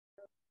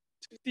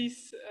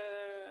this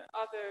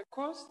other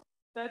course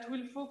that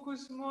will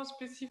focus more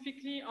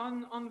specifically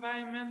on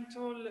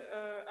environmental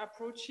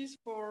approaches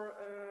for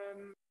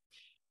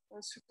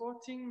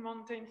supporting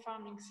mountain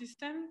farming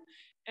system.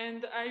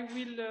 And I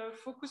will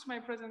focus my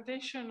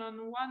presentation on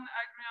one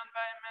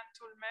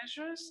agri-environmental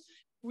measures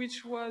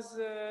which was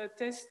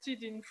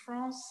tested in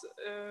France.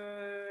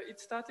 It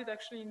started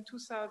actually in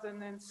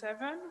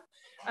 2007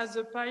 as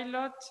a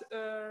pilot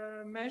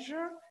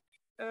measure,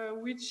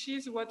 which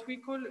is what we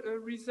call a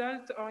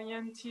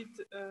result-oriented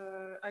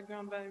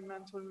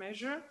agri-environmental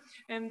measure.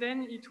 And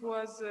then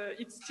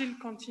it's still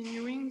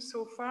continuing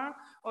so far,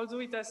 although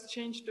it has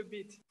changed a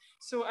bit.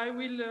 So I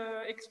will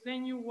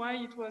explain you why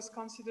it was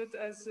considered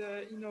as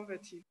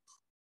innovative.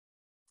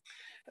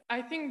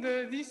 I think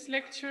this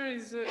lecture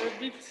is a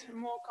bit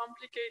more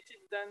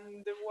complicated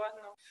than the one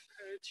of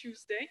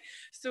Tuesday.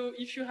 So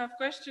if you have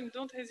questions,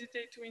 don't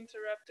hesitate to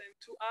interrupt and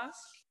to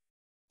ask.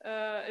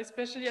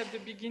 Especially at the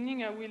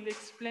beginning, I will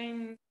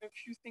explain a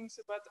few things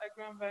about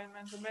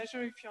agri-environmental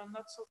measure. If you're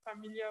not so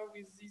familiar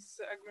with this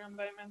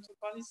agri-environmental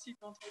policy,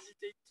 don't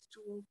hesitate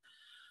to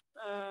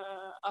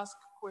ask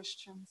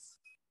questions,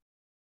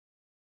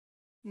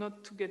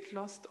 not to get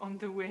lost on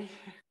the way.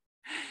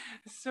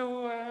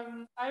 So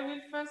I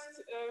will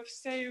first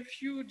say a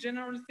few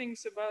general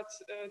things about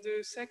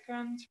the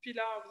second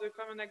pillar of the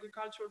Common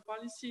Agricultural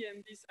Policy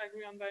and this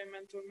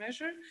agri-environmental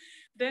measure.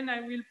 Then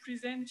I will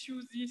present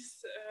you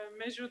this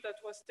measure that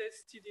was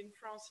tested in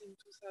France in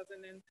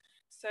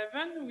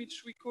 2007,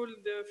 which we call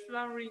the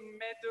Flowering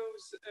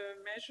Meadows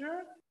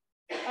measure.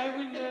 I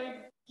will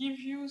give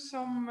you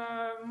some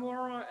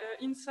more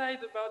insight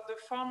about the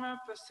farmer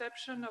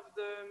perception of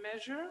the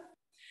measure.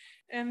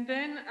 And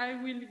then I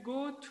will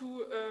go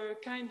to a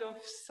kind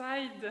of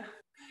side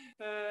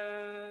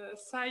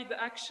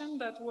action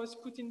that was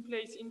put in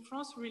place in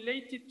France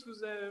related to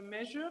the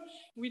measure,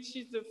 which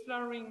is the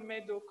Flowering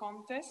Meadow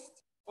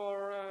Contest,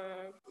 or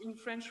in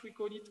French we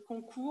call it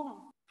Concours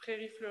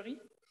Prairie Fleurie,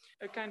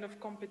 a kind of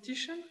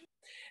competition.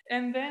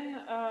 And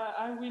then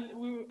I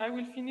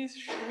will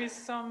finish with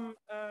some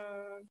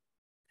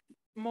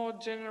more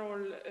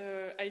general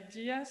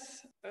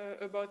ideas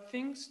about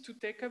things to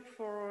take up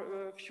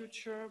for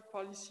future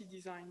policy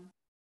design.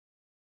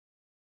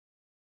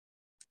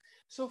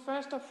 So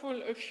first of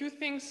all, a few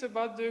things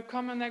about the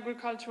Common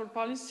Agricultural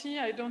Policy.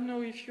 I don't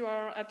know if you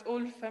are at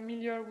all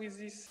familiar with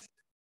this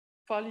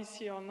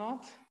policy or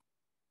not.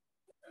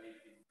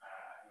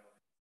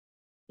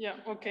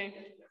 Yeah, okay.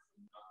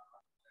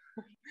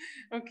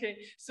 Okay,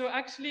 so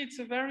actually it's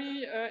a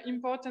very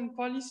important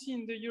policy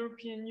in the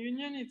European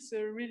Union. It's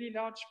a really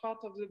large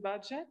part of the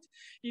budget.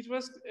 It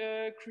was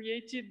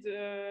created,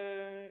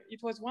 it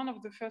was one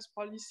of the first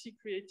policy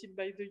created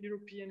by the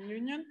European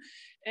Union,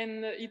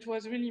 and it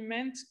was really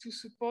meant to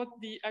support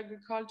the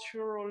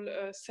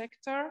agricultural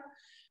sector.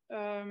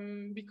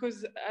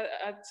 Because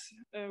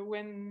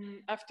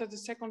after the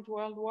Second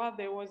World War,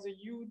 there was a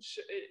huge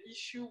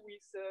issue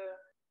with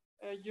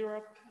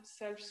Europe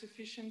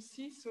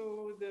self-sufficiency.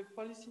 So the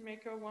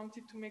policymaker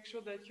wanted to make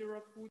sure that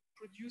Europe would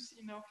produce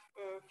enough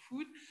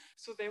food.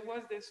 So there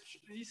was this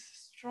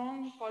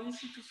strong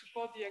policy to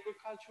support the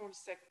agricultural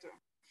sector.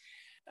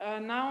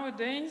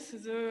 Nowadays,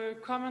 the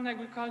Common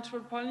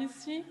Agricultural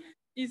Policy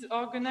is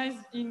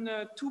organized in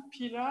two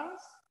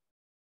pillars.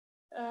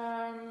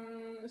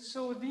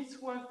 So this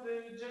was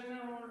the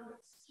general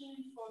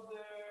scheme for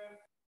the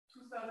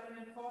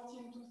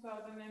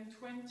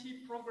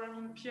 2014-2020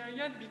 programming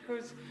period,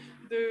 because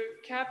the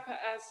CAP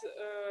has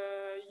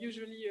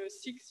usually a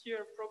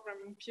 6-year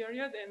programming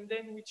period, and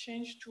then we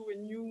changed to a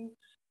new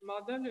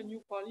model, a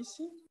new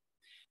policy.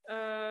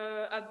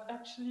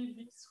 Actually,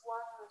 this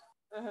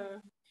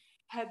one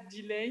had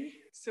delay,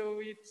 so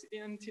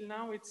until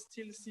now it's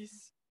still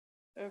this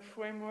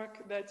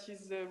framework that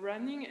is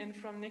running, and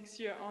from next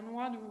year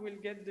onward we will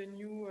get the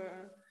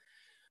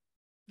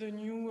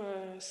new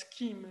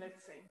scheme,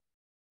 let's say.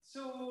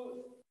 So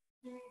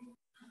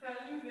to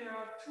tell you, there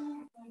are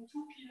two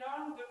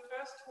pillars. The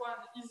first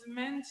one is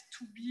meant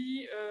to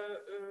be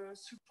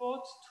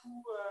support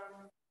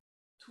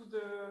to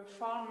the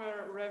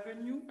farmer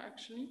revenue,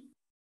 actually,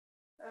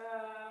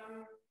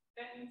 and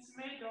it's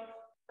made of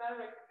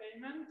direct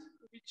payment,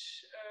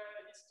 which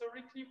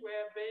historically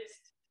were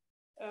based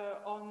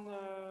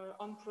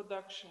on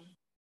production.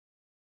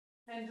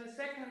 And the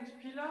second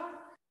pillar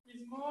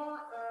is more a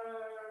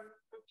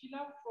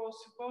pillar for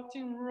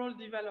supporting rural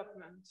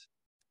development.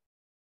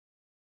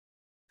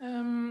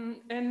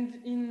 And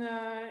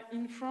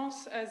in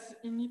France, as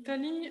in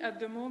Italy, at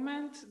the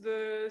moment,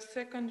 the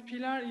second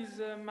pillar is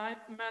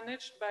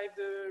managed by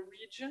the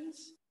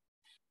regions,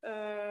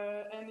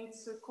 and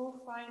it's a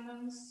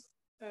co-finance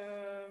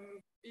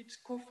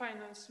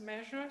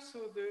measure.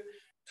 So the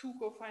two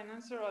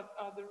co-financers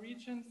are the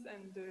regions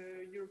and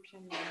the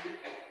European Union.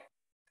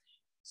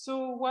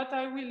 So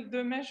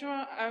the measure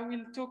I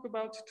will talk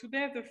about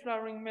today, the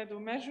Flowering Meadow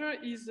measure,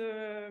 is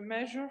a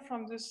measure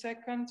from the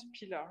second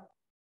pillar.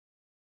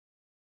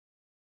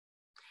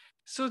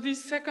 So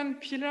this second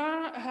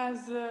pillar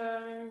has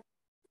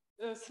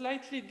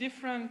slightly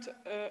different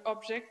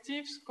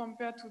objectives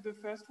compared to the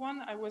first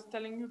one. I was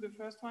telling you the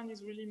first one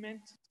is really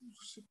meant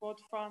to support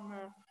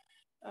farmer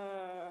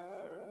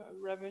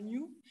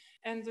revenue,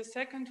 and the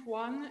second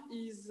one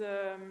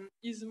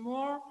is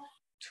more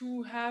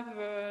to have,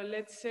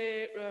 let's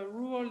say,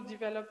 rural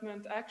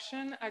development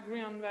action,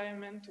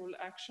 agri-environmental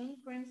action,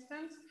 for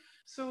instance.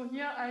 So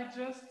here I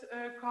just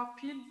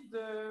copied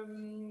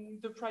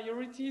the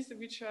priorities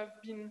which have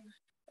been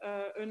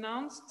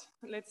announced,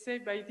 let's say,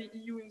 by the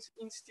EU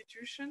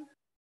institution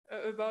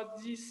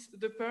about this,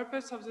 the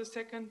purpose of the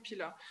second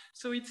pillar.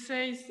 So it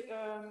says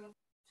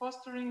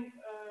fostering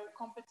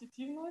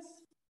competitiveness,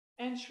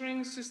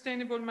 ensuring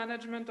sustainable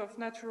management of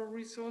natural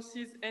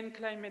resources and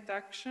climate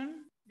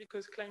action,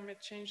 because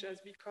climate change has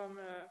become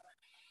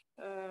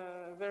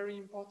a very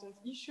important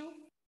issue,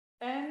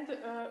 and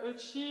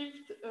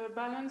achieved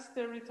balanced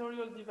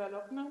territorial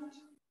development,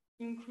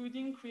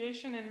 including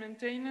creation and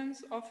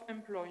maintenance of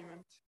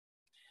employment.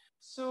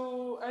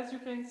 So, as you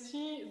can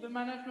see, the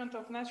management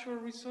of natural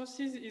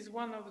resources is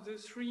one of the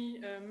three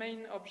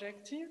main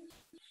objectives,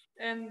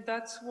 and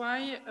that's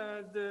why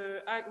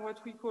what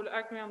we call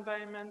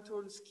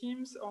agri-environmental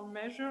schemes or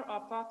measures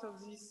are part of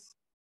this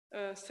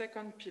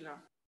second pillar.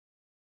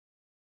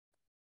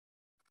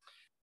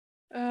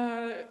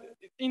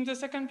 In the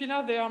second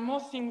pillar, there are more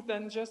things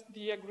than just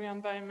the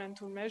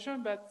agri-environmental measure,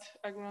 but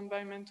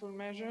agri-environmental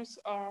measures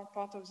are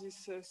part of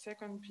this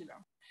second pillar.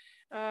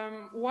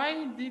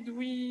 Why did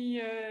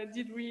we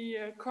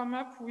come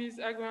up with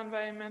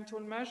agro-environmental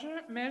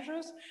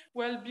measures?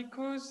 Well,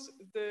 because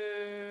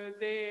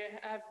there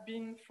have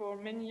been for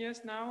many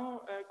years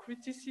now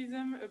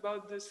criticism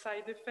about the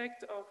side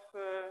effect of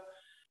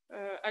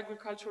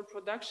agricultural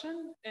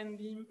production and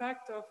the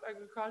impact of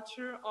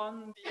agriculture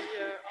on the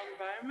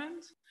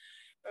environment.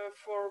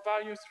 For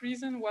various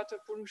reasons, water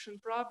pollution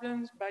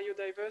problems,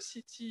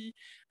 biodiversity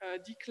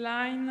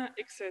decline,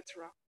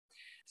 etc.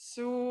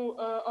 So,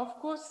 of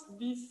course,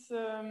 this,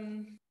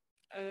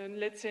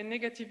 let's say,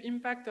 negative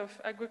impact of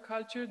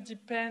agriculture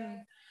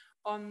depend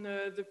on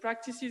the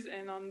practices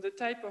and on the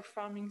type of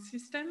farming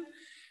system.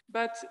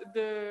 But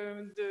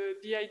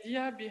the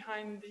idea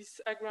behind this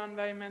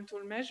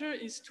agro-environmental measure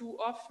is to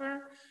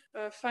offer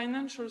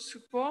financial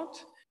support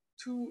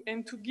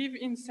and to give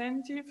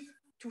incentive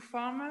to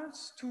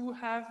farmers to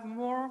have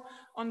more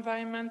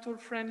environmental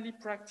friendly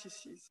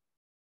practices.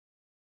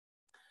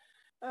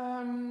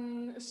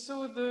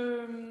 So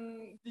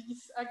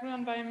these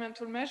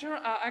agri-environmental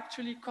measures are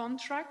actually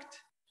contracts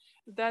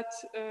that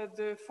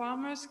the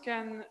farmers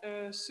can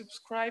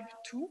subscribe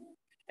to.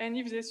 And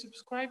if they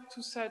subscribe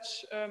to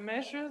such a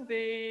measure,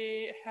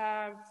 they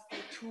have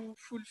to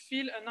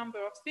fulfill a number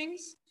of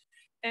things.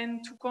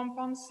 And to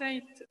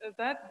compensate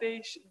that,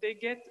 they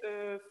get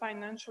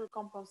financial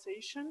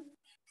compensation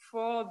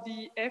for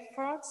the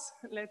efforts,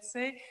 let's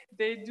say,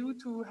 they do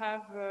to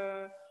have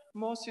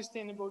more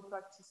sustainable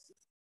practices.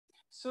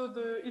 So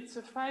it's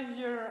a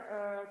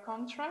 5-year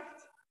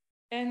contract,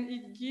 and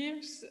it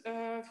gives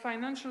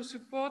financial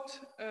support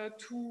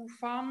to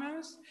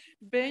farmers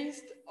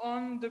based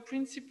on the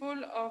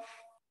principle of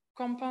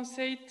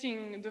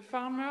compensating the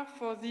farmer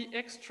for the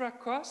extra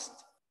cost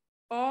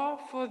or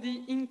for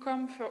the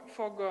income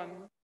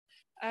forgone.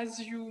 As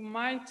you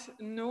might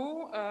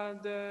know,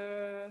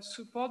 the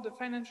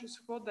financial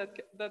support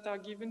that are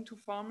given to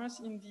farmers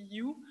in the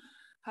EU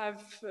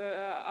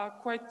are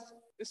quite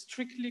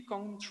strictly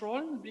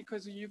controlled,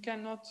 because you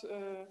cannot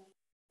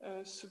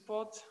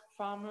support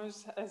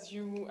farmers as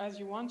you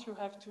want. You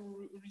have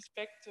to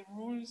respect the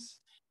rules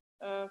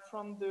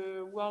from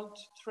the World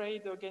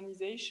Trade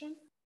Organization.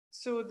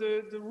 So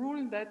the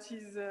rule that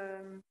is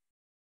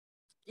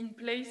in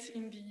place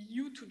in the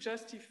EU to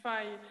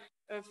justify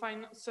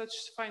such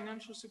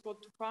financial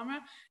support to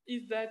farmers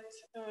is that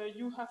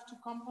you have to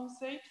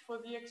compensate for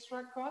the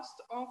extra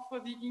cost or for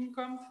the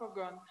income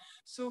forgone.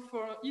 So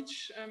for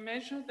each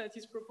measure that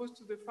is proposed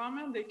to the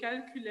farmer, they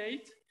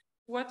calculate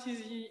what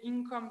is the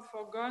income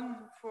forgone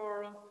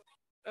for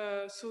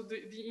so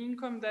the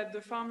income that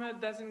the farmer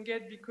doesn't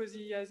get because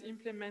he has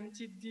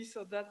implemented this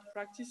or that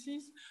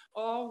practices,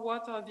 or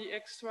what are the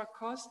extra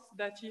costs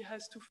that he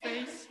has to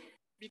face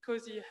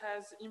because he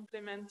has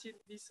implemented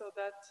this or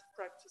that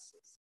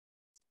practices.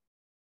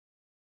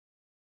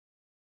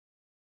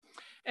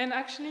 And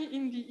actually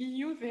in the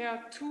EU there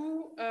are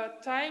two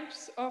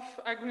types of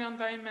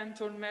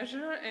agri-environmental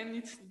measure, and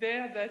it's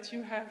there that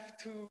you have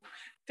to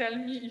tell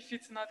me if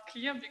it's not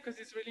clear, because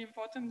it's really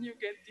important you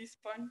get these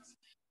points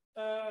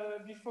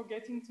before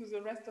getting to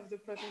the rest of the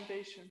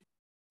presentation.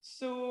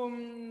 So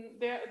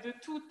the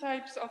two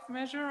types of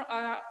measure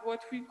are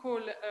what we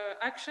call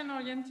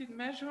action-oriented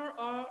measure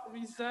or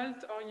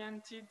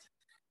result-oriented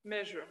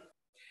measure.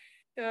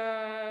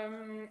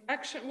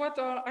 What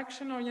are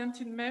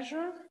action-oriented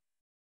measure?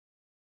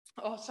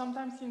 Or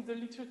sometimes in the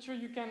literature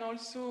you can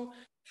also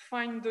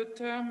find the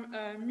term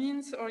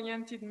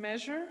means-oriented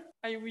measure.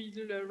 I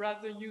will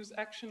rather use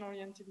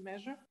action-oriented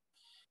measure.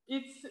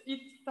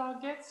 It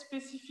targets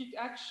specific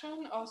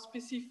action or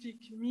specific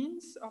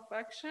means of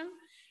action,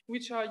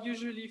 which are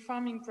usually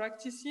farming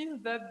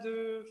practices that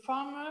the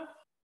farmer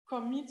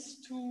commits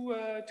to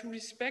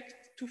respect,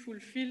 to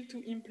fulfill,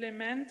 to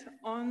implement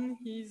on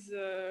his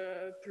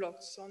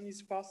plots, on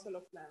his parcel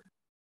of land.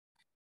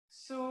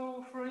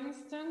 So, for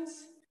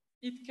instance,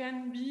 it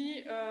can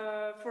be,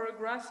 for a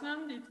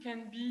grassland, it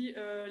can be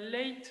a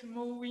late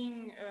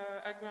mowing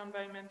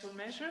agri-environmental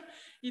measure.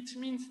 It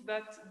means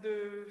that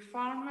the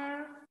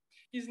farmer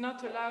is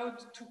not allowed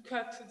to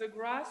cut the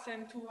grass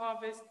and to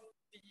harvest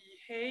the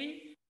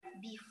hay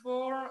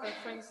before,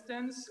 for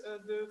instance,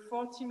 the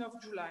 14th of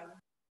July.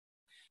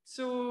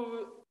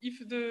 So if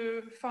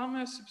the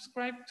farmer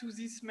subscribes to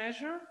this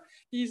measure,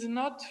 he is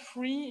not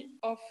free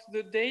of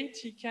the date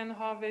he can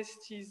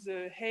harvest his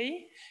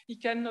hay. He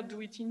cannot do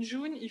it in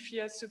June if he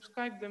has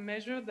subscribed the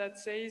measure that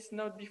says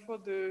not before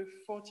the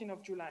 14th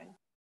of July.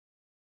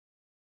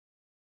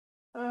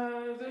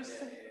 Maybe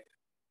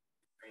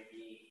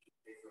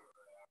because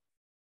of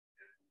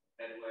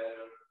bad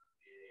weather,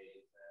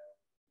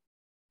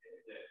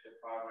 the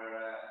farmer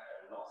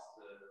lost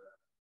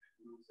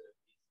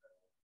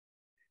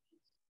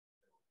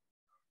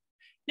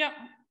yeah,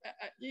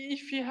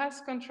 if he has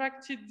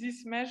contracted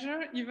this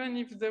measure, even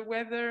if the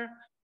weather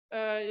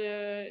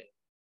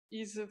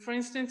is, for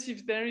instance,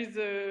 if there is,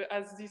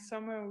 as this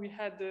summer we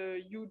had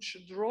a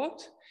huge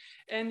drought,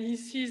 and he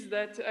sees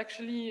that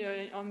actually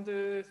on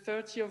the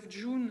 30th of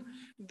June,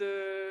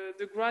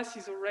 the grass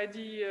is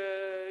already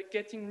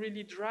getting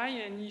really dry,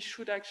 and he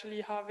should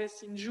actually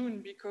harvest in June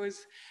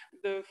because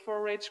the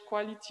forage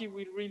quality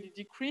will really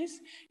decrease.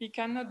 He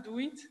cannot do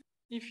it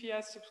if he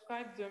has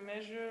subscribed the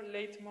measure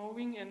late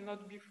mowing and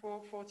not before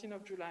 14th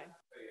of July.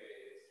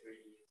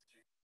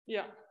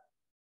 Yeah.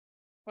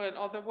 Well,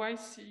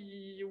 otherwise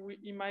he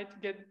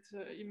might get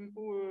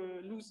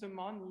lose the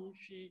money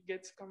if he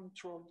gets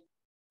controlled.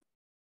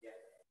 Yeah.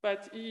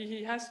 But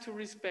he has to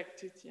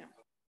respect it. Yeah.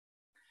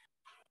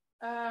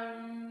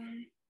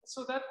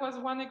 So that was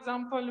one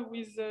example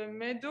with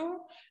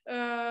meadow.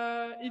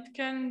 It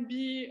can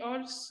be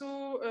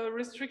also a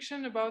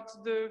restriction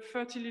about the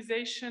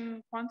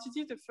fertilization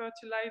quantity, the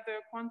fertilizer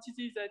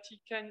quantity that he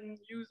can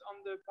use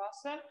on the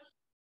parcel.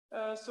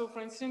 So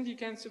for instance, you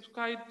can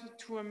subscribe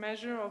to a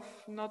measure of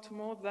not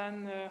more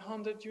than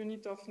 100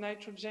 units of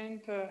nitrogen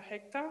per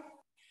hectare,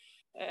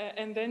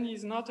 and then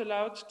he's not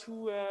allowed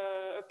to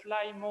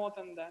apply more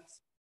than that.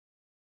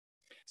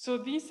 So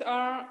these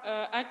are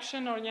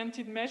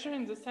action-oriented measures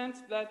in the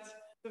sense that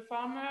the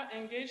farmer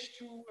engaged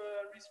to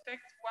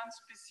respect one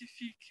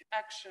specific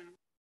action,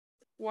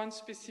 one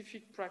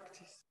specific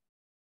practice.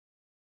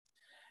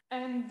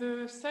 And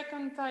the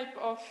second type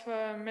of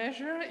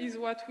measure is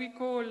what we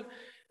call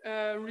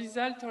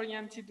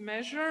result-oriented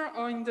measure,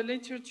 or in the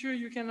literature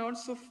you can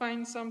also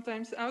find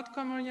sometimes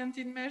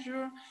outcome-oriented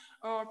measure,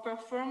 or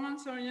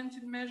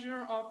performance-oriented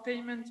measure, or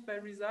payment by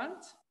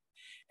result.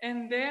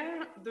 And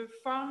there, the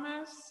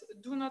farmers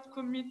do not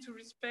commit to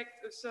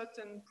respect a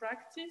certain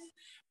practice,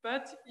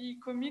 but he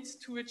commits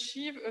to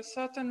achieve a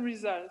certain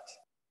result.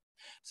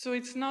 So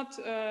it's not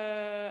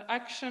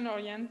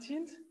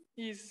action-oriented.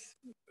 He's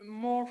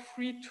more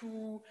free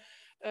to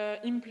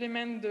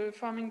implement the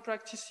farming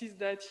practices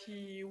that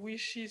he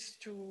wishes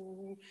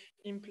to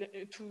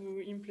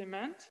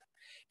implement,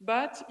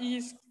 but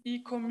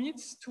he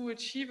commits to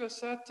achieve a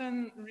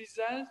certain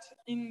result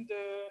in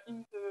the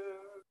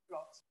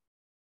plot.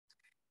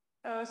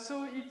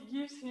 So it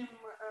gives him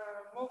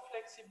more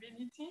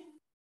flexibility,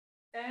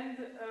 and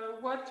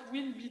what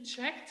will be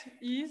checked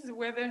is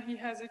whether he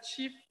has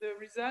achieved the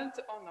result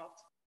or not.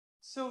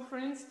 So for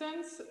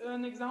instance,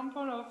 an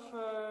example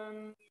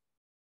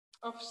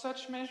of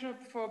such measure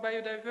for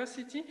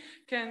biodiversity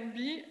can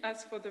be,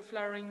 as for the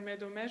flowering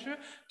meadow measure,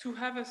 to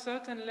have a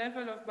certain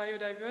level of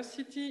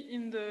biodiversity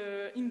in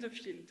the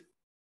field.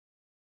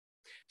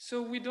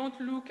 So we don't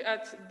look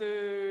at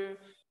the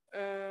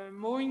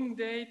mowing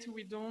date,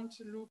 we don't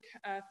look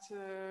at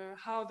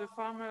how the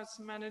farmers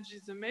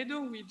manages the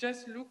meadow, we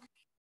just look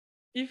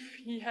if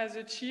he has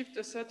achieved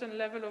a certain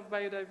level of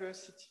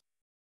biodiversity.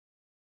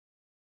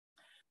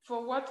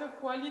 For water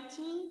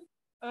quality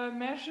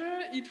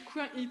measure, it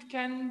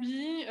can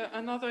be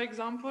another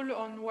example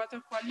on water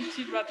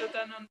quality rather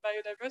than on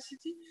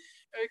biodiversity,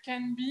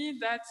 can be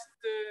that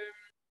the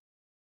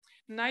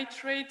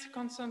nitrate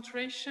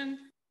concentration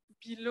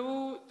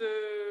below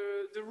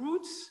the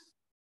roots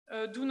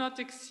do not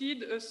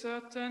exceed a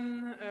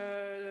certain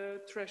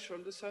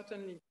threshold, a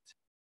certain limit.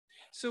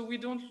 So we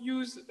don't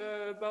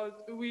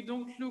we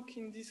don't look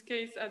in this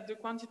case at the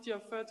quantity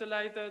of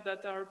fertilizer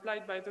that are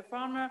applied by the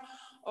farmer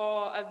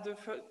or at the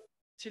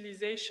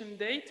fertilization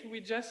date.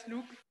 We just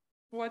look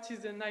what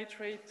is the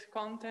nitrate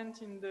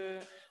content in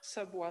the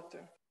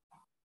subwater.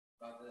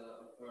 But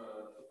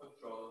to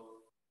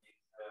control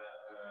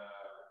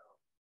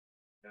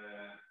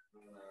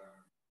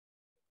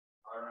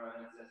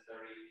are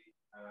necessary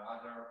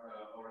other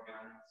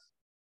organs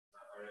or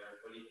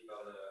political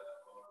organs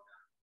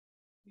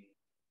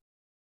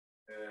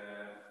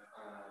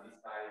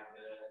beside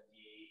the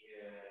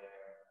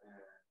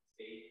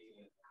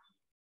state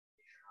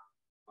national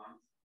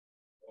funds,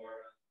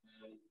 or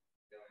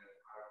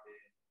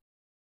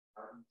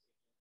are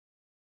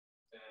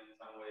in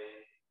some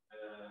way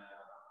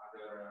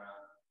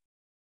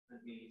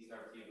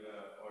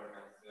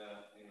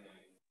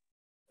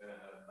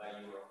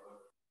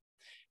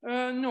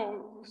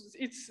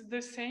it's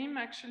the same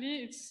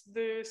actually. It's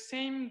the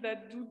same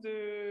that do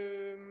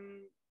the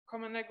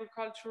common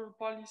agricultural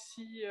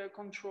policy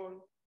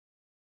control.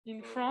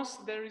 In France,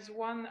 there is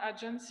one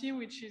agency,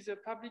 which is a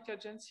public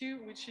agency,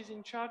 which is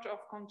in charge of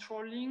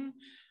controlling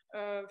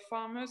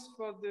farmers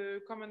for the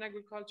common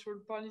agricultural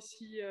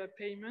policy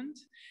payment.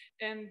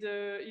 And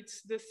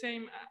it's the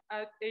same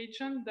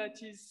agent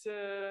that is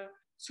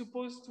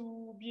supposed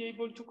to be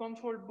able to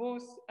control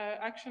both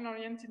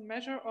action-oriented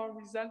measure or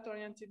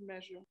result-oriented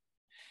measure.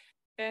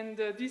 And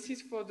this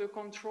is for the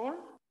control.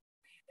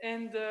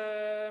 And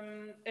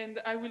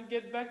I will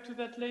get back to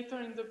that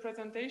later in the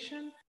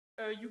presentation.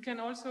 You can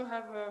also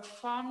have a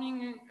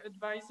farmer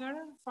advisor,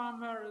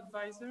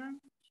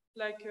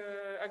 like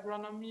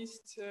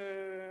agronomist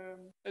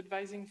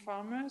advising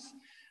farmers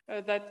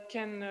that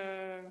can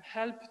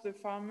help the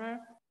farmer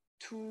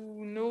to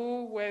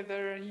know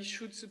whether he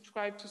should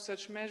subscribe to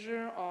such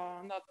measure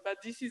or not.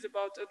 But this is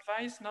about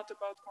advice, not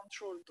about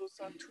control. Those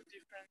are two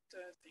different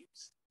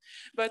things.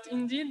 But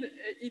indeed,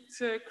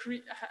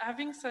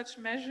 having such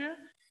measure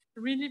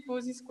really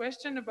poses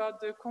question about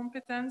the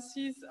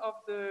competencies of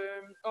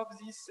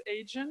this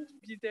agent,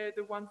 be they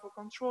the one for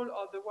control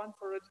or the one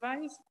for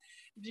advice,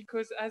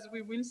 because as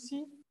we will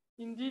see,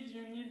 indeed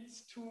you need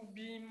to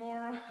be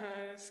more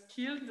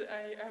skilled,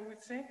 I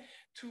would say,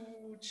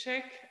 to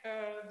check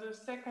the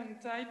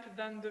second type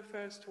than the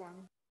first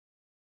one.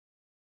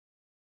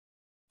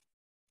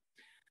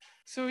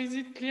 So is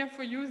it clear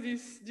for you,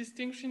 this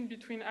distinction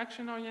between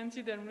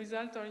action-oriented and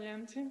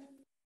result-oriented?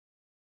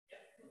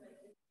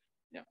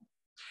 Yeah.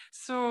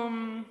 So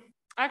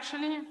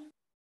actually,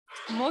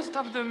 most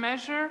of the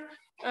measures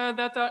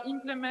that are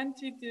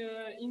implemented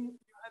in... You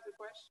had a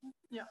question?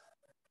 Yeah.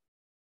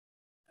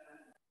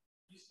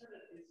 You said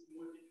that it's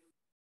more difficult.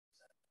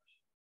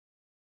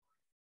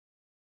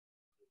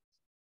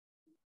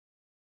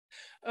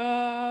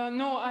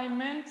 No, I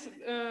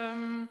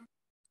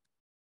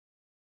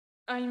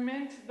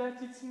meant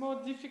that it's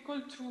more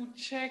difficult to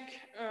check,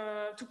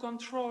 to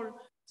control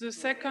the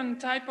second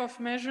type of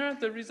measure,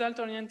 the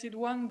result-oriented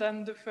one,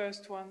 than the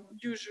first one,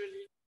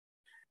 usually.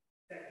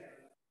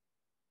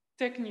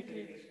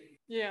 Technically,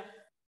 yeah.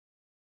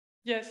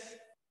 Yes,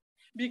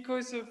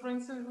 because, for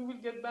instance, we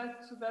will get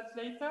back to that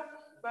later,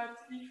 but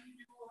if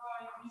you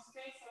are in this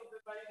case of the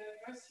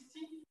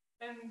biodiversity,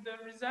 and the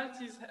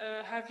result is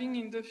having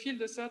in the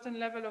field a certain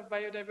level of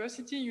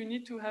biodiversity, you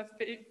need to have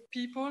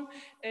people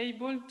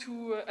able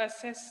to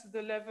assess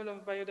the level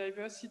of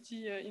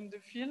biodiversity in the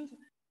field.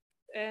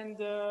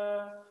 And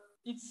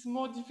it's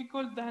more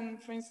difficult than,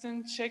 for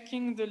instance,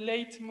 checking the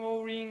late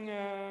mowing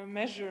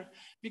measure,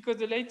 because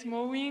the late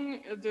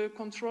mowing, the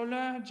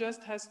controller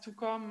just has to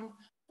come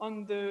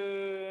on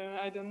the,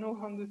 I don't know,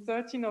 on the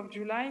 13th of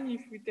July,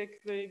 if we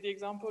take the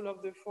example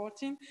of the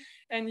 14th,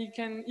 and you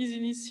can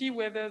easily see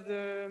whether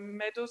the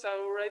meadows are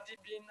already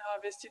been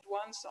harvested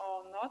once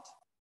or not.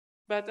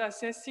 But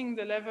assessing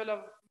the level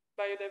of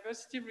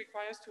biodiversity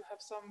requires to have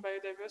some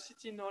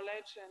biodiversity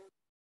knowledge. And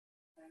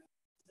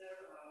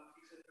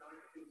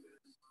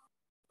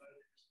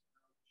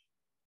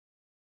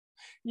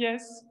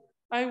yes,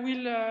 I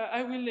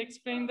will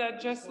explain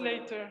that just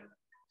later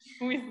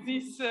with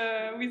this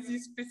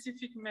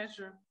specific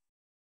measure.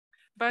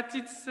 But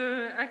it's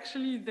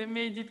actually, they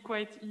made it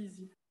quite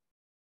easy.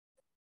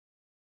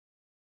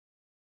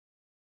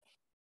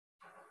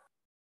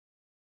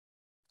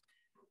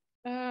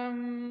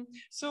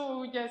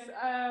 So yes,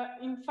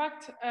 in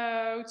fact,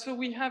 so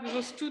we have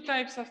those two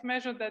types of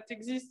measures that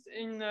exist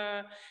in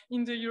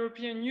the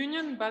European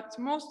Union, but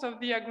most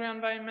of the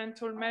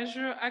agri-environmental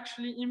measures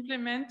actually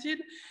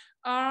implemented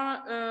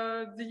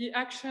are the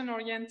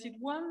action-oriented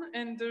one,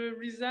 and the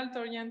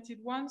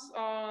result-oriented ones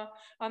are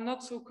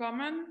not so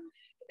common,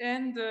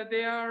 and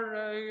they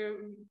are,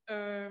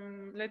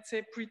 let's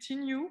say, pretty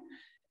new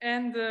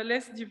and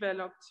less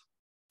developed.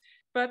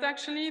 But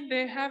actually,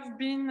 there have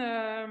been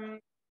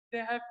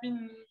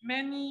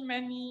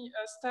many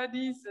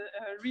studies,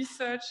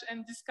 research,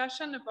 and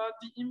discussion about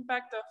the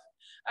impact of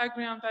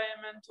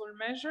agri-environmental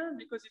measure,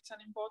 because it's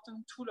an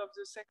important tool of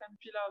the second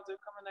pillar of the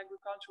Common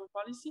Agricultural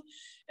Policy.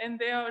 And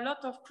there are a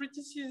lot of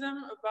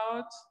criticism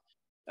about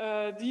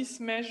this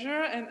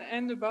measure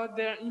and about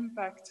their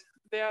impact.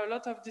 There are a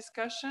lot of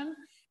discussion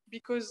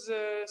because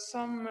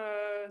some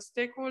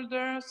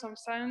stakeholders, some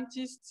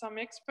scientists, some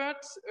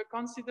experts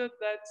consider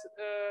that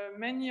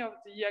many of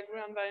the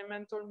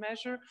agri-environmental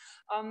measures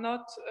are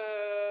not,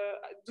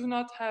 do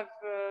not have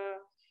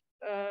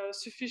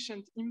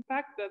sufficient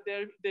impact, that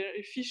their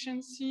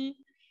efficiency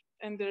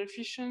and their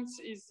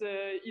efficiency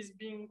is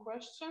being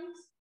questioned.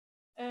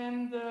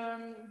 And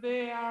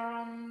they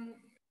are,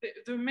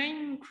 the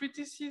main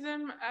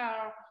criticism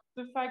are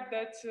the fact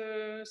that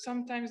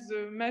sometimes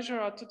the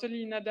measures are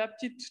totally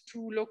inadapted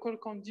to local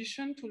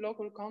condition, to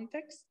local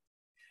context,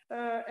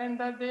 and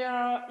that they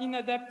are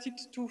inadapted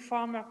to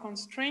farmer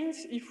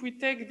constraints. If we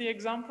take the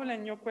example,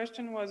 and your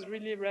question was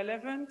really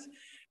relevant,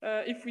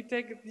 if we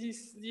take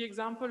the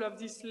example of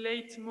this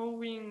late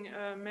mowing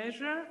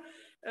measure,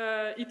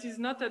 it is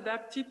not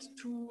adapted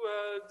to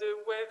the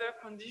weather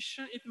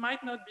condition. It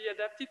might not be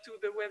adapted to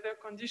the weather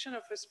condition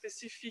of a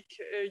specific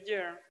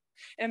year.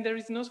 And there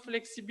is no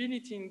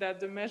flexibility in that.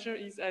 The measure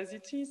is as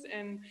it is,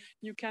 and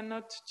you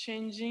cannot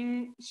change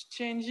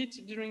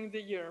it during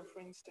the year, for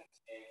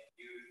instance. And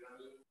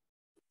usually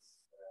it's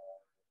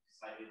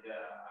decided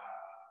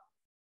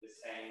the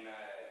same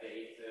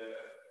date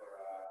for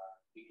a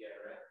big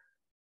area.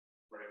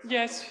 For example,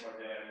 yes. For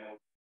the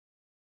remote.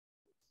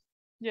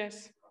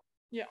 Yes.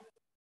 Yeah.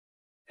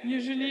 And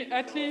usually,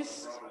 at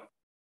least.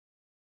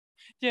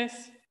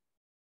 Yes.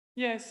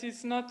 Yes,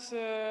 it's not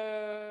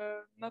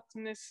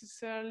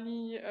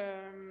necessarily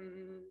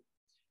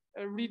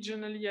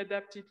regionally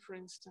adapted, for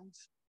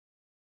instance.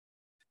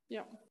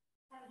 Yeah.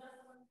 I have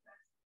just one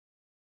question.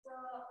 So,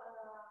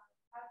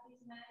 are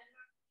these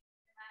measures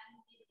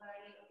implemented by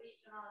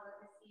regional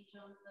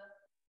decisions?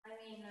 I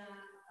mean,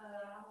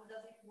 how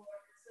does it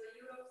work? So,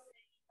 Europe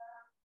says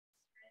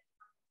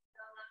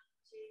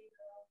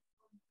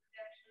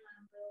protection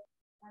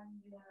and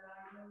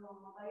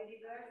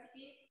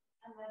biodiversity,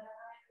 and then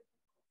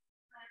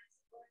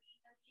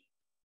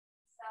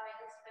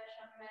decide a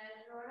special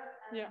measure.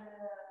 And, yeah.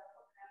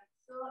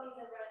 So it's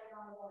a very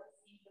long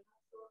decision.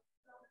 So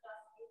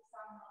just give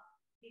some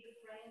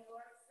big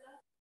frameworks,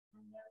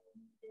 and then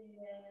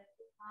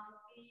the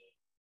country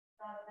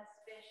does the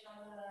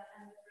special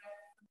and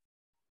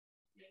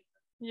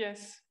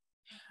yes.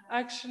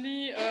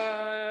 Actually,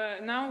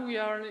 now we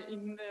are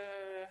in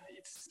the,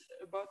 it's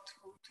about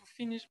to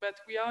finish,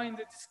 but we are in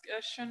the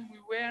discussion. We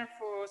were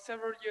for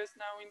several years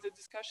now in the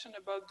discussion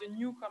about the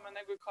new common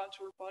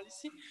agricultural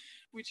policy,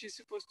 which is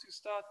supposed to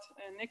start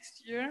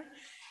next year.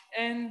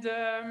 And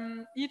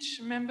each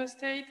member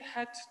state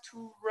had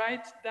to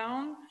write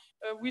down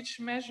which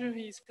measure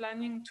he is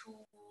planning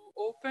to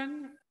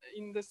open,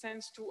 in the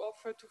sense to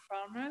offer to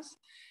farmers.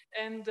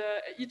 And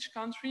each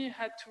country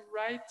had to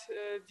write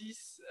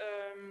this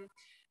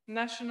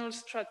national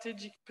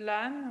strategic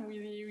plan,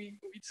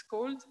 it's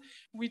called,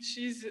 which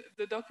is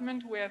the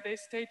document where they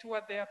state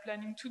what they are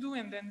planning to do,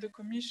 and then the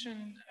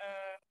Commission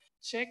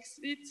checks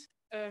it,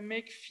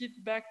 make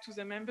feedback to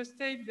the member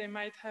state. They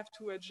might have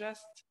to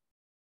adjust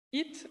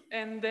it,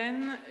 and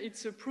then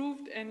it's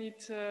approved, and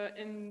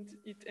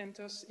it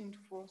enters into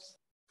force.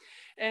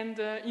 And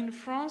in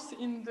France,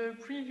 in the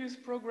previous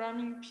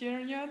programming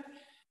period,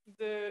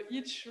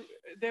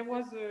 there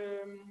was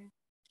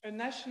a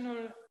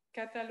national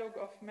catalog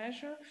of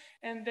measure,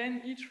 and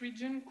then each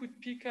region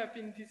could pick up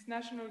in this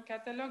national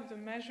catalog the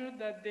measure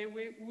that they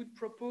would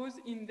propose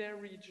in their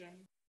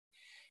region.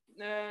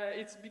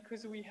 It's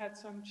because we had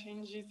some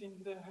changes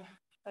in the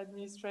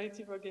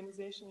administrative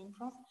organization in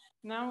France.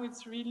 Now it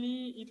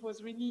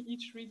was really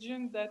each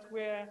region that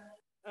were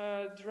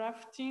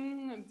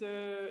drafting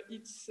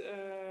its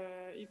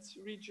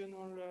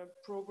regional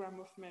program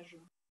of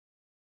measure.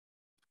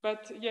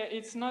 But yeah,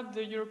 it's not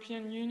the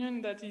European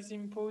Union that is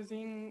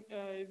imposing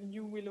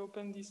you will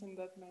open this and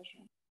that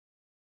measure.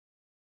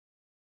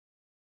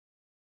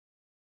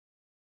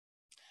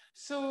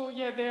 So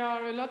yeah, there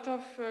are a lot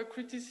of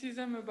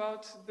criticism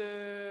about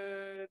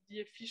the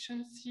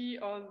efficiency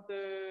or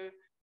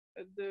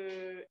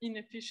the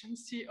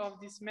inefficiency of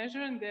this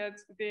measure, and that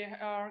there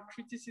are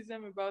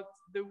criticism about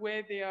the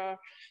way they are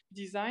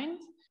designed.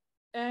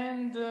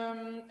 And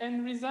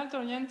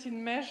result-oriented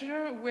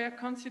measures were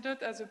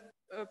considered as a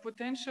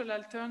potential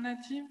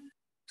alternative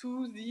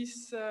to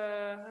this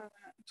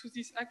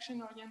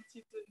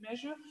action-oriented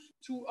measure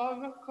to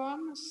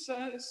overcome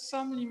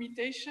some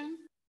limitation,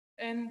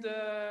 and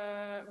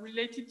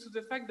related to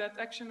the fact that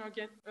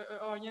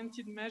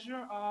action-oriented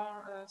measures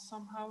are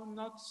somehow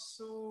not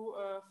so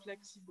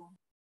flexible.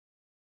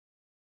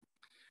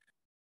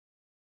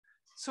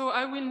 So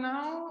I will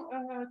now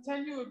tell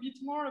you a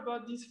bit more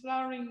about this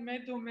flowering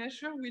meadow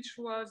measure, which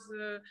was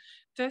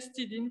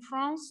tested in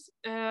France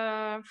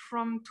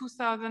from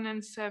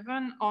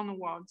 2007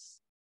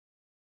 onwards.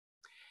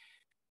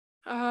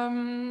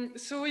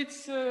 So it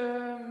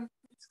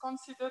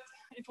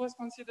was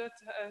considered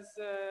as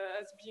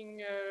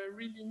being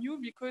really new,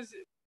 because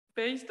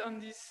based on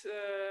this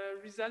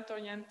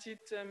result-oriented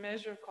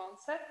measure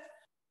concept.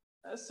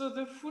 So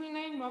the full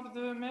name of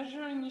the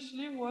measure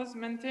initially was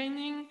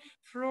Maintaining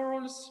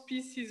Floral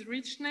Species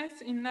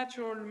Richness in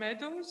Natural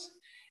Meadows,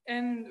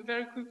 and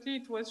very quickly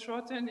it was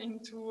shortened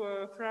into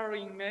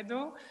Flowering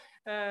Meadow.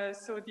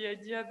 So the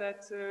idea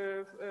that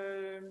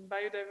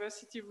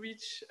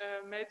biodiversity-rich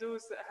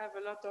meadows have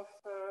a lot of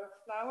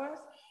flowers,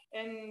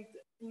 and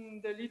in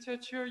the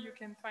literature you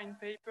can find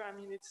paper, I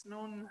mean it's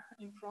known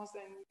in France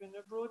and even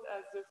abroad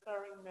as the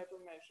Flowering Meadow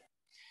measure.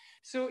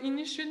 So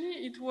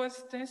initially it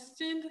was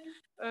tested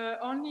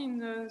only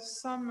in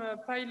some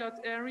pilot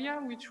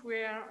area, which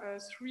were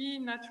 3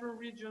 natural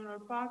regional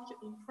parks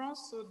in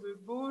France, so the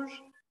Bauges,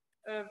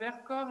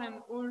 Vercors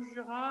and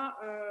Haut-Jura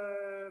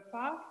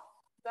park,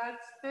 that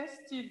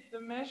tested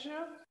the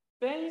measure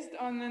based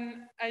on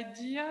an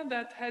idea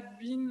that had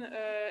been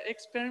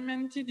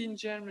experimented in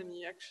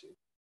Germany, actually.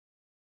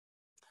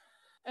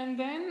 And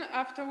then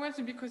afterwards,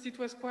 because it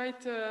was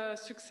quite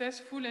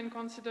successful and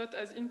considered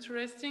as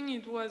interesting,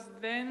 it was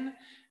then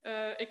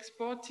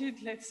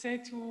exported, let's say,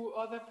 to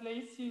other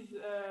places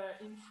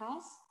in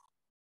France.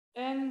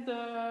 And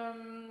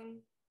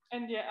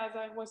yeah, as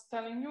I was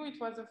telling you, it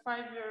was a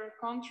 5-year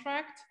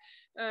contract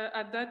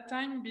at that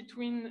time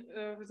between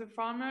the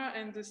farmer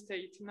and the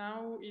state.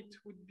 Now it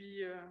would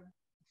be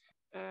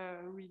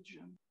a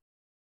region.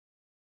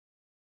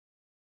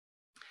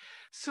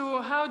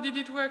 So how did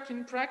it work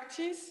in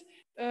practice?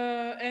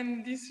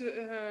 And this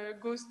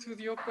goes to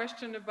your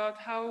question about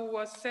how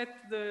was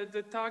set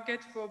the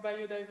target for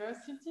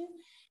biodiversity.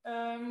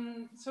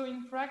 So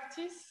in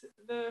practice,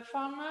 the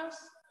farmers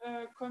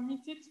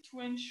committed to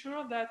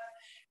ensure that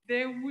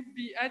there would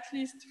be at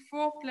least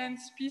 4 plant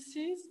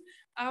species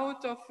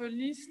out of a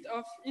list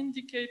of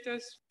indicator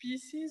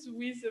species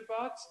with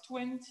about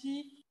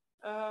 20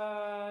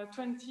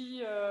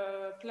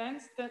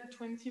 plants,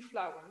 20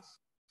 flowers.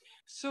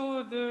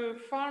 So the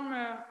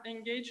farmer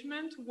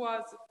engagement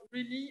was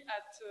really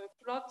at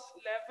plot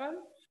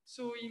level.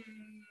 So in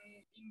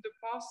the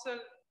parcel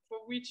for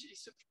which he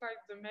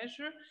subscribed the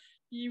measure,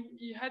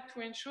 he had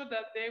to ensure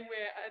that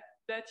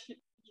he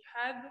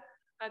had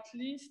at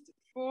least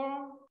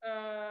 4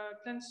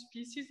 plant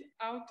species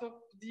out of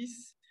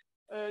this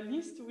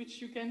list,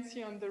 which you can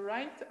see on the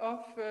right,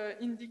 of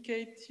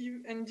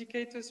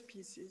indicator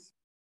species.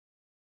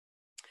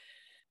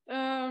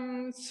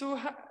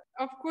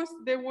 Of course,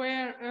 there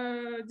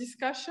were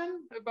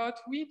discussion about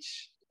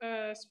which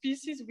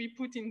species we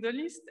put in the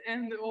list,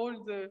 and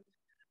all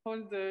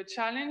the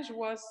challenge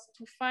was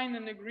to find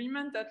an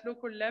agreement at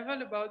local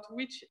level about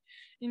which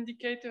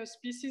indicator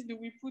species do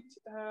we put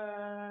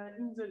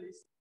in the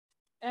list.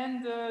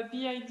 And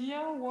the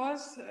idea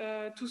was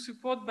to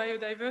support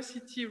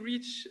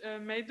biodiversity-rich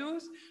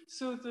meadows.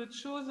 So the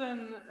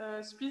chosen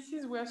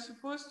species were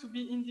supposed to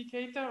be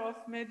indicator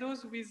of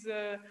meadows with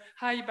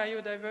high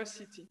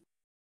biodiversity.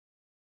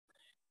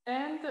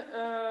 And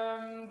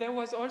there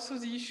was also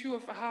the issue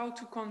of how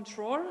to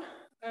control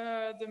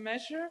the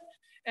measure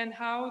and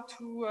how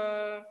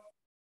to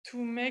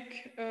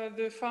make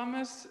the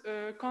farmers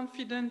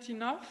confident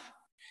enough.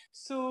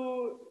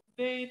 So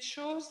they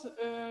chose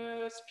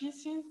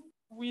species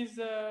with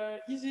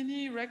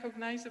easily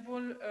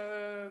recognizable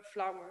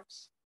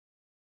flowers.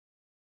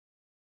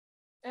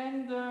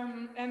 And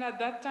at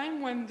that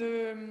time, when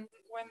the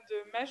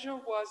measure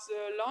was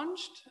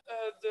launched,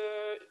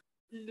 the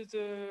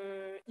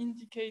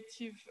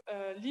indicative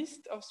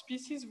list of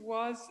species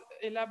was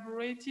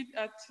elaborated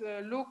at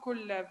local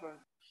level.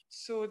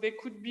 So there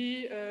could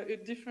be a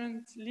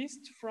different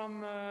list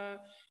from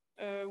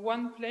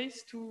one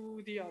place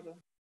to the other.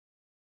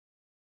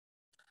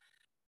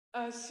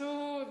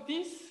 So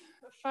this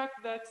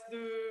fact that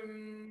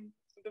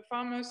the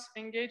farmers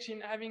engage in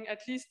having at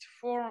least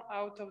 4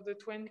 out of the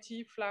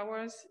 20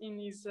 flowers in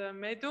his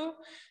meadow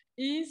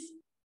is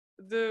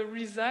the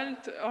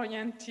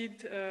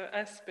result-oriented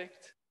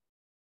aspect.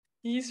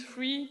 He is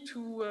free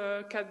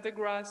to cut the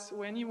grass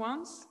when he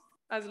wants,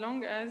 as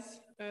long as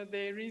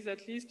there is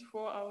at least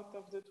 4 out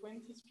of the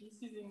 20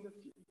 species in the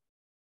field.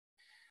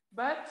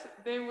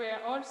 But there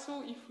were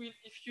also, if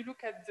you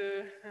look at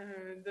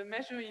the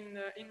measure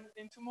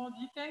into more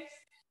details,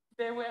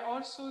 there were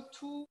also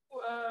 2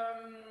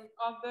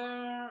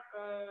 other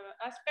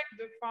aspects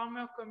the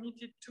farmer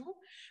committed to.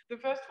 The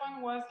first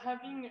one was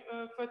having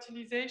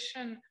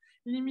fertilization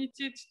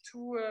limited to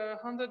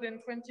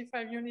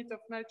 125 units of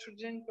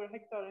nitrogen per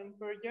hectare and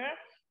per year,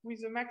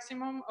 with a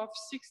maximum of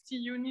 60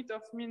 units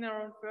of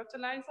mineral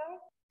fertilizer.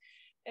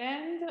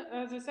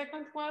 And the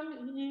second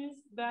one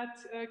is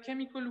that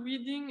chemical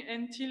weeding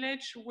and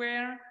tillage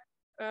were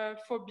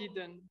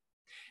forbidden.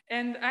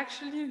 And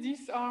actually,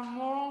 these are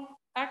more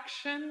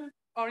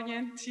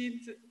action-oriented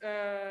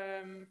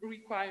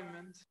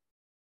requirements.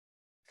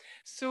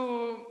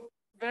 So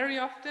very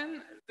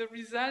often, the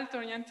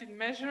result-oriented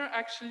measure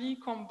actually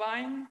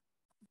combine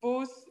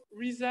both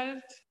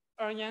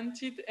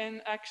result-oriented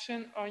and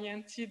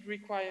action-oriented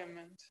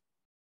requirements.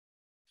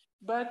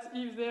 But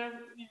if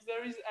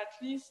there is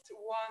at least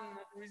one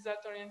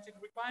result-oriented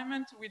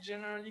requirement, we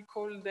generally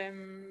call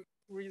them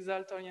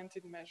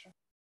result-oriented measure.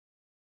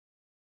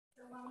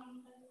 So one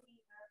interesting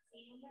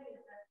thing here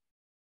is that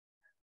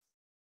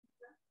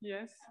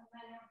yes.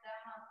 Many of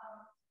them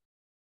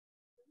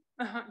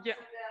are yeah.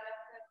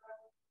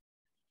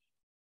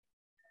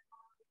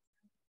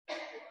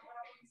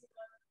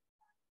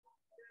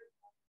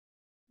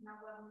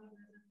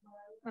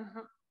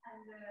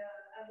 And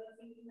I was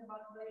thinking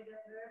about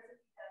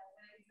biodiversity, that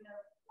there is a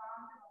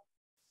plant.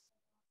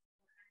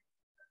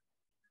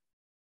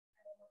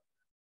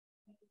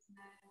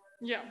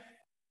 Yeah.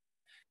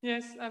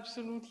 Yes,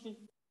 absolutely.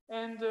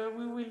 And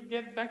we will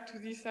get back to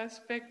this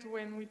aspect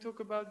when we talk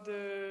about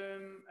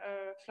the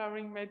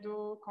flowering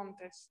meadow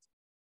contest.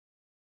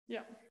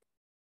 Yeah.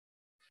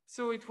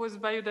 So it was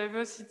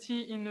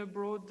biodiversity in a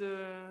broad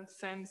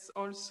sense,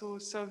 also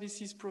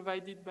services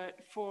provided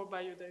for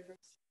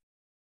biodiversity.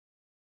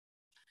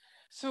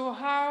 So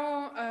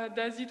how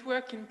does it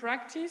work in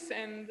practice?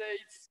 And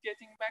it's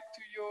getting back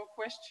to your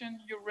question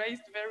you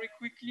raised very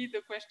quickly,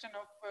 the question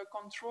of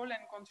control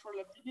and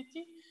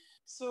controllability.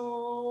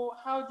 So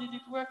how did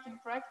it work in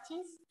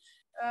practice?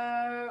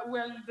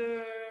 Well,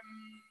 the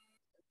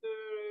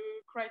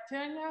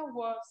criteria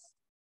was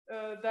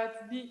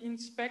that the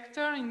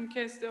inspector, in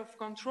case of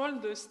control,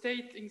 the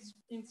state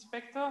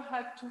inspector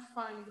had to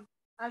find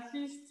at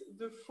least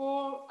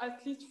four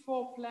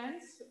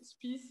plants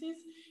species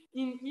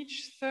in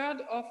each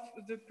third of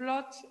the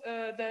plot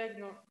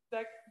diagonal.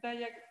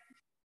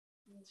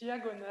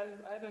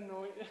 I don't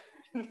know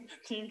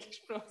the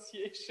English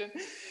pronunciation.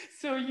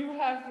 So you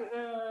have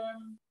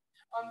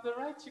on the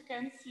right you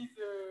can see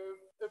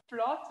the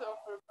plot of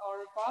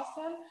our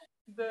parcel,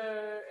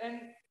 and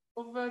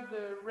over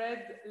the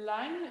red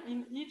line,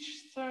 in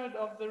each third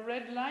of the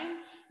red line,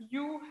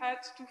 you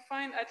had to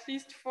find at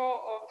least four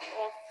of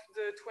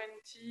the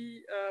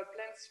 20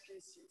 plant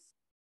species.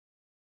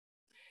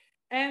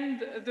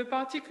 And the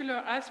particular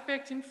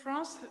aspect in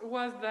France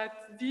was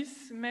that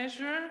this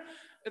measure,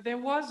 there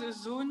was a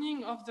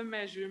zoning of the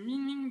measure,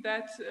 meaning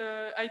that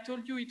I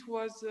told you it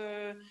was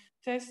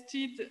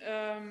tested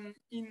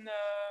in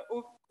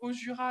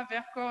Haut-Jura,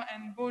 Vercors,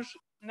 and Bauges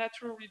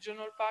Natural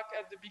Regional Park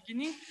at the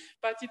beginning,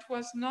 but it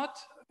was not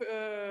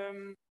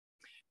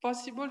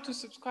possible to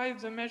subscribe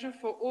the measure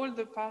for all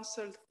the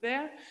parcels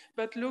there,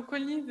 but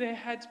locally they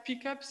had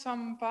picked up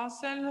some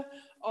parcel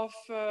of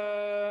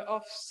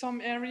some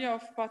area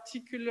of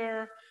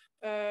particular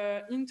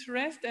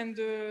interest, and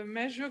the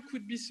measure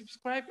could be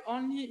subscribed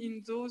only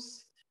in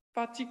those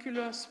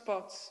particular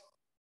spots.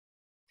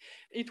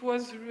 It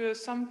was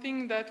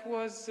something that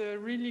was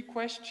really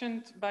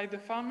questioned by the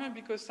farmer,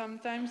 because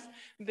sometimes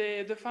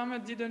the farmer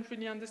didn't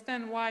really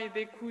understand why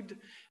they could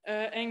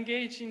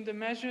engage in the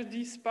measure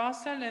this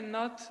parcel and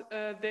not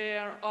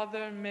their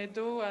other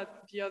meadow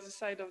at the other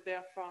side of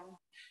their farm.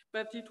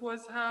 But it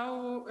was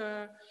how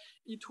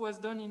it was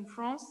done in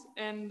France,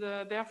 and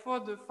therefore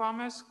the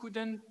farmers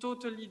couldn't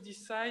totally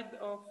decide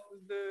of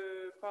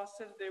the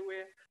parcel they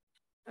were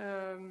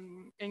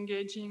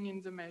engaging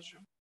in the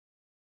measure.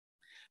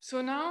 So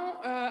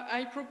now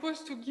I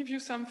propose to give you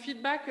some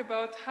feedback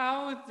about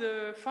how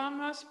the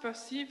farmers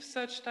perceive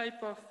such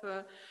type of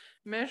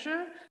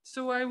measure.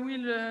 So I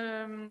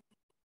will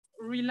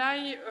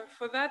rely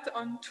for that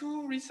on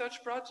two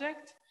research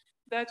projects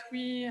that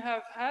we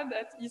have had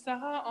at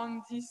ISARA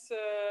on these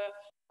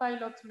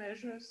pilot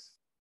measures.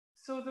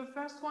 So the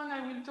first one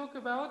I will talk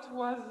about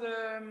was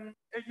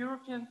a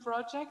European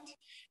project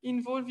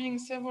involving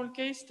several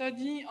case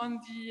studies on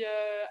the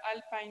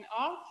Alpine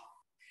Alps.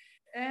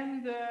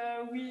 And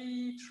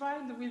we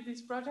tried with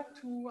this project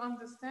to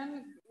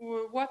understand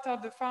what are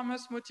the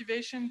farmers'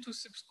 motivation to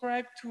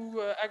subscribe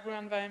to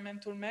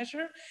agri-environmental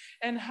measure,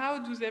 and how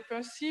do they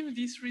perceive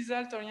this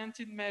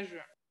result-oriented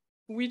measure,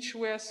 which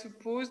were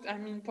supposed,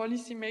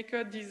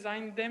 policymakers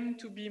designed them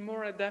to be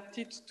more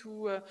adapted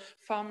to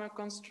farmer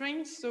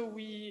constraints. So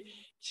we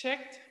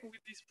checked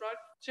with this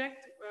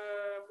project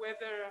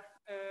whether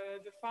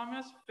the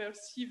farmers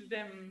perceive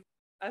them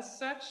as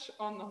such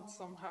or not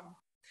somehow.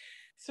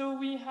 So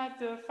we had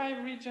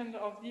 5 regions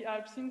of the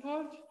Alps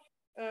involved,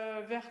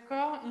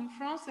 Vercors in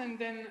France, and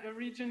then a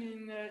region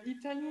in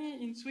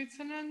Italy, in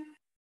Switzerland,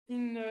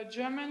 in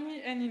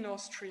Germany, and in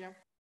Austria.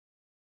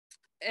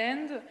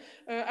 And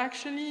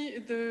actually,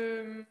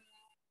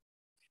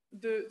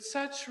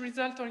 such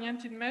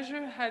result-oriented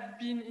measure had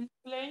been in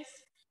place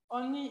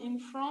only in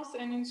France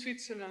and in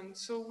Switzerland.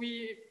 So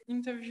we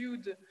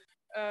interviewed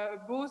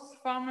both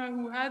farmers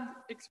who had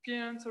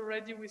experience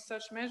already with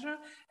such measure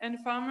and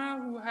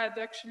farmers who had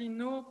actually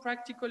no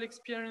practical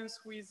experience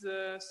with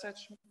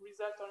such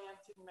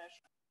result-oriented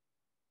measure.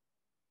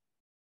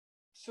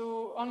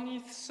 So only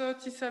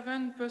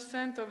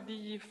 37% of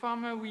the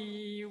farmers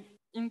we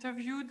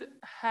interviewed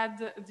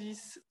had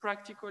this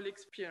practical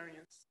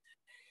experience.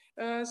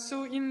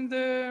 So in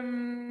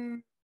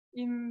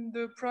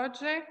the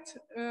project,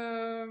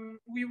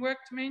 we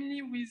worked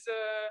mainly with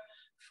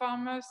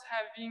farmers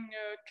having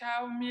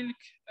cow milk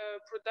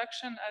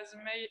production as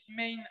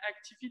main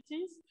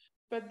activities,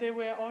 but there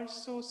were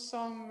also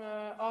some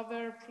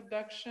other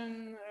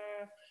production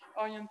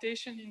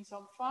orientation in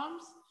some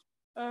farms.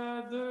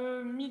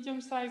 The medium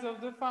size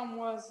of the farm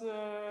was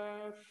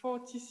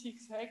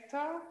 46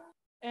 hectares,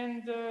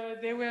 and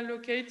they were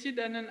located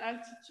at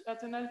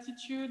an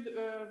altitude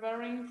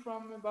varying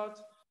from about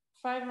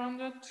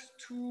 500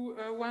 to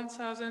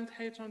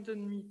 1,800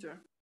 meters.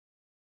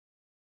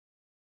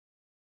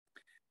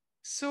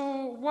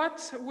 So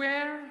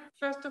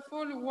first of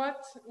all,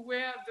 what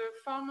were the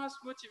farmers'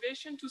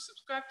 motivation to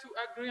subscribe to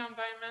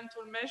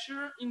agri-environmental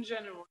measure in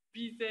general,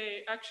 be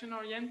they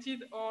action-oriented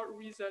or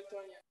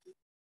result-oriented?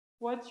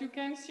 What you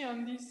can see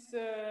on these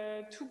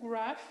two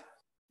graphs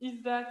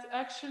is that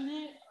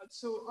actually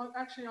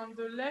on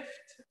the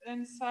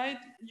left-hand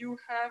side, you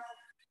have,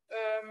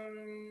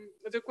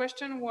 the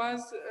question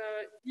was,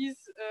 is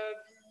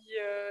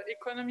the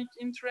economic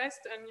interest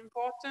an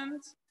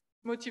important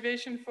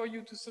motivation for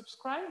you to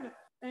subscribe?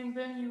 And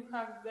then you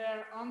have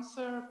their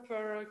answer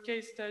per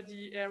case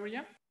study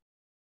area.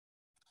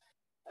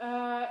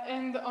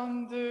 And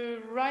on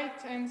the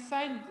right-hand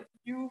side,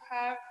 you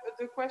have,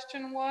 the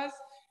question was,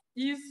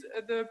 is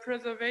the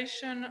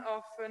preservation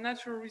of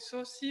natural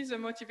resources a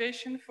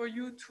motivation for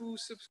you to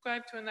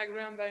subscribe to an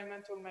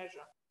agri-environmental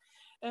measure?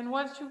 And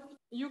what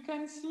you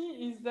can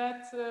see is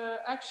that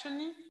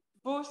actually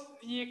both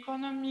the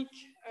economic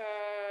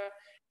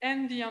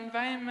and the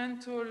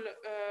environmental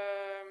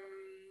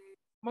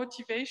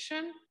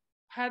motivation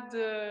had,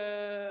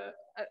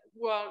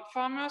 well,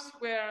 farmers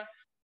were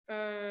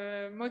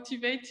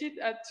motivated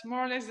at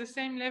more or less the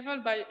same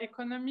level by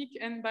economic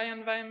and by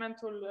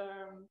environmental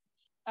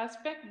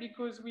aspect,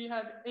 because we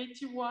had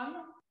 81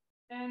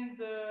 and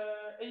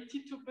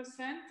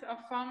 82% of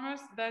farmers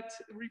that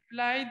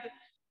replied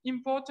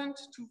important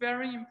to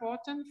very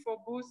important for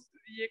both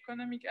the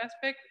economic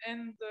aspect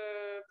and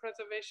the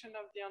preservation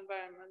of the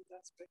environment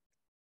aspect.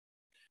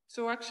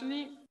 So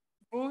actually,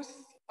 both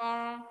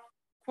are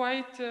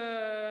quite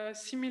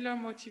similar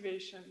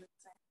motivation,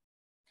 let's say.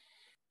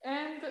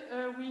 And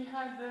we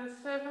had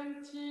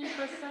 70% who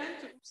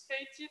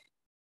stated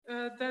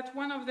that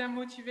one of their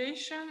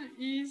motivation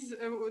is,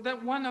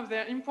 that one of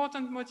their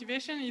important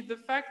motivation is the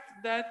fact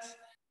that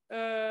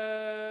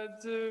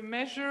the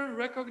measure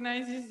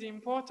recognizes the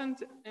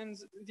importance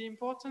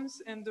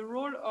and the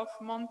role of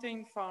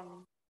mountain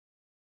farming.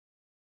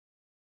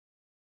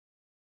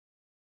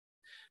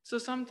 So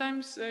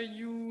sometimes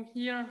you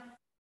hear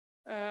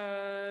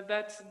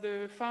that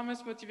the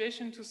farmers'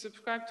 motivation to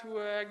subscribe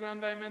to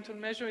agro-environmental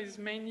measure is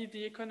mainly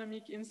the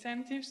economic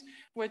incentives.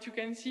 What you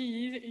can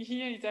see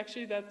here is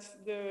actually that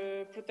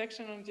the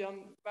protection of the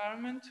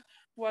environment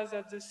was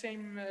at the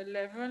same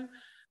level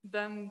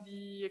than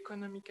the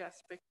economic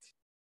aspect.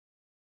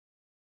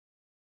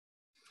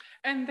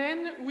 And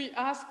then we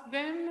asked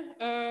them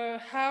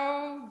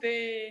how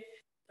they,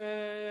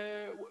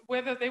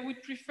 whether they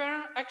would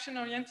prefer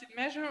action-oriented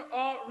measure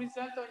or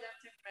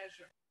result-oriented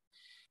measure.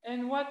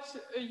 And what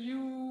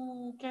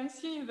you can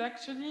see is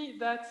actually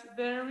that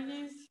there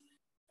is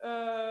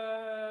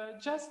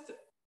just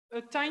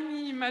a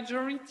tiny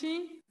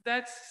majority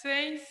that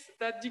says,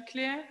 that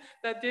declare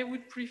that they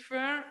would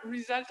prefer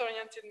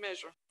result-oriented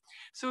measure.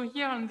 So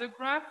here on the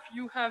graph,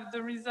 you have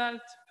the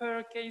result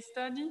per case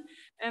study,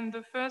 and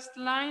the first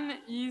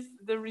line is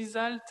the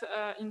result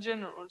in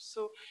general.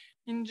 So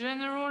in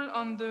general,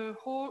 on the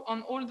whole,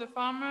 on all the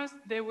farmers,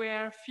 there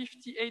were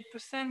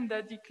 58%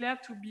 that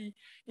declared to be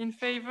in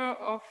favor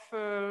of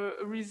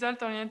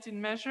result-oriented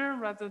measure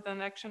rather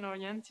than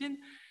action-oriented.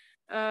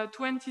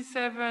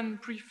 27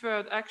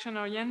 preferred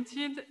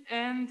action-oriented,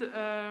 and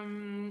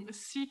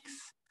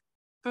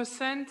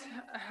 6%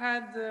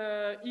 had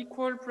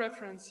equal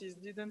preferences,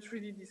 didn't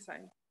really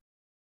decide.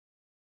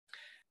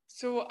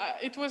 So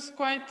it was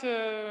quite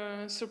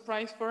a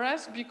surprise for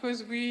us,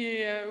 because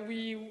we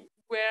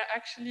were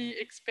actually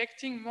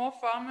expecting more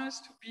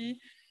farmers to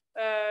be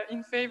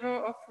in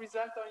favor of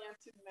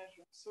result-oriented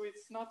measures. So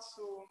it's not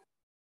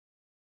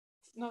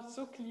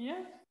so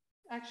clear.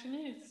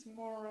 Actually, it's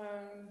more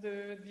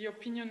the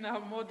opinion are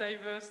more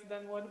diverse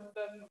than what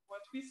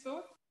we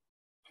thought.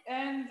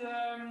 And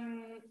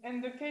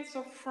the case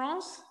of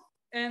France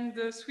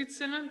and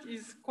Switzerland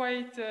is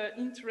quite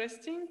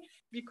interesting,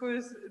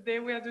 because they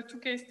were the two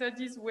case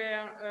studies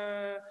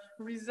where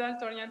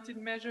result-oriented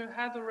measure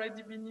had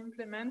already been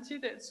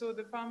implemented, so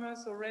the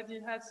farmers already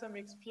had some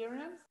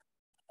experience.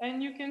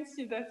 And you can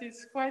see that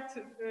it's quite,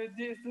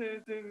 the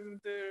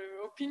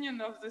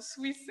opinion of the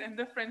Swiss and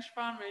the French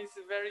farmer is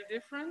very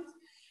different.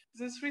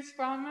 The Swiss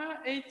farmer,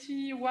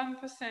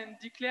 81%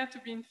 declared to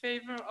be in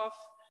favor of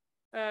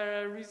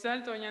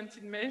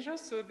result-oriented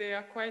measures, so they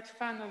are quite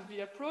fan of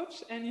the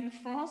approach. And in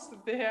France,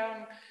 they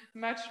are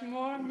much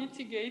more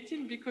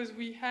mitigated, because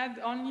we had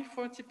only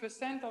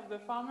 40% of the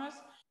farmers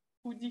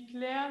who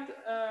declared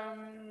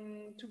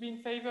to be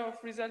in favor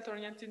of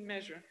result-oriented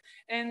measure.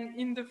 And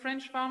in the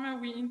French farmer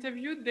we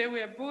interviewed, there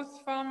were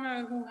both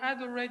farmers who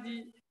had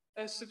already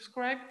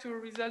subscribed to a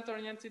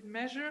result-oriented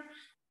measure,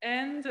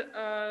 and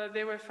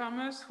there were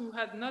farmers who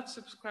had not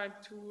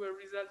subscribed to a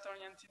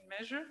result-oriented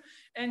measure.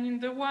 And in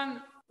the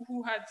one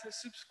who had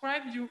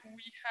subscribed,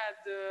 we had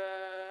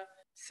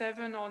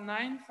 7 or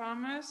 9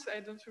 farmers, I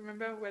don't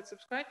remember who had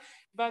subscribed,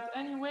 but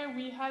anyway,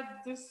 we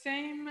had the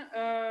same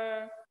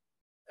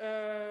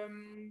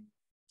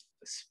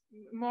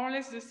more or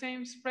less the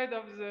same spread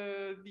of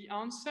the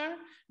answer,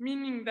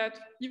 meaning that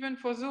even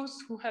for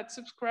those who had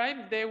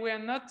subscribed, they were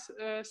not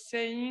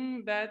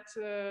saying that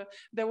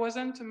there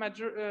wasn't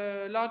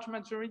a large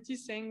majority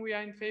saying we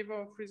are in favor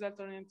of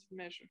result-oriented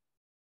measure.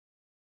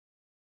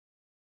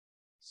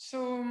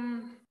 So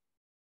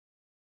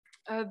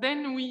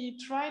then we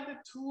tried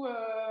to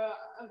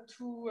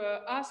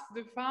ask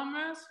the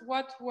farmers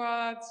what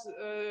was,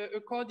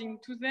 according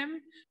to them,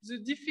 the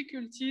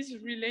difficulties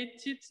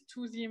related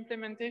to the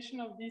implementation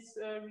of this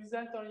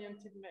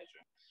result-oriented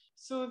measure.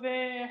 So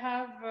they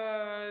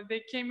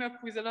came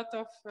up with a lot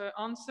of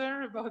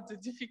answers about the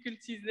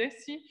difficulties they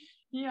see.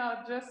 Here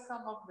are just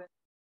some of them.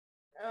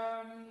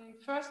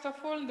 First of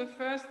all,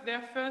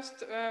 their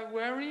first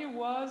worry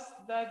was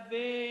that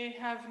they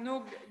have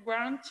no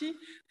guarantee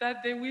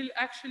that they will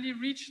actually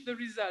reach the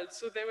results.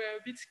 So they were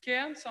a bit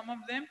scared, some of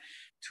them,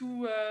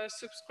 to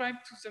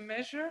subscribe to the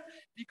measure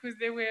because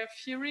they were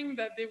fearing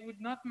that they would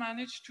not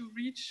manage to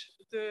reach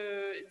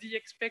the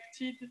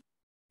expected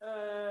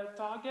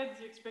target,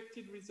 the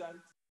expected result.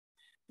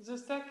 The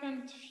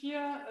second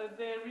fear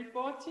they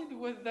reported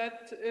was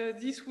that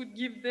this would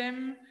give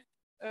them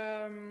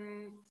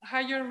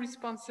higher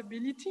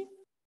responsibility,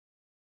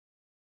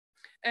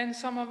 and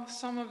some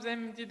of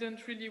them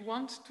didn't really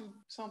want to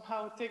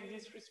somehow take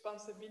this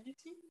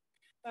responsibility.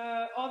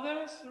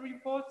 Others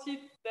reported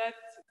that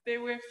they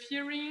were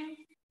fearing,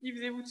 if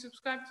they would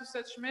subscribe to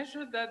such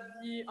measure, that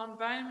the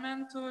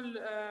environmental,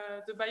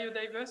 the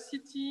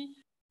biodiversity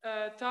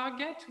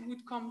target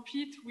would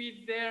compete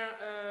with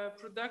their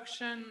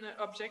production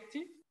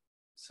objective.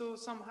 So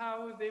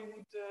somehow they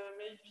would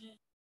maybe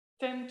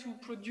tend to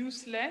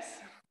produce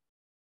less.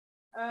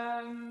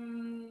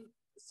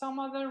 Some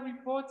other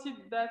reported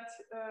that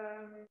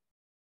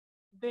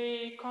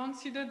they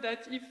consider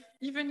that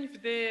even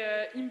if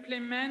they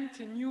implement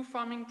new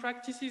farming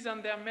practices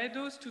on their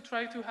meadows to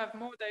try to have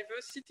more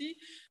diversity,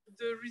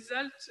 the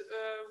result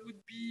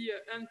would be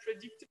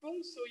unpredictable.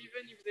 So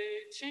even if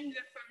they change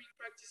their farming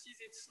practices,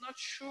 it's not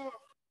sure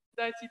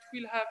that it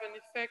will have an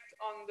effect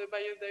on the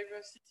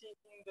biodiversity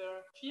in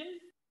the field.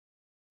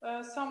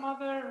 Some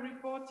other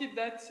reported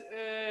that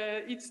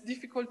it's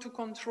difficult to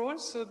control,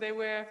 so they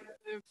were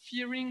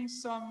fearing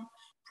some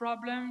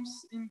problems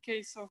in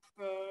case of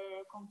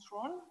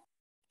control.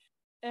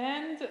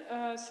 And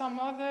some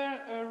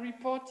other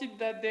reported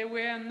that they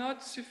were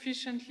not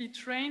sufficiently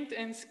trained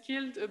and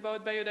skilled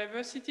about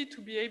biodiversity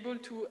to be able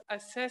to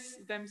assess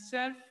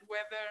themselves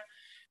whether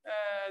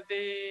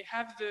they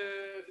have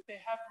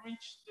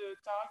reached the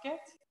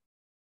target.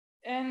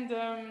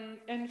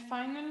 And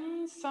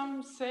finally,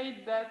 some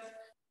say that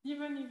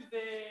even if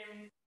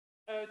they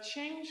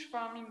change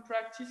farming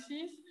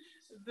practices,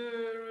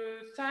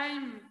 the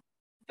time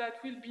that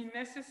will be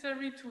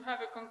necessary to have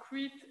a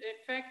concrete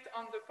effect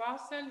on the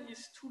parcel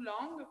is too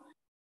long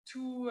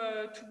to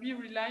be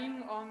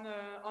relying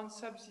on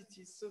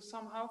subsidies. So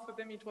somehow for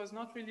them it was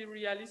not really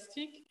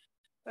realistic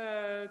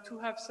to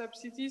have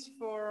subsidies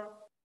for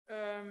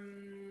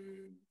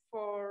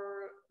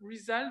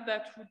results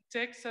that would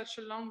take such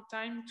a long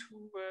time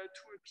to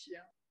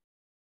appear.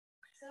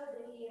 So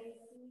they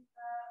receive,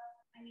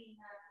 I mean,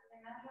 the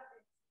number of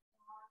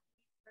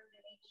from the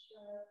reach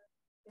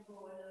the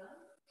goal,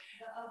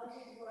 the other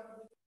is what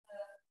with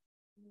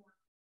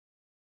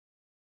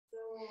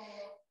so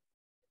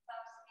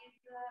subsidies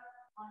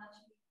on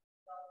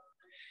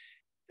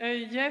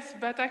achieving. Yes,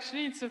 but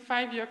actually it's a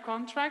 5-year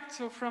contract.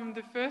 So from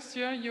the first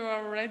year, you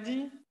are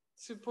already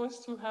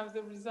supposed to have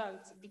the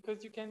results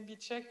because you can be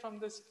checked from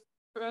the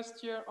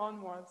first year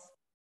onwards.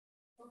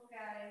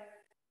 Okay.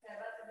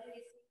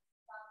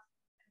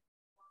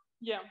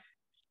 Yeah.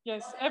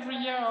 Yes, every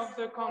year of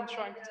the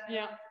contract.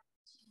 Yeah.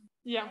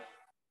 Yeah.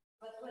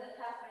 What will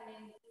happen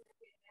in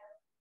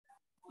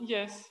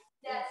Yes.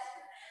 Yes.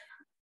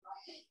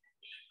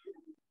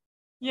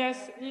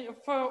 Yes,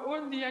 for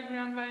all the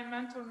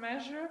agri-environmental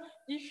measure,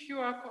 if you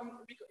are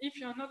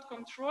not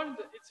controlled,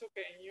 it's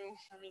okay.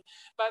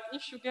 But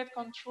if you get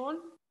controlled,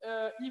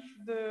 if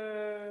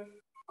the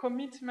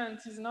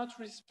commitment is not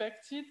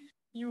respected,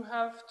 you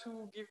have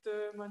to give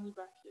the money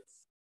back.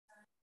 Yes.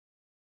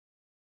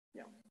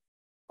 Yeah.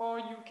 Or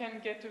you can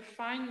get a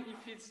fine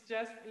if it's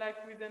just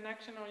like with an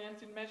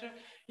action-oriented measure.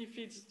 If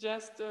it's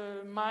just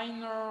a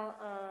minor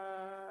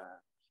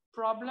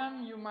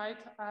problem, you might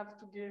have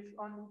to give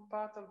only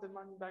part of the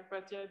money back.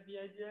 But yeah, the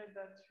idea is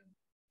that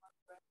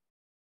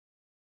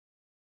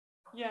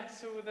yeah,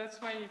 so that's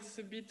why it's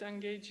a bit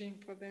engaging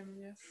for them,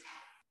 yes.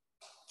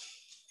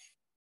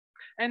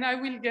 And I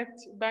will get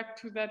back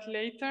to that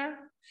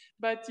later,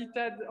 but it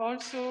had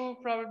also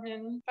probably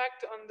an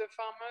impact on the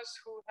farmers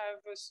who have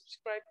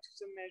subscribed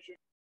to the measure.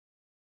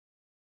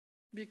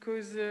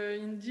 Because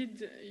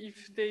indeed,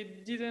 if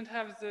they didn't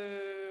have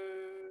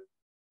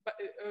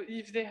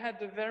if they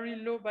had a very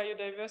low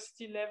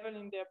biodiversity level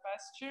in their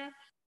pasture,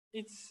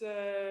 it's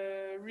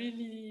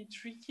really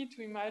tricky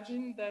to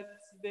imagine that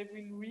they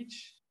will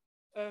reach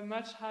a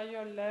much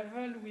higher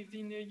level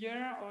within a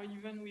year or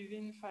even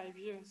within 5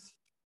 years.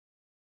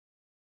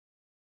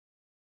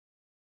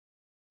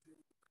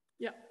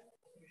 Yeah.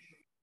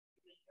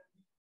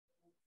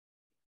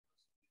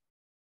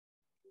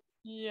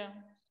 Yeah.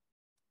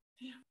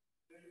 Yeah.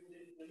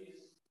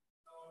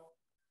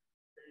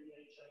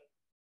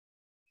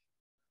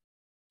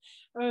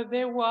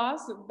 There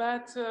was,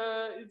 but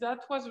that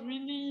was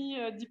really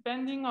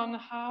depending on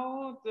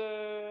how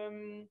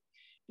the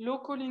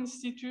local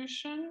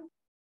institution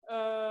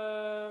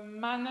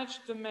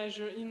managed the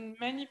measure. In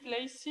many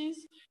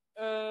places,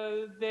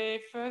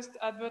 they first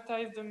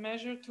advertised the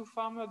measure to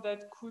farmers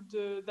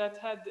that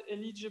had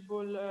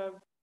eligible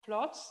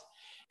plots.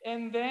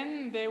 And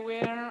then there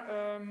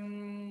were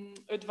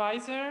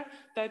advisors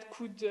that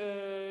could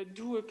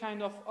do a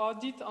kind of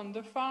audit on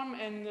the farm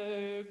and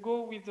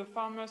go with the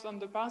farmers on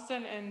the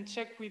parcel and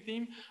check with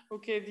him,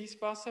 okay, this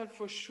parcel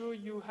for sure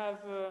you have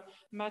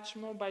much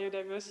more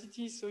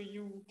biodiversity, so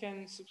you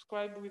can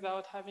subscribe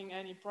without having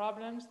any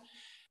problems.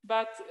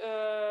 But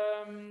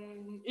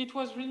it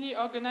was really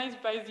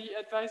organized by the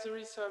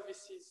advisory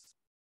services,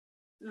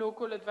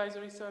 local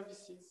advisory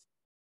services.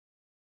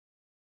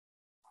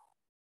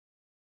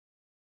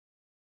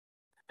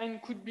 And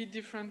could be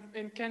different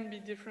and can be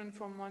different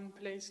from one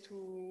place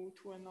to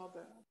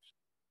another.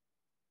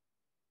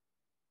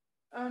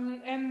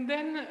 And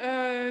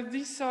then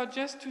these are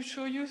just to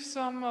show you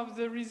some of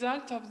the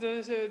results of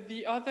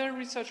the other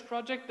research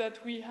project that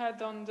we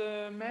had on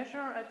the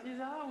measure at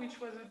ISA, which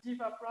was a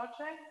DIVA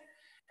project.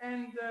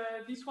 And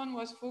this one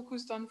was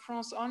focused on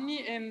France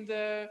only, and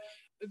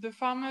the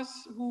farmers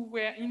who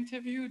were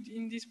interviewed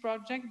in this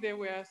project, there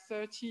were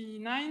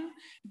 39.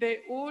 They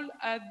all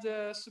had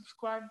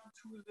subscribed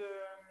to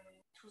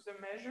the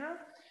measure.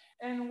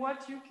 And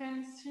what you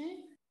can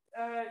see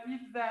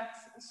is that,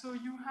 so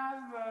you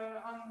have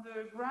on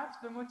the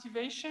graph the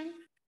motivation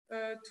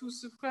to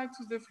subscribe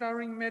to the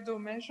flowering meadow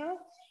measure.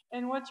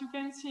 And what you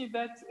can see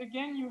that,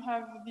 again, you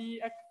have the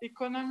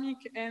economic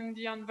and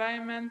the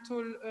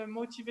environmental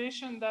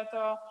motivation that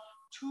are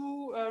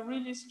two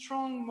really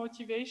strong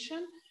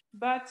motivation,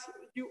 but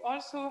you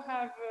also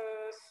have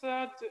a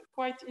third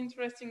quite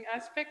interesting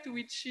aspect,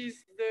 which is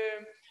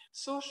the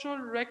social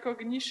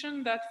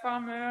recognition that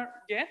farmers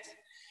get,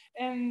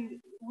 and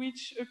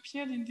which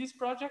appeared in this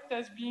project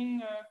as being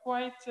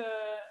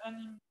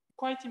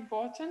quite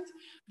important.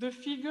 The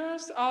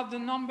figures are the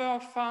number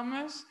of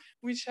farmers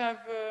which have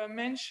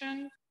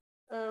mentioned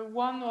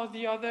one or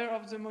the other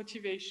of the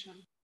motivation.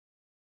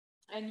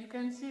 And you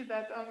can see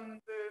that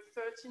on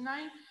the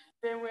 39,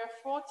 there were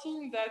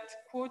 14 that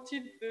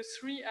quoted the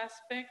three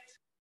aspects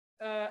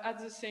at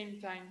the same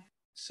time.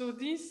 So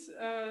this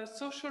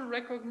social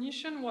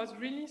recognition was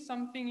really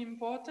something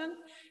important,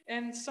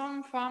 and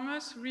some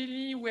farmers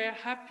really were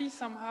happy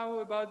somehow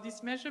about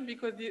this measure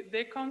because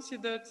they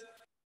considered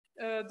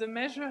the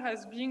measure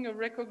as being a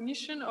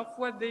recognition of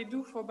what they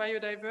do for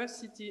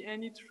biodiversity,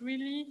 and it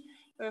really,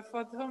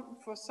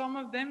 for some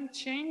of them,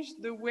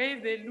 changed the way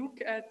they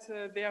look at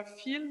their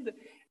field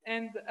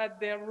and at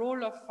their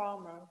role of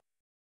farmer.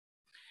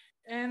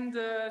 And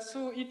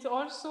so it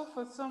also,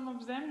 for some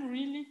of them,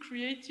 really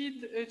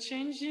created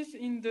changes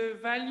in the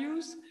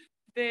values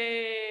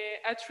they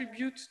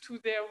attribute to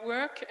their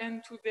work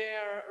and to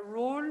their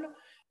role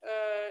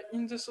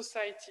in the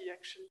society,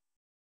 actually.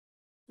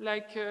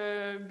 Like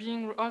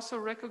being also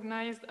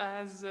recognized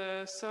as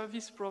a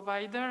service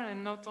provider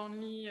and not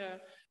only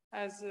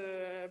as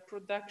a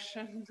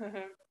production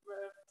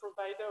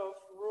provider of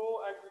raw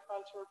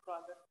agricultural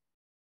products.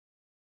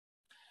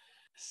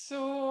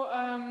 So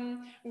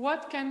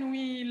what can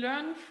we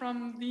learn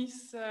from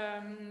this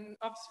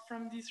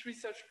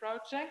research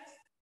project?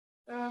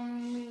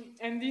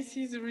 And this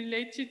is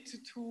related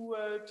to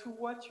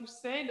what you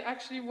said.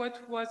 Actually,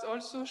 what was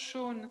also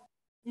shown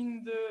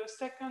in the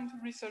second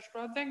research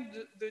project,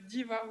 the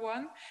DIVA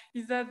one,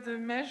 is that the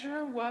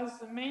measure was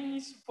mainly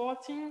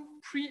supporting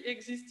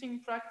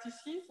pre-existing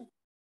practices.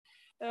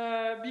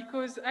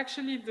 Because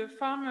actually the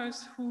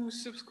farmers who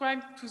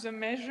subscribed to the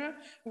measure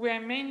were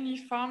mainly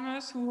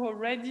farmers who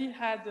already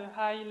had a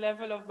high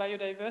level of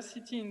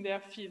biodiversity in their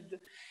field.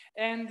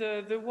 And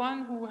the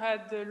one who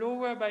had the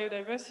lower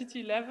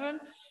biodiversity level,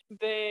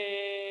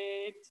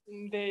 they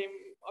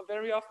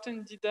very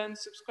often didn't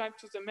subscribe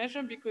to the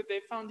measure because they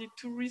found it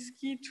too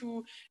risky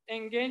to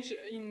engage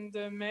in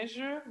the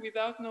measure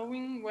without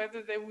knowing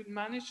whether they would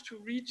manage to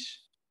reach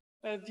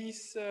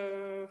these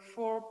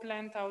 4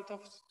 plants out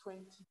of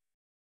 20.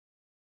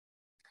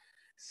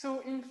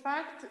 So in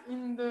fact,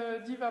 in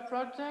the DIVA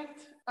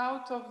project,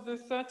 out of the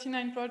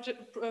 39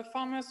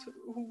 farmers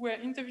who were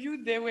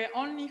interviewed, there were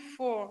only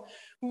 4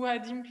 who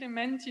had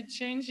implemented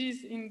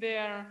changes in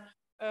their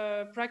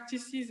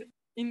practices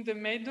in the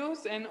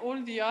meadows, and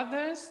all the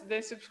others,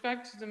 they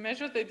subscribed to the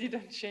measure, they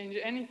didn't change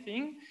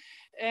anything,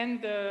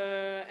 and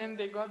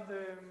they got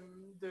the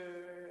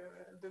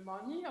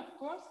money, of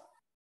course.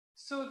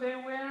 So there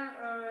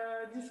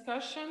were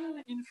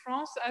discussion in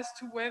France as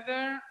to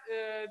whether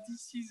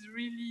this is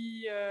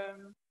really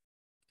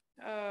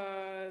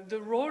the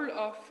role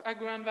of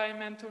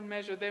agri-environmental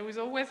measure. There was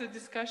always a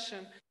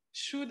discussion.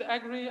 Should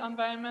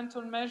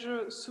agri-environmental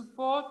measure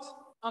support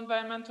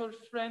environmental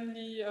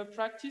friendly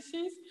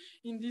practices?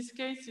 In this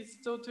case, it's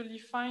totally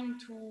fine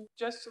to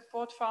just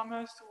support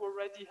farmers who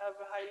already have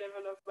a high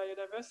level of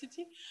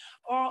biodiversity.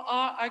 Or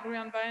are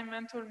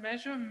agri-environmental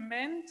measures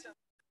meant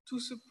to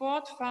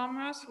support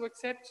farmers who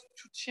accept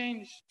to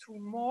change to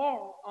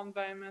more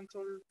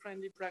environmental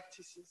friendly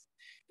practices?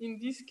 In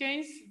this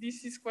case,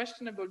 this is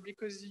questionable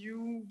because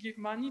you give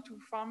money to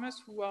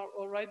farmers who are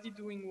already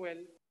doing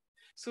well.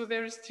 So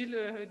there is still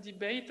a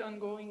debate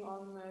ongoing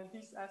on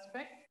this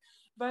aspect.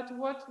 But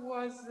what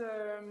was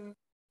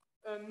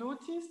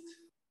noticed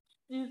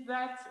is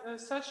that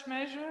such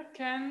measure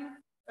can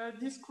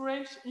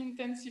discourage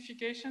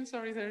intensification.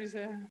 Sorry, there is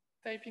a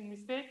typing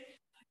mistake.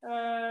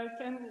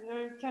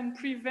 Can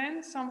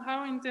prevent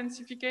somehow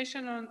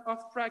intensification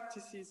of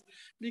practices,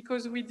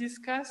 because we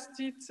discussed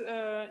it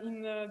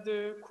in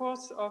the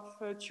course of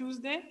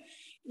Tuesday.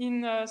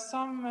 In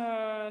some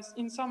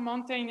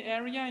mountain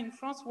area in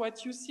France,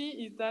 what you see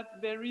is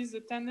that there is a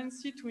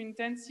tendency to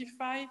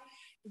intensify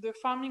the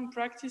farming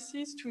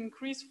practices to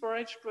increase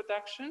forage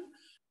production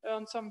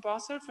on some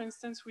parcels. For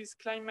instance, with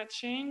climate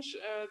change,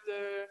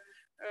 the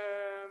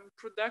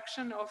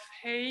production of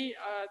hay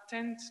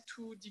tends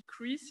to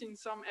decrease in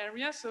some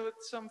areas. So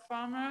some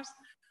farmers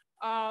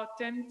are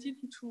tempted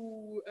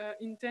to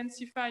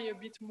intensify a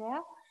bit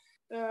more.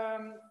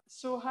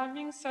 So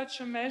having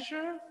such a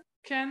measure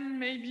can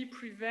maybe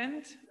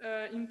prevent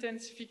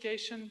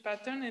intensification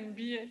pattern and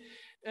be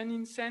an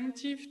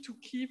incentive to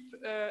keep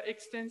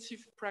extensive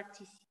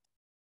practices.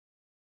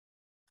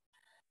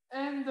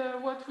 And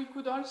what we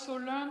could also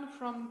learn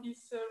from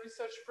this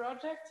research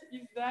project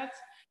is that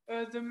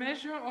the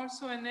measure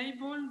also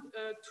enabled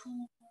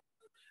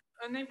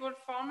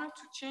farmers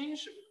to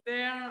change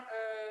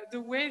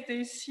the way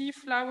they see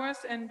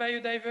flowers and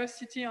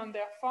biodiversity on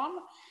their farm.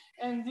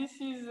 And this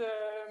is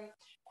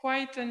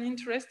quite an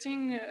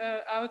interesting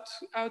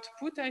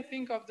output, I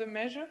think, of the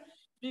measure,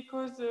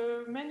 because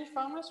many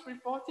farmers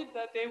reported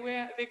that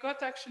they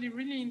got actually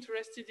really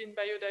interested in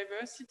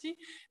biodiversity.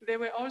 They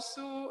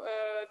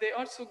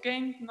also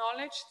gained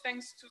knowledge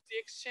thanks to the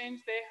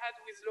exchange they had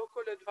with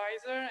local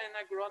advisor and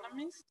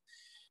agronomists.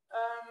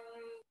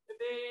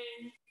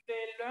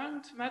 They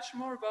learned much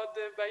more about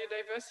the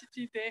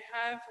biodiversity they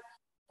have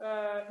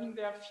in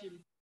their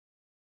field.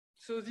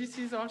 So this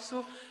is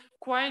also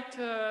quite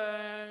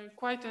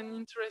an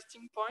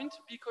interesting point,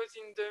 because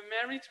in the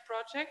Merit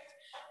project,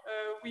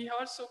 we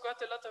also got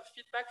a lot of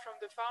feedback from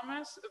the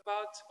farmers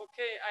about,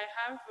 okay, I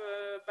have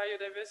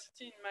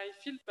biodiversity in my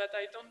field, but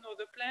I don't know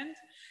the plant.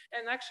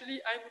 And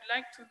actually, I would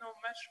like to know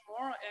much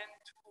more and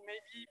to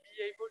maybe be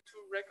able to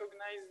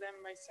recognize them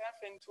myself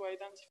and to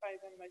identify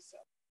them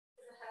myself.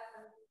 This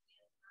happens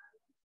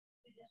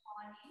with the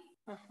honey.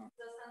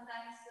 So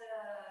sometimes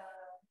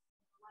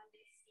when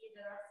they see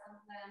there are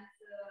some plants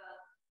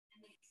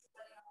and it's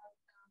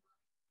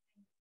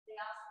they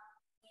ask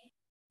me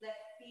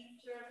like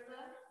pictures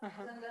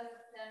and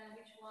then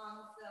which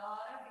ones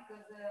are,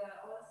 because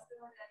also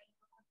that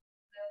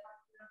the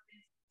particular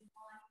place in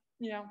honey.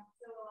 Yeah.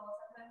 So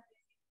sometimes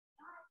they say,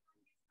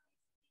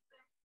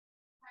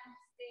 kind of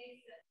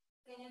states,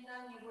 can you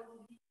tell me what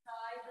to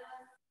decide?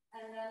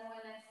 And then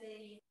when I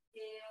say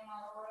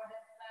or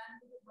that plant,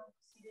 they want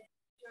to see the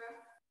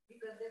picture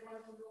because they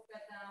want to look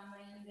at them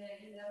in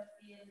their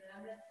field.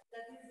 And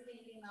that is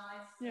really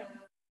nice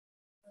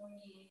for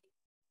me.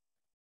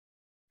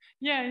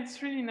 Yeah,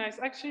 it's really nice.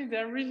 Actually,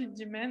 they're really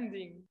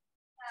demanding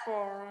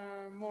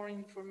for more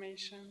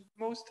information.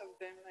 Most of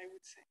them, I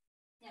would say.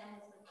 Yeah,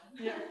 most of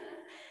them. Yeah.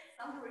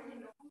 Some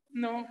really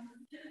No.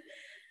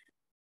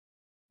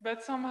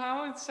 But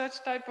somehow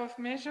such type of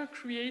measure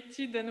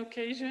created an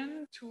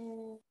occasion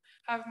to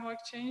have more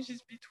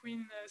exchanges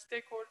between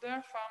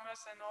stakeholders,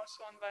 farmers, and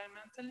also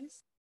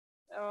environmentalists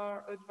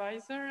or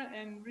advisor,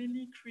 and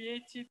really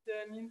created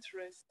an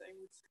interest, I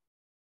would say.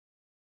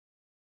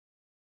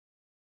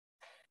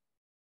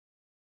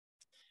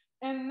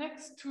 And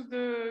next to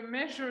the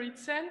measure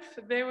itself,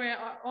 there were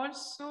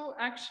also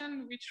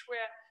actions which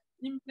were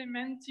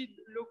implemented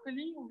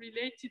locally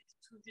related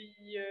to the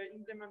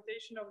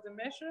implementation of the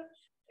measure,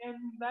 and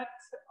that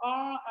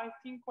are, I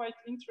think, quite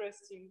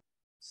interesting.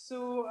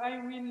 So I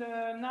will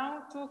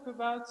now talk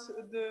about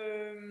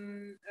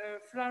the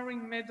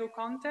flowering meadow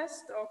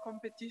contest or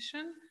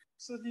competition.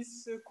 So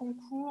this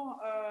concours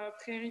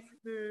Prairie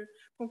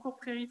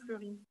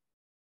Fleurie.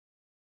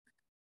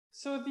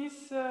 So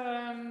this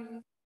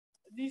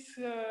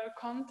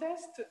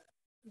contest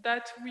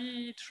that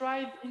we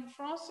tried in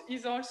France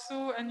is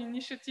also an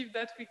initiative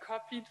that we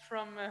copied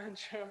from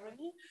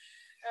Germany.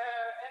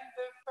 And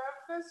the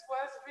purpose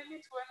was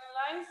really to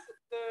analyze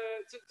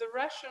the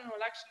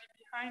rationale actually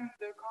behind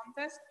the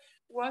contest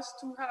was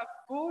to have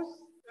both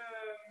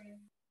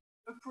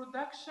a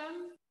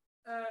production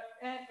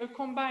and a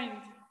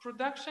combined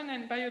production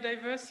and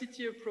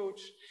biodiversity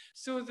approach.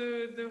 So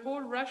the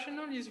whole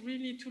rationale is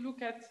really to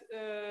look at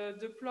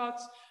the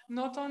plots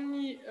not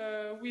only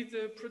with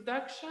the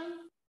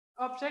production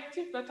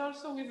objective, but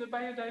also with the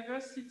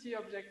biodiversity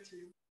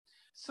objective.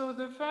 So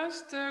the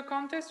first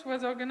contest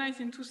was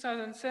organized in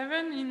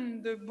 2007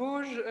 in the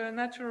Bauges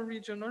Natural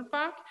Regional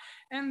Park,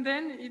 and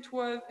then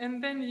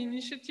the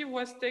initiative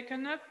was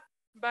taken up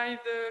by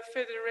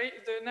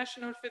the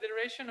National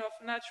Federation of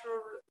Natural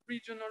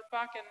Regional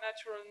Park and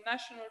Natural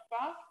National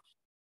Park,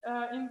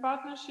 in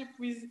partnership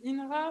with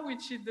INRA,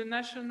 which is the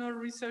National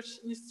Research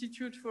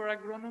Institute for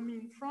Agronomy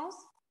in France,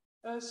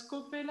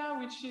 Scopela,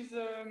 which is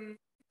a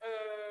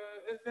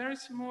very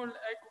small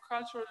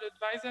agricultural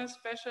advisor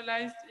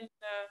specialized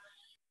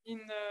in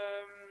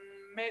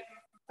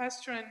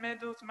pasture and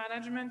meadows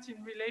management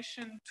in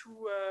relation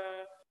to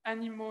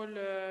animal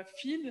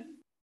feed.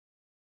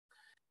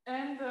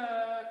 And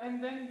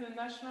then the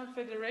National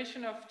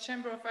Federation of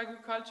Chamber of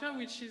Agriculture,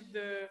 which is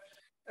the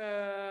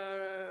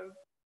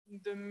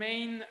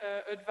main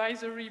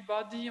advisory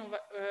body,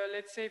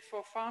 let's say,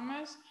 for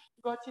farmers,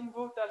 got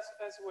involved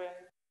as well.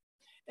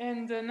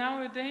 And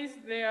nowadays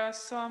there are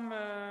some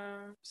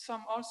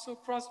also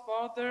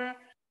cross-border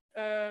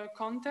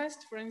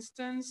contests. For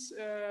instance,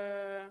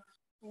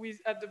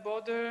 at the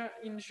border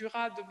in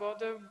Jura, the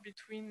border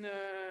between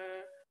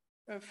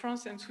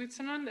France and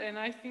Switzerland. And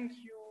I think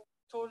you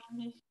told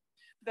me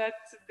that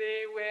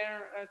there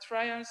were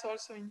trials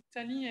also in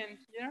Italy and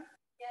here.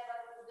 Yeah,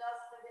 but it's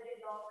just a very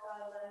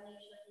local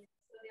initiative.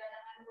 So the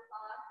Anamendo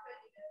Park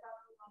did a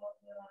couple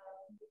of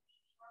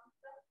competitions.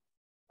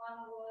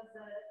 One was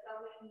the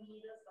flowering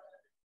meadows, but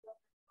it was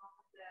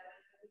not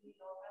really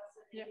local.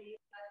 So they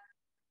did like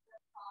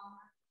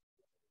farmers,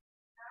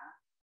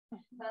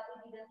 but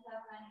we didn't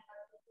have many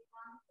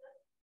participants.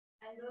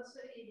 And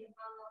also we did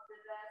one of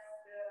the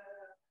best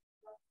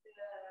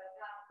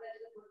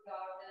vegetable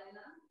garden.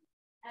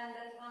 And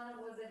that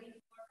one was a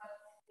bit more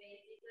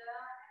participated,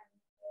 and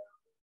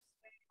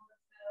it was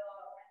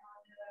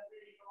another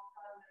very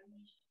local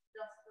initiative,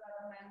 just to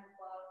remember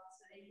what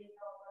they did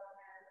over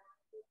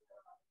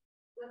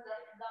was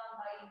done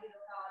by the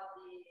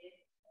locality,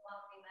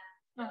 one we met.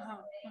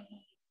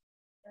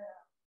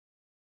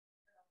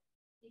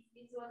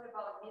 It was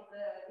about this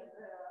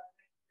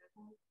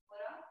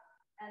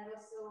and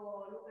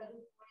also Luca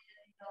Duffoni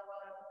that is our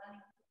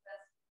botanical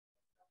professor.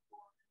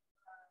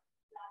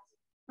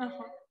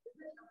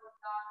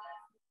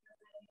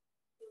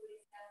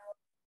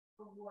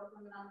 Work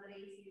on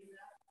landraces.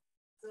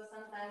 So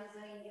sometimes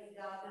in these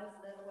gardens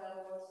there were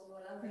also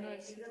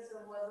landraces. So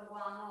it was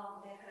one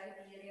of the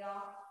criteria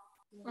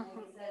to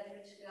decide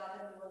which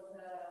garden was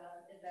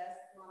the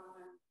best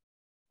one.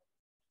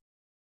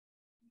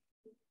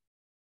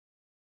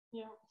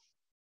 Yeah.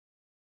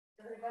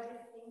 Everybody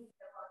thinks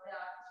about the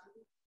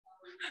attitude.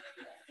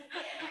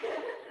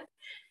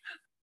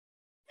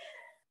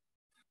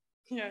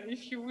 Yeah,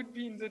 if you would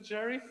be in the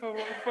jury,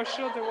 for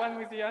sure the one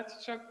with the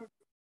artichoke would.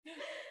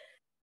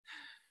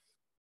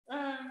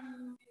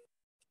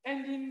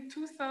 And in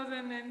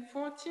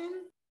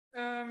 2014,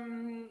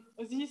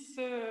 this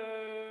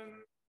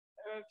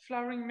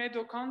flowering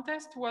meadow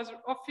contest was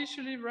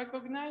officially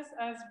recognized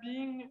as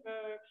being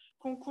a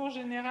Concours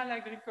Général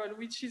Agricole,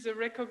 which is a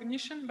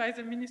recognition by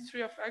the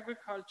Ministry of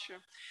Agriculture.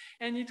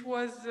 And it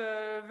was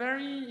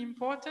very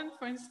important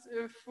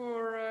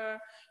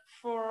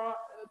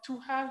to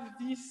have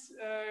this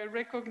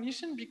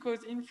recognition,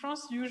 because in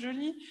France,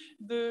 usually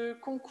the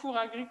concours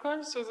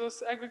agricoles, so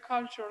those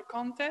agricultural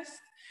contests,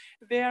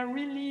 they are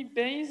really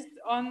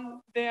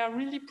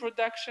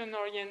production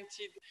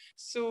oriented.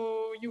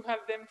 So you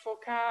have them for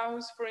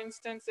cows, for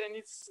instance, and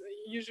it's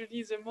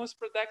usually the most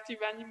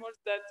productive animals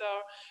that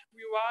are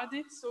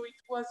rewarded. So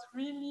it was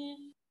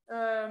really,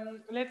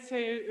 let's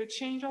say, a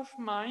change of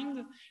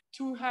mind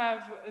to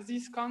have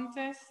this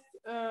contest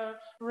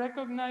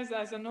recognized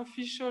as an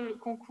official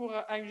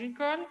concours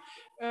agricole,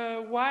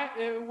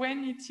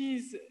 when it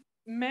is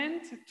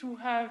meant to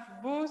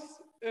have both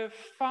a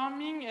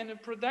farming and a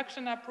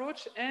production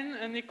approach and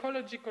an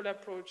ecological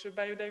approach, a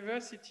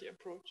biodiversity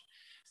approach.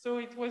 So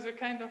it was a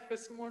kind of a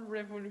small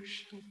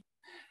revolution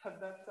at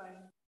that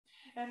time.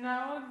 And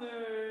now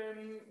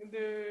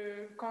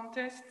the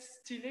contest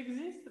still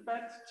exists,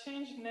 but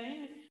changed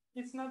name.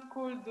 It's not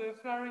called the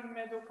Flowering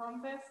Meadow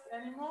Contest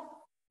anymore,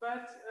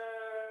 but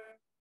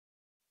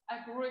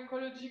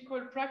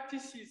Agroecological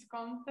Practices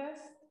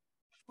Contest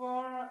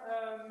for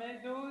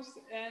meadows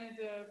and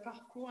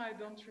parcours. I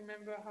don't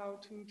remember how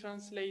to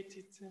translate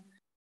it.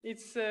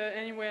 It's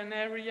anyway an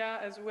area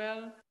as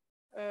well,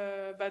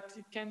 but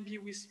it can be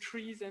with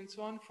trees and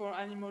so on for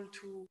animal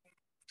to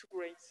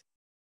graze.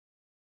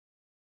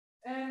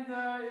 And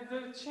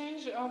the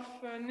change of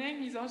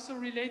name is also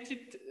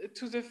related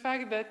to the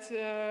fact that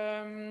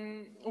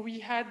we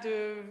had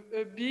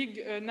a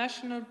big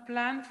national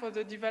plan for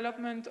the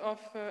development of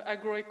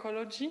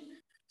agroecology.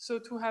 So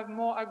to have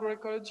more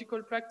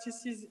agroecological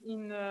practices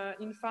in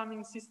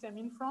farming system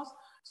in France.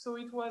 So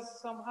it was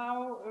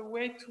somehow a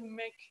way to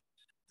make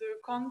the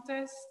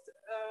contest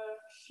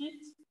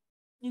fit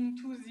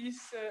into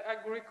this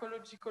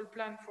agroecological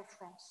plan for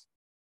France.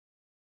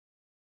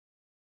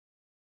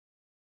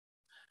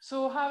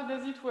 So how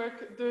does it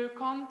work? The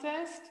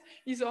contest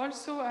is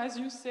also, as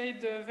you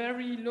said,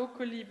 very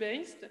locally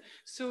based.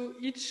 So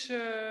each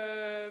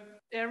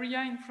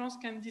area in France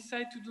can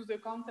decide to do the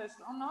contest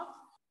or not.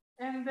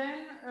 And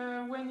then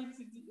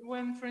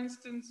when, for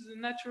instance, the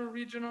Natural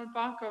Regional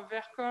Park of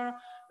Vercors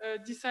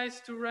decides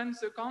to run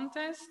the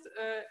contest,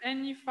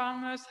 any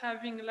farmers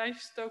having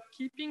livestock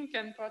keeping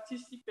can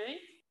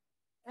participate.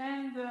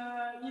 And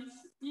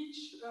it's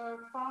each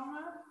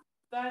farmer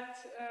that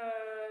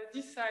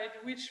decide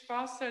which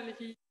parcel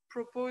he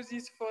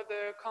proposes for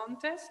the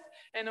contest.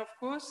 And of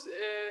course,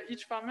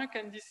 each farmer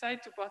can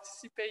decide to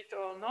participate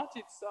or not.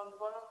 It's on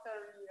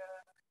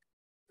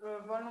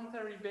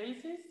voluntary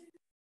basis.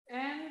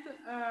 And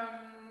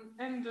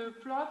the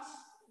plots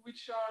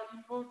which are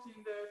involved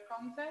in the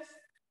contest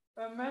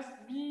must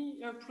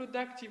be a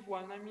productive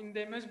one. I mean,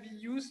 they must be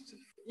used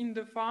in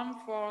the farm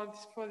for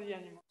the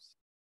animals.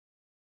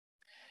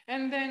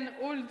 And then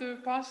all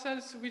the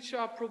parcels which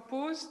are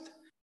proposed,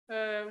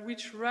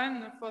 which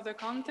run for the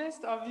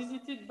contest, are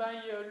visited by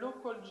a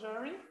local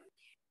jury.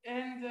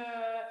 And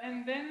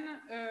then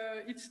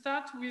it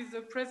starts with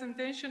the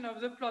presentation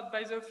of the plot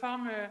by the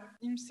farmer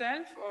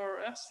himself or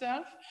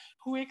herself,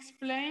 who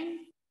explain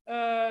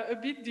a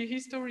bit the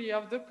history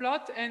of the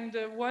plot and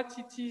what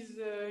it is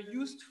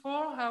used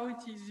for, how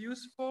it is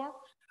used for,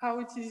 how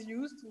it is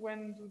used,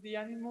 when do the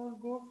animal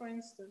go, for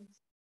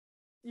instance,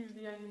 if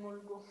the animal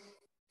go.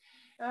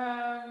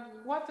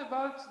 What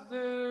about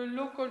the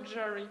local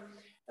jury?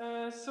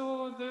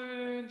 So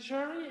the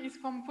jury is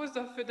composed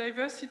of a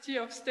diversity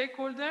of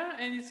stakeholders,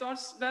 and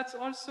that's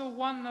also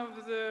one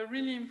of the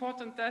really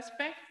important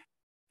aspects,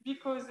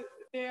 because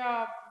they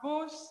are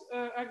both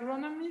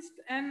agronomists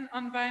and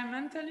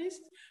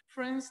environmentalists.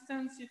 For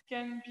instance, it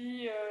can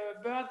be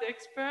a bird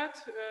expert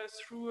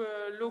through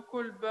a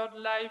local bird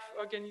life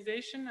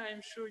organization.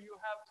 I'm sure you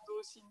have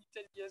those in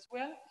Italy as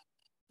well.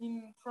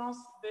 In France,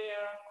 they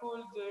are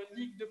called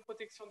Ligue de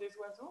protection des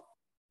oiseaux.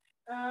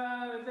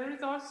 There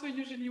is also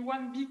usually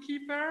one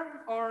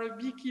beekeeper or a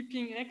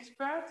beekeeping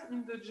expert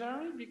in the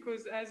jury,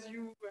 because as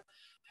you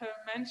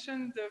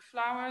mentioned, the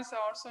flowers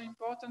are also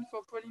important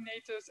for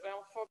pollinators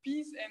or for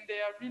bees, and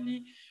they are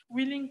really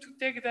willing to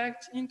take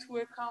that into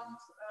account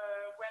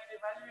when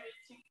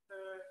evaluating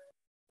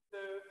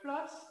the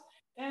plots.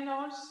 And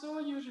also,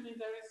 usually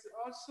there is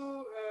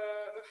also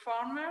a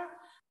farmer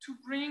to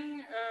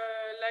bring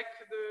like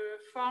the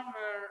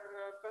farmer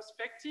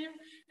perspective,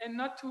 and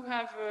not to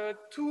have a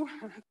too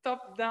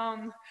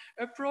top-down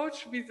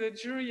approach with a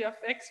jury of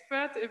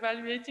experts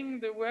evaluating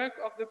the work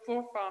of the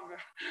poor farmer.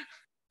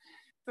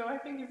 So I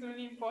think it's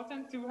really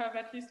important to have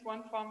at least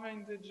one farmer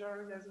in the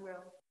jury as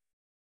well,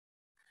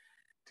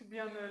 to be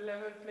on a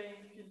level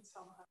playing field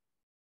somehow.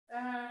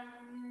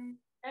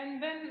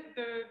 And then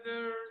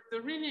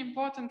the really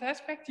important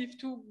aspect is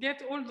to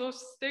get all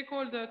those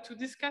stakeholders to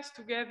discuss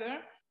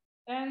together.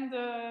 And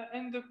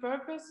the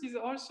purpose is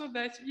also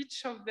that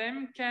each of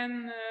them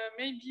can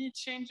maybe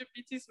change a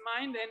bit his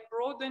mind and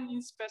broaden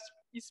his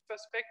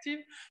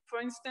perspective. For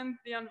instance,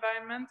 the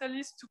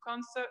environmentalist to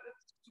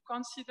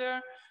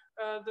consider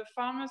the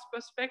farmer's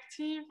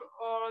perspective,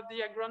 or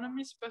the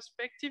agronomist's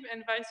perspective,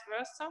 and vice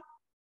versa.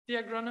 The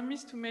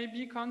agronomist to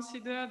maybe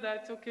consider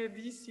that, okay,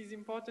 this is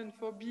important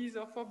for bees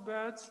or for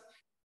birds,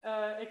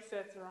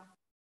 etc.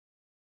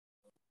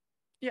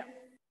 Yeah.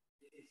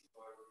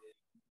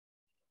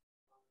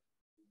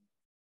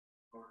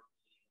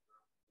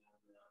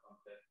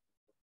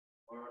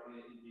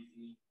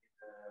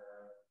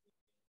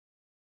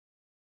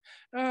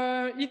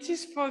 It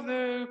is for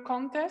the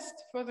contest,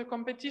 for the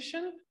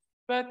competition,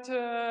 but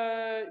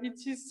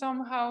it is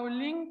somehow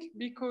linked,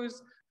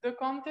 because the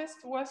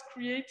contest was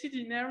created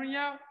in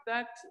area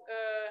that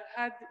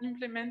had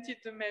implemented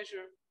the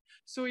measure.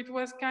 So it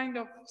was kind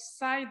of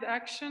side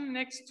action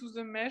next to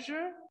the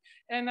measure,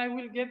 and I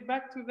will get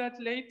back to that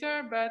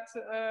later, but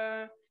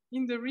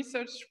in the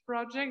research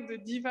project, the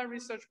DIVA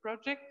research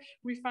project,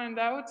 we found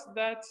out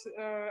that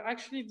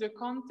actually the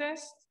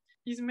contest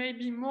is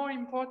maybe more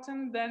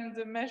important than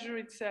the measure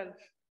itself.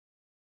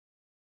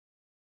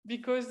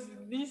 Because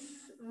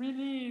this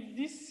really,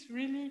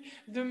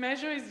 the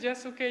measure is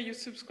just, okay, you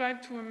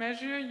subscribe to a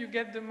measure, you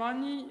get the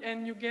money,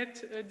 and you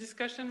get a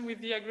discussion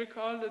with the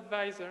agricultural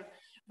advisor.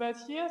 But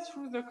here,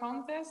 through the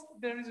contest,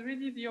 there is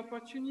really the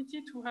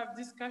opportunity to have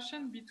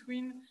discussion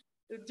between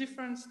the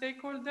different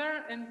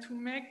stakeholders and to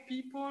make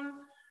people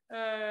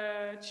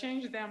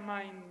change their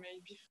mind,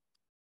 maybe.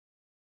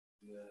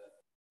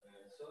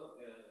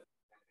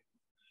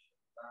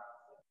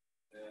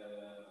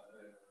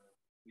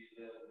 With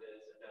the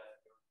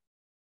suggestion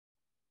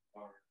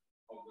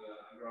of the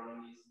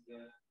agronomist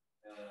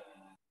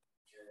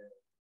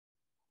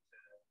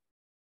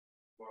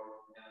for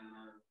them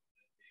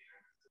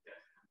their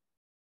suggestion,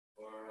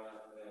 or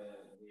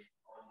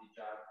on the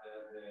chart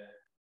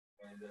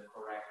the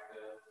correct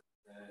the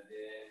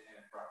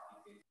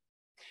practices.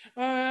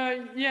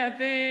 Yeah,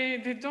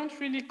 they don't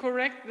really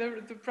correct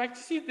the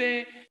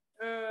practices.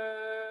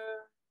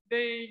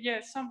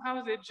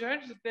 Somehow they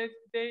judge, that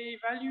they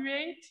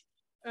evaluate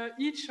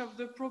each of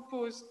the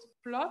proposed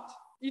plot,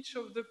 each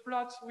of the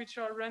plots which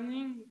are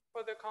running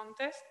for the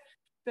contest.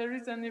 There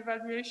is an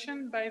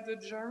evaluation by the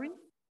jury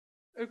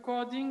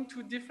according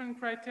to different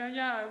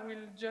criteria. I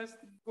will just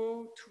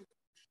go to.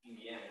 In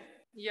the end.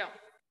 Yeah.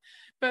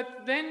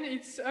 But then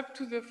it's up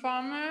to the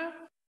farmer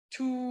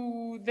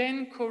to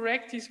then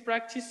correct his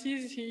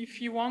practices if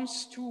he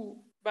wants to,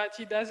 but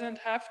he doesn't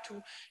have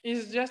to.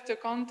 It's just a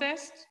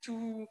contest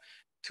to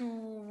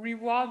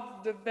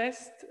reward the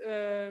best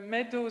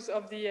meadows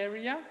of the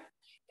area.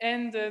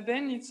 And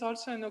then it's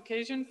also an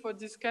occasion for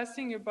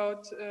discussing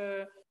about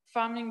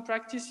farming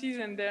practices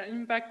and their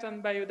impact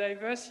on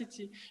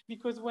biodiversity.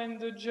 Because when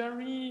the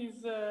jury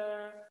is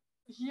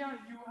here,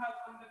 you have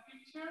on the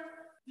picture,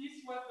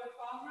 this was the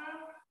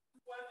farmer,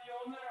 was the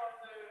owner of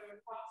the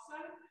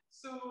parcel,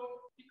 So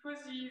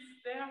because he's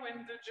there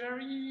when the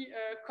jury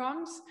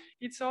comes,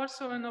 it's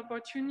also an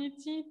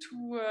opportunity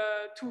to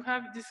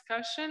have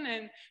discussion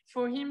and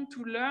for him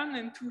to learn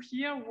and to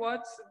hear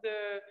what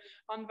the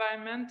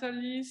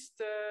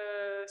environmentalists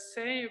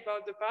say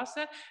about the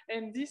parcel,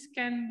 and this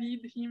can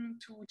lead him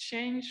to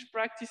change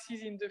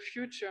practices in the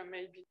future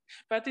maybe.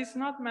 But it's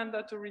not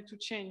mandatory to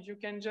change. You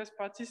can just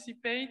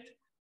participate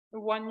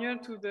 1 year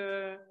to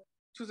the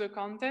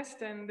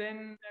contest and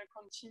then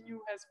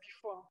continue as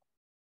before.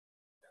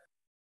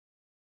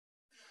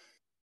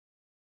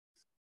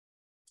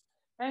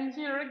 And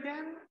here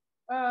again,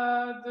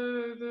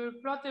 the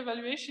plot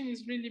evaluation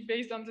is really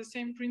based on the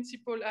same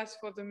principle as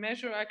for the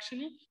measure,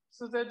 actually.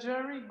 So the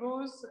jury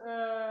goes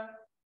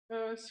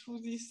through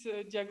this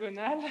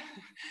diagonal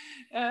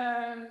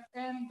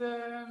and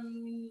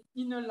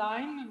in a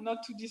line,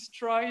 not to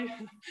destroy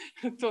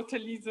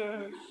totally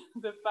the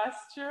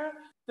pasture,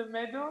 the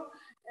meadow.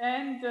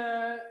 And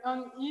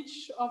on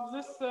each of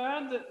the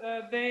third,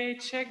 they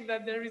check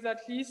that there is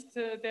at least,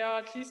 there are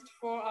at least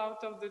 4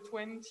 out of the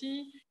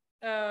 20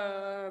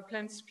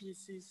 plant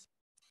species.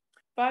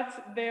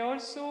 But they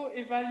also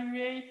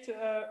evaluate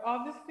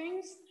other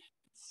things.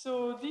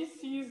 So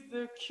this is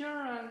the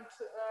current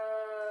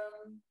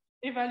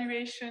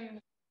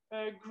evaluation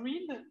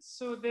grid.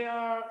 So there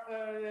are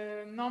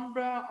a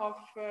number of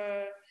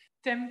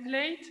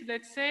templates,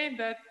 let's say,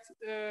 that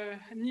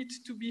need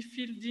to be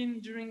filled in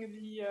during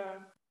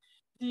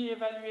the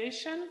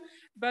evaluation,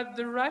 but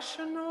the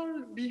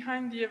rationale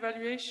behind the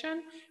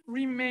evaluation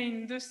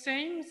remain the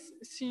same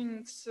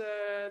since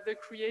the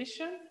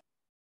creation.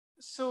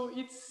 So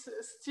it's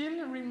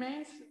still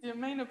remains, the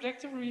main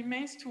objective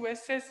remains to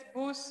assess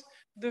both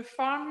the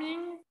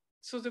farming,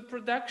 so the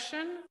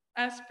production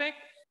aspect,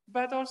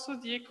 but also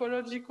the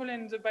ecological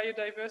and the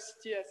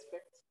biodiversity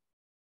aspect.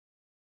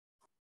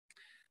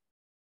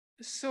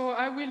 So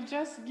I will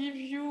just give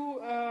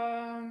you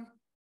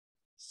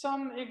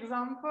some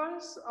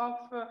examples of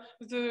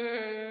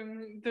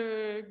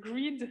the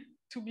grid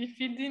to be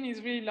filled in is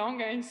really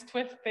long and it's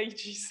 12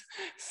 pages.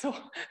 So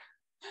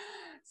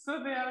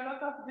there are a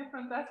lot of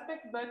different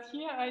aspects, but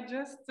here I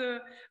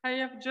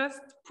have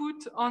just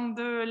put on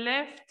the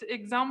left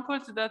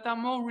examples that are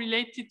more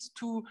related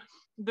to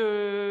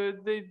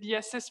the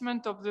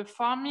assessment of the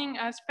farming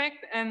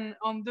aspect, and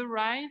on the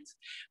right,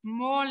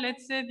 more,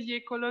 let's say, the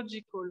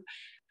ecological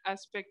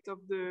aspect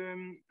of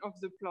the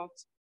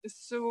plot.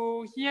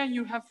 So here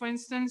you have, for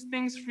instance,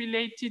 things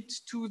related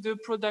to the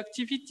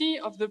productivity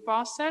of the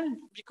parcel,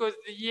 because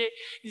the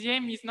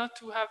aim is not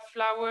to have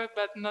flour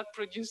but not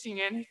producing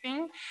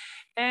anything.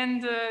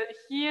 And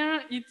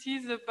here it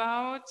is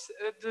about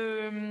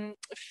the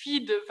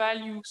feed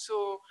value.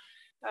 So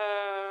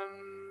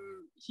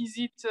is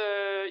it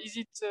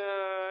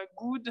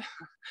good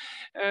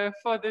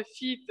for the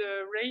feed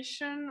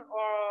ration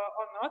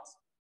or not?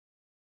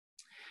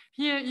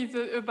 Here is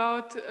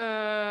about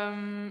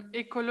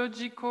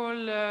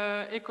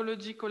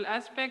ecological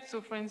aspects.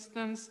 So, for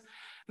instance,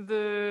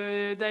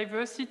 the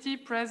diversity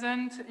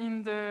present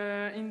in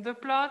the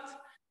plot,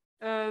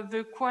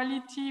 the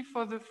quality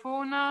for the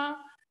fauna.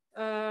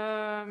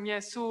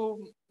 So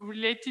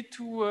related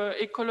to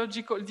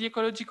the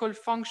ecological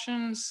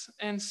functions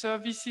and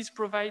services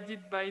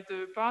provided by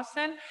the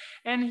parcel.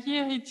 And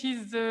here it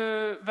is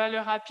the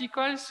valeur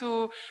apicole,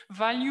 so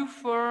value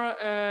for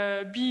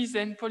bees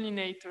and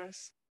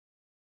pollinators.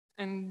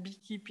 And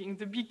beekeeping,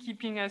 the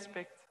beekeeping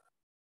aspect.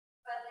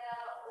 But they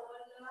are all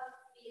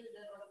field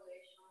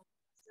evaluation.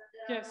 So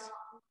yes.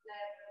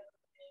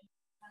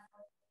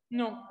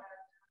 No.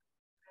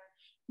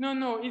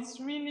 No, it's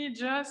really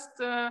just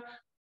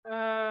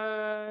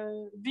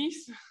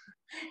this.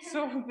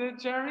 So the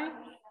jury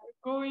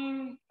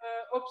going,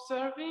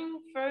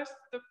 observing first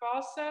the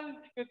parcel,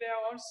 because there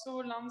are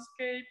also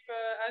landscape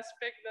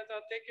aspects that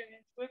are taken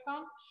into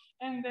account,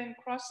 and then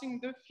crossing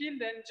the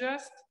field and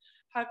just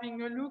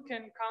having a look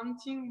and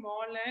counting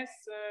more or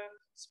less,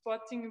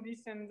 spotting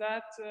this and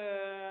that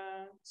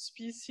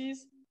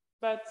species,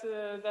 but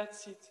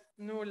that's it,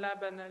 no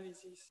lab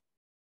analysis.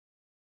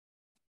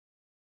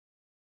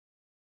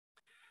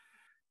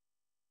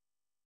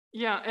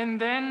 Yeah, and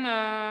then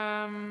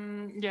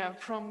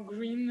from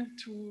green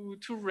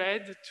to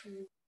red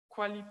to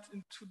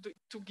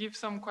give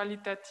some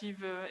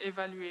qualitative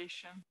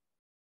evaluation.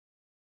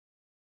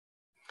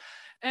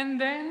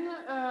 And then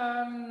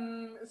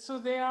so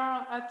there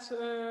are at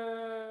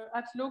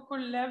local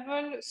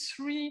level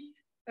 3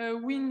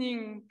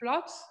 winning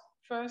plots,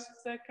 first,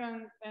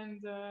 second, and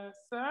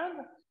third.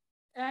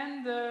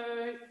 And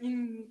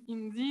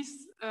in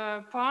this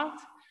part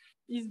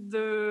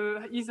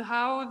is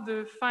how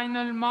the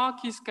final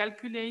mark is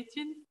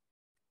calculated.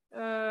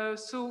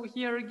 So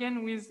here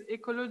again with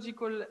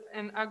ecological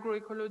and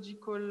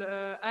agroecological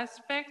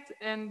aspect,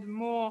 and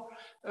more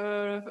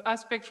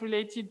aspects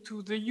related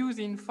to the use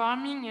in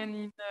farming and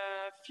in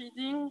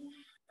feeding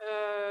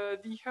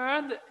the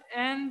herd,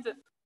 and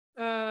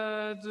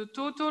the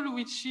total,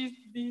 which is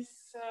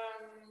this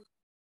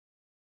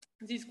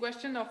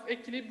question of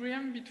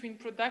equilibrium between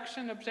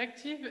production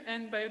objective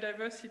and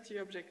biodiversity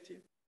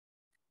objective.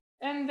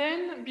 And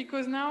then,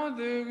 because now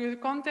the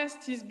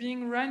contest is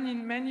being run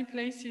in many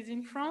places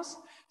in France,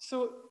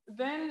 so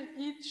then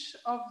each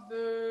of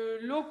the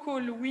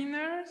local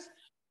winners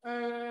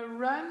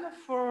run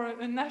for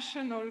a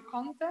national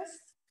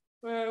contest,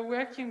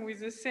 working with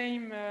the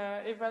same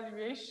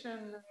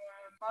evaluation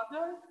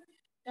model.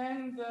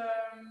 And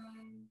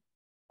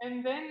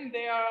then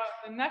they are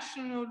a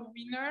national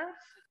winner,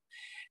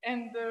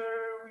 and the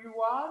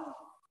reward,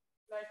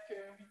 like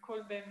we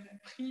call them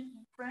prix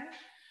in French,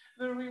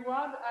 the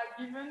reward are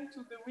given to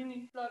the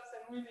winning plots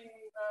and winning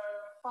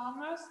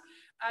farmers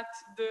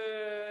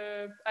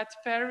at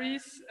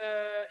Paris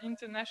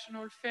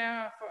International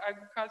Fair for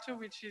Agriculture,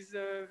 which is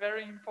a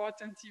very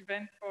important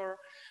event for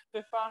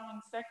the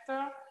farming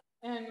sector,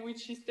 and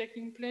which is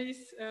taking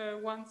place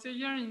once a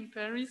year in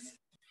Paris.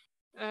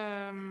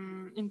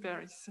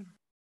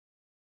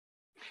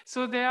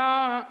 So there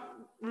are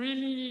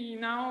really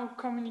now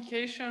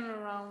communication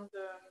around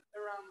that.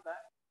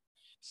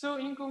 So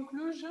in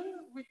conclusion,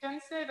 we can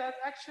say that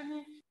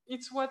actually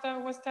it's what I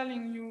was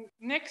telling you,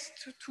 next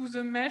to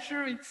the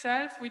measure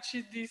itself, which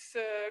is this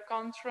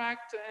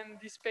contract and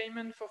this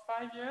payment for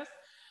 5 years,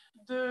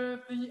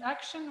 the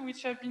action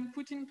which have been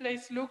put in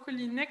place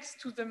locally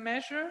next to the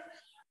measure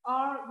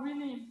are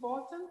really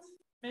important,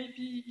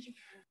 maybe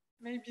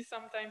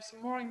sometimes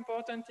more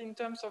important in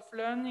terms of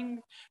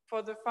learning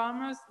for the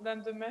farmers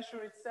than the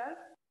measure itself.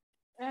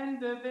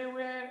 And there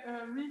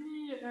were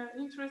really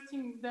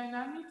interesting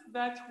dynamics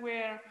that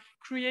were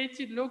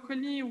created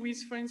locally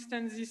with, for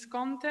instance, this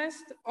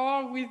contest,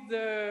 or with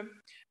the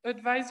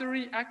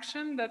advisory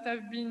action that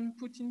have been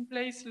put in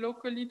place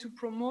locally to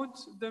promote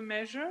the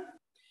measure.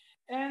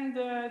 And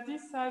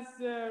this has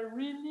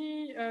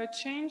really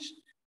changed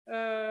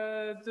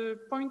the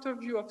point of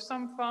view of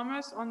some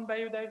farmers on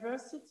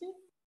biodiversity.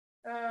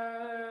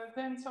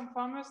 Then some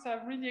farmers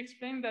have really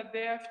explained that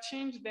they have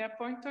changed their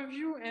point of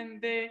view, and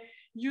they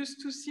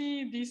used to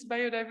see this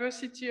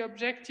biodiversity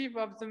objective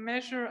of the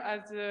measure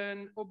as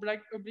an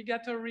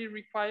obligatory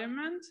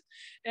requirement,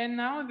 and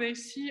now they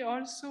see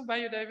also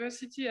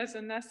biodiversity as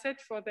an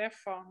asset for their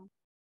farm.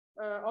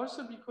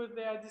 Also because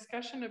there are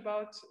discussion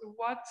about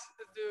what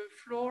the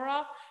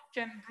flora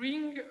can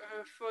bring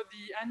for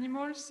the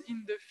animals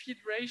in the feed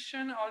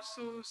ration,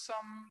 also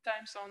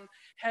sometimes on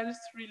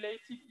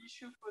health-related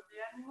issues for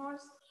the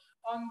animals,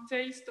 on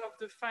taste of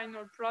the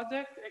final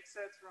product,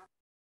 etc.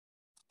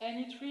 And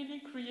it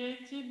really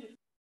created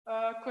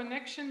a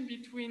connection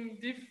between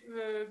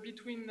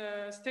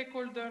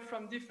stakeholders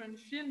from different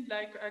fields,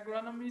 like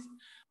agronomists,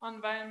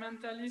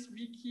 environmentalists,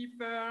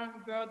 beekeeper,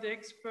 bird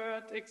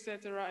expert,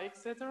 etc.,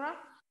 etc.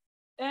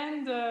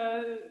 And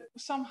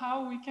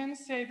somehow we can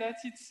say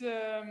that it's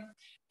a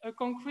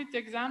concrete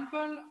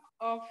example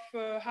of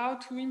how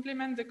to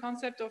implement the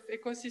concept of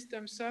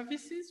ecosystem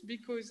services,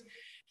 because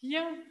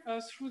here,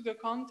 through the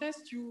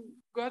contest, you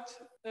got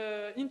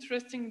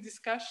interesting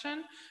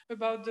discussion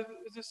about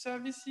the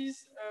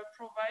services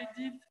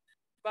provided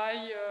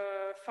by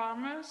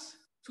farmers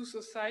to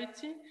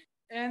society,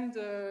 and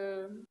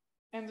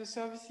the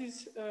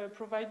services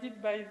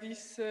provided by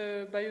this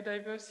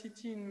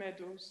biodiversity in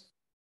meadows.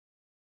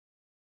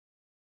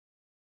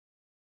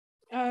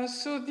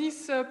 So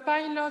this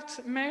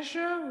pilot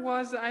measure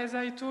was, as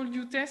I told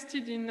you,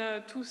 tested in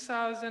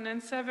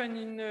 2007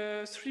 in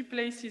 3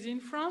 places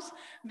in France.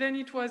 Then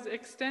it was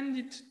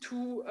extended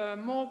to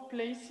more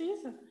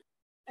places.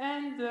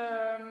 And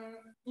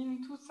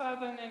in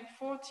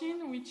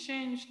 2014, we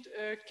changed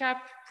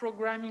CAP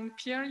programming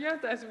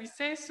period, as we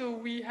say. So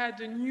we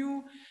had a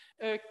new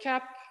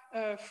CAP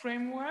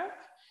framework.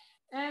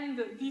 And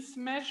this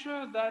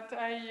measure that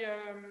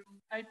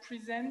I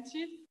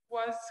presented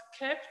was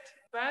kept,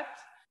 but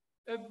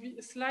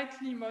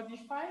slightly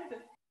modified.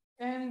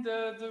 And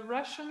the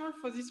rationale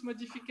for this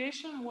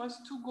modification was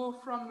to go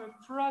from a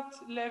plot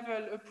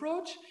level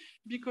approach,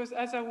 because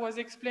as I was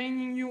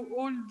explaining you,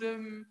 all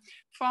the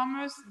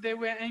farmers, they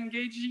were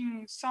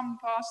engaging some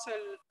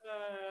parcel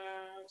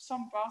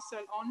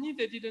only.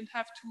 They didn't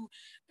have to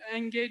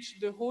engage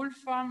the whole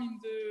farm in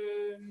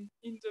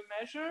the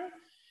measure.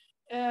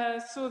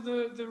 So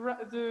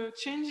the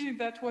change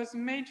that was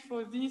made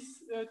for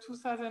this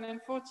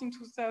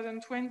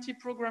 2014-2020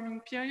 programming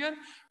period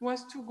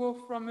was to go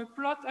from a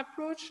plot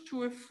approach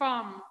to a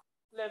farm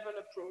level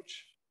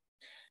approach.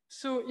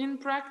 So in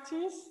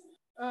practice,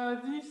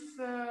 this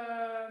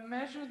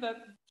measure that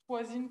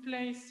was in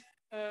place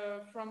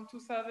from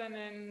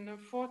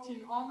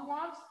 2014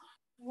 onwards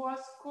was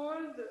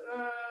called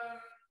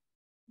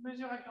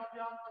mesures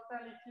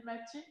agri-environnementales et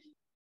climatiques,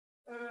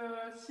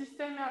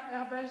 systèmes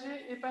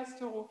herbagers et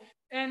pastoraux.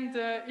 And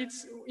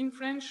it's in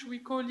French, we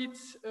call it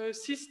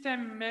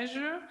system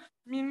measure,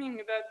 meaning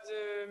that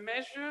the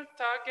measure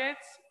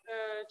targets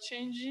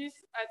changes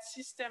at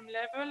system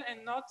level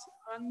and not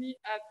only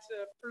at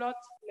plot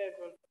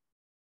level.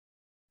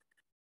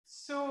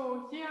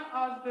 So here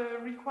are the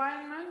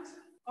requirements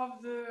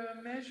of the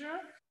measure.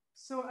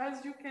 So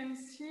as you can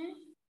see,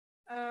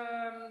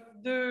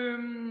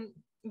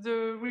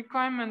 the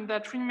requirement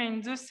that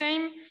remains the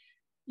same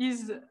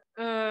is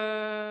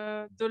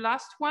the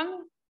last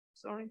one.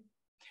 Sorry.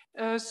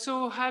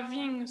 So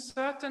having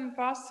certain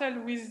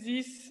parcel with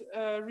this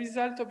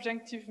result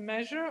objective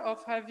measure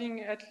of having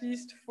at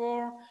least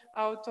 4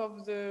 out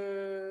of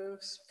the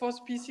 4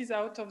 species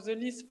out of the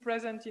list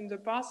present in the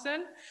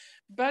parcel,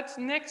 but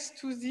next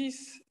to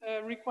this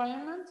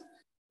requirement,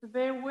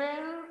 there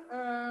were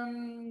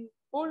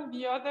all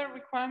the other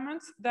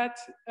requirements that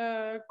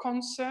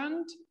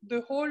concerned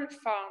the whole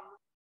farm.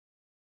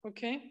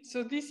 Okay,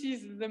 so this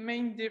is the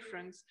main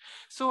difference.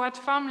 So at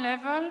farm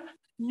level,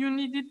 you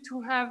needed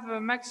to have a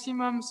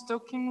maximum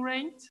stocking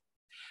rate.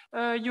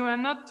 You are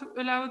not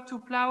allowed to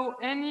plow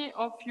any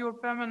of your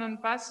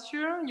permanent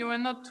pasture. You are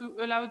not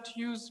allowed to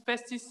use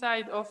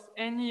pesticide of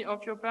any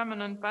of your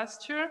permanent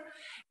pasture.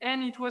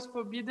 And it was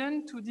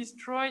forbidden to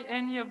destroy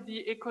any of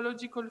the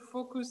ecological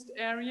focused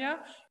area,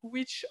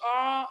 which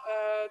are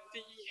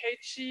the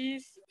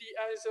hedges, the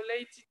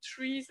isolated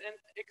trees, and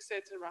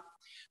etc.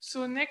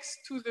 So next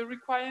to the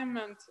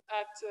requirement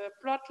at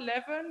plot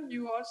level,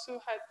 you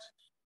also had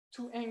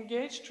to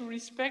engage to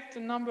respect a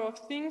number of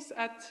things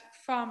at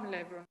farm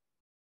level.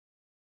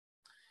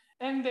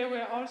 And there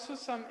were also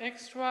some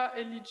extra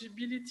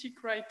eligibility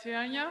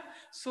criteria,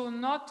 so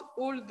not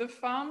all the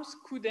farms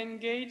could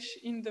engage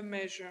in the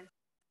measure.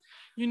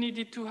 You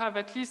needed to have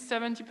at least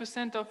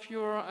 70% of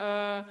your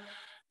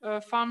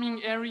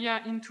farming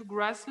area into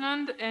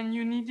grassland, and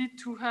you needed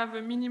to have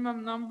a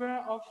minimum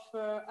number of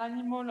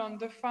animals on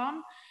the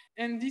farm,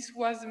 and this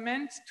was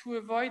meant to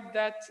avoid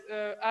that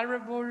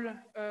arable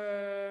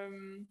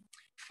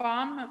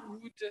farm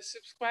would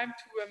subscribe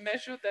to a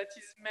measure that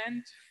is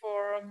meant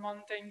for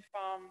mountain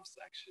farms,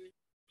 actually,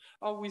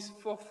 or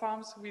for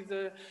farms with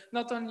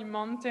not only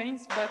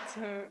mountains, but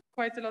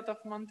quite a lot of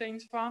mountain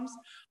farms,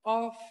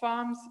 or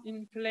farms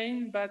in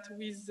plain, but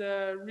with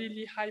a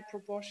really high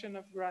proportion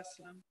of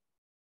grassland.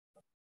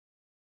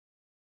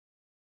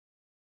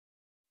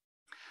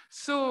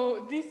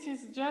 So this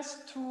is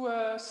just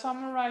to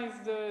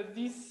summarize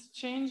these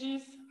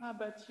changes,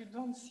 but you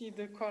don't see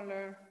the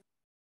color,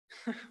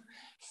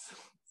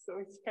 so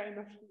it's kind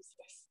of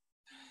useless.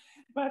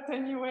 But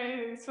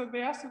anyway, so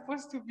they are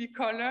supposed to be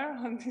color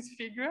on this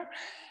figure.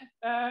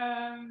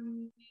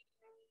 And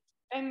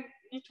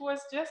it was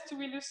just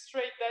to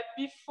illustrate that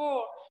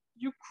before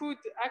you could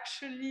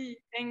actually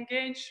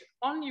engage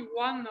only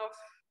one of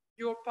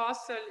your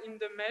parcel in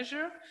the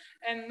measure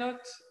and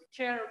not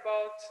care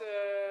about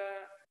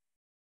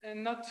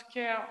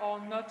or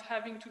not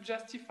having to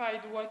justify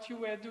what you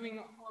were doing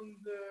on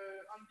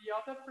the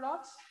other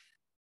plots.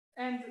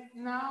 And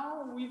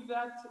now with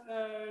that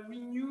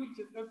renewed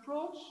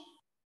approach,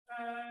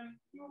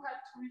 you had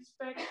to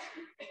respect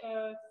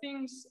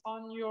things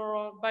on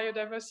your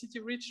biodiversity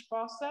rich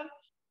parcel,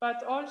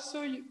 but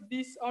also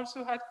this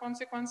also had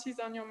consequences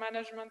on your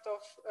management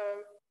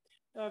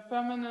of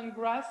permanent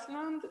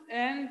grassland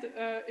and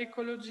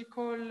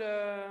ecological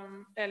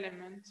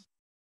element.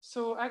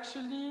 So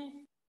actually,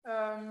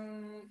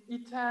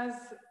 it has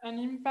an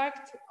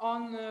impact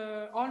on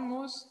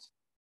almost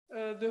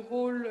the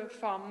whole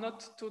farm,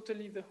 not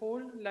totally the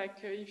whole.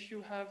 Like if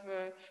you have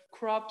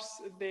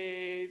crops,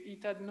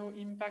 it had no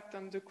impact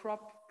on the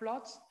crop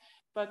plots.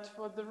 But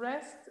for the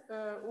rest,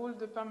 all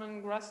the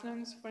permanent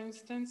grasslands, for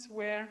instance,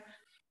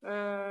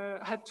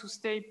 had to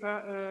stay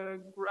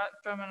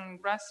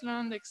permanent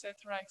grassland, etc.,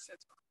 etc.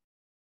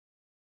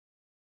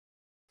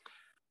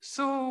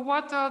 So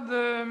what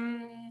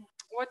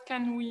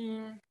can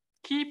we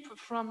keep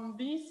from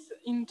this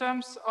in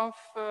terms of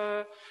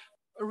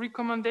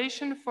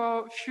recommendation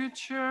for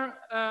future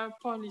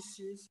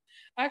policies?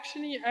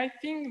 Actually, I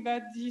think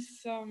that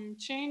this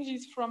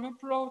changes from a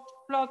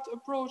plot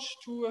approach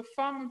to a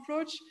farm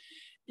approach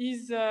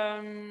is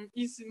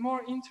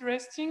more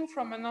interesting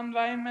from an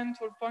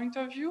environmental point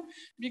of view,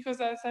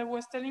 because as I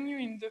was telling you,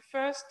 in the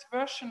first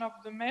version of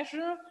the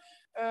measure,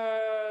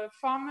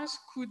 farmers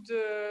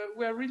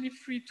were really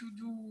free to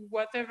do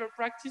whatever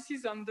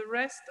practices on the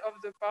rest of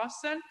the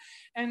parcel,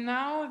 and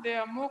now they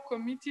are more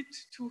committed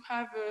to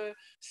have a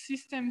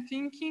system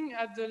thinking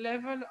at the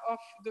level of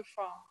the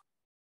farm.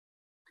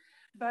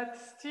 But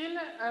still,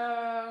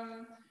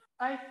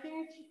 I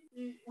think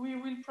we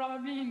will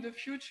probably in the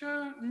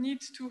future need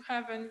to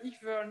have an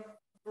even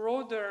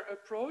broader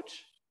approach.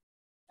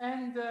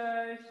 And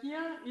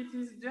here it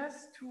is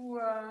just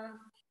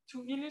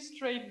to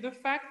illustrate the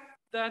fact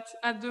that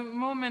at the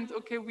moment,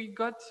 okay, we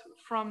got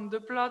from the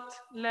plot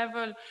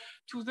level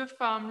to the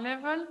farm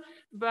level,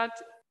 but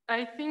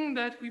I think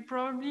that we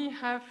probably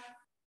have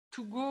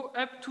to go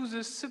up to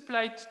the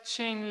supply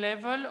chain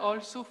level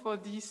also for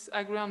this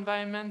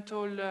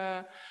agri-environmental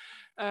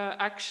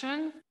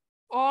action,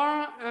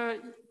 or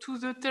to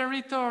the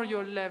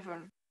territorial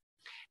level.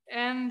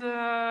 And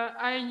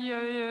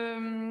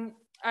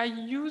I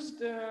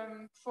used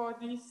for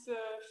this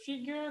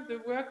figure the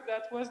work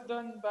that was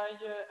done by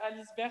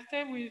Alice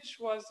Berthet, which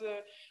was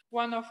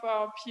one of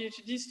our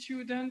PhD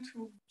students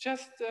who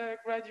just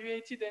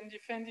graduated and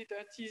defended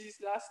her thesis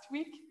last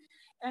week.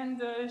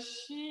 And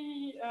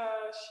she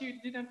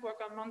didn't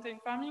work on mountain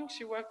farming,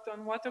 she worked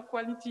on water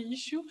quality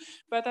issue,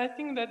 but I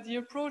think that the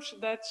approach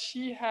that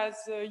she has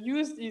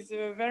used is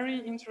a very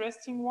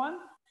interesting one.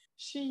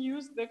 she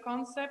used the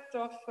concept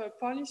of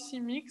policy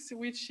mix,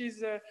 which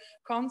is a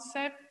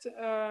concept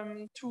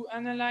to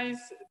analyze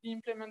the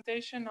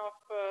implementation of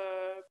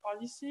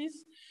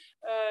policies,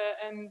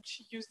 and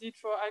she used it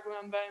for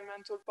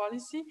agro-environmental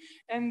policy.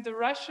 And the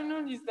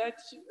rationale is that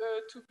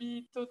to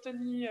be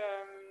totally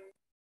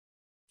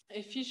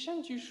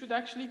efficient, you should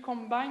actually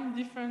combine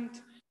different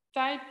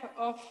type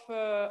of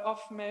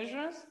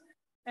measures.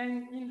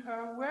 And in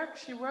her work,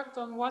 she worked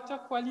on water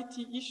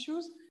quality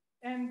issues,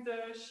 and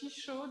she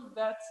showed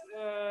that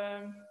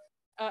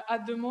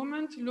at the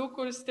moment,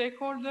 local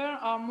stakeholders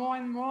are more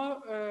and more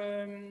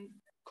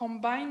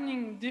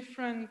combining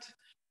different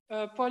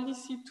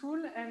policy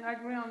tools and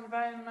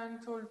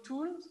agri-environmental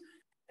tools,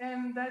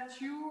 and that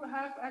you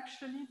have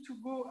actually to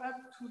go up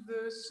to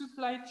the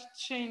supply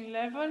chain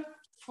level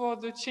for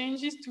the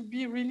changes to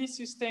be really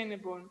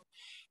sustainable.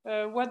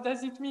 What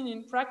does it mean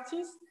in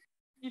practice?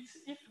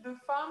 It's if the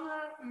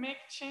farmer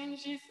makes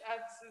changes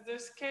at the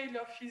scale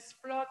of his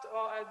plot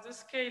or at the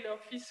scale of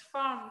his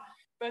farm,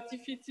 but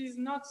if it is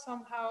not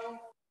somehow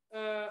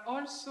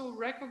also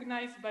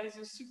recognized by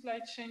the supply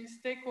chain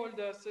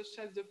stakeholders, such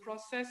as the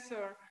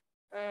processor,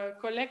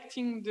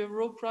 collecting the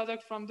raw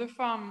product from the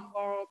farm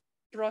or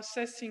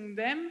processing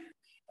them,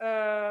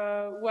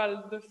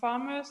 well, the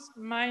farmers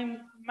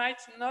might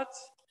not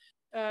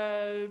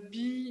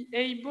be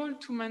able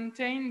to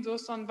maintain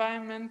those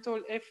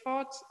environmental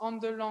efforts on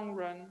the long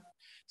run.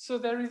 So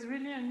there is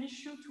really an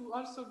issue to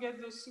also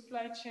get those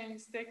supply chain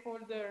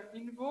stakeholders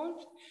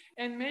involved,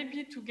 and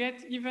maybe to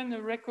get even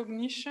a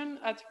recognition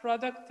at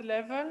product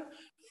level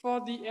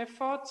for the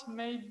effort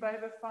made by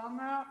the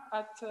farmer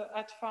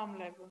at farm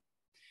level.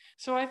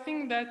 So I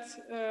think that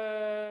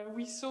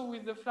we saw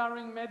with the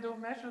flowering meadow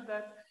measure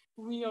that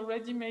we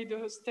already made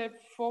a step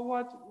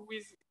forward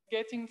with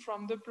getting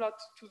from the plot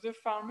to the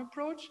farm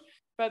approach,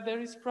 but there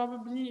is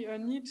probably a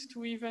need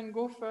to even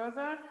go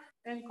further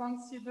and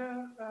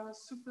consider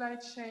supply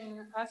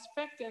chain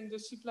aspect and the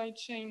supply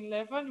chain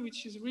level,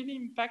 which is really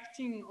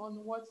impacting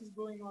on what is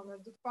going on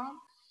at the farm,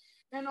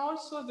 and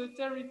also the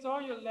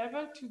territorial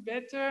level to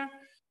better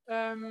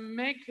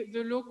make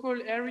the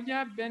local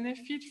area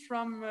benefit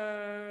from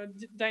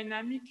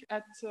dynamics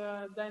at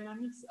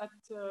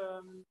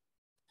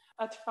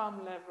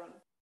farm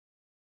level.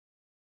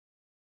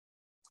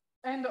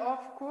 And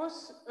of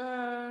course,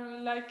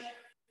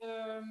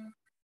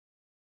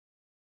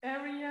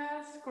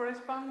 areas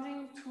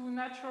corresponding to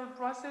natural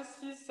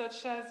processes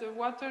such as a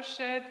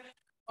watershed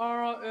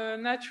or a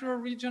natural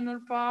regional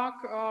park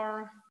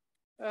or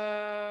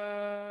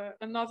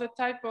another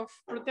type of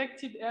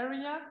protected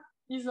area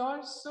is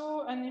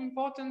also an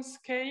important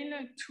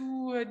scale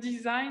to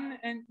design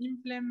and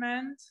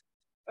implement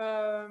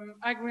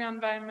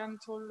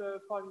agri-environmental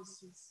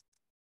policies.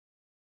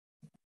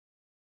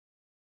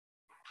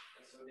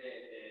 So the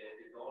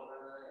goal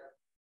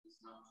is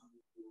not to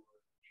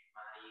make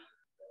money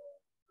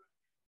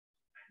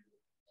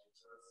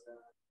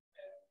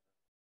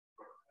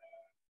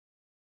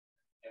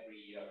every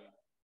year.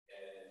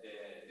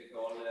 The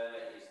goal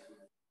is to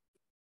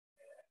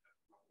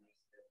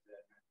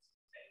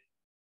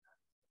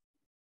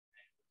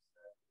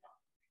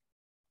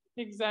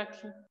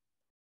exactly.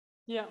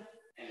 Yeah.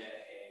 And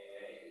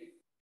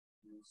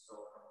you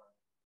saw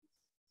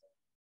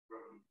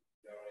from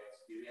your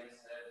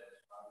experience that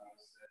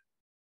farmers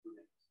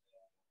couldn't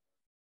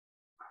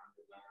find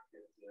the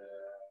market to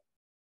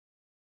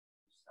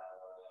start.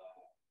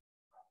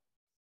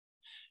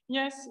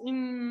 Yes,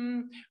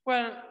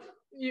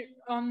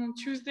 on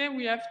Tuesday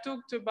we have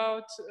talked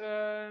about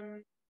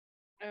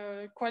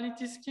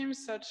quality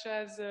schemes such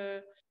as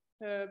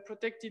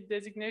protected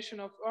designation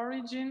of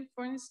origin,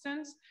 for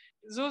instance.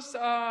 Those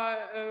are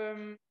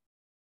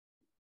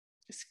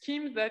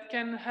schemes that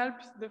can help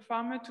the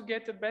farmer to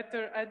get a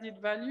better added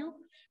value,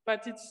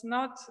 but it's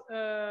not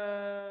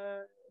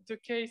the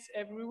case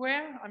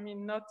everywhere. I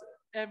mean, not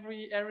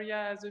every area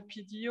has a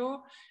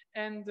PDO,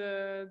 and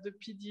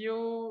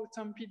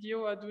some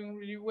PDO are doing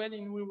really well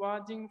in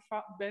rewarding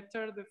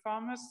better the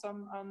farmers.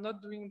 Some are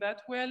not doing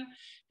that well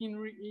in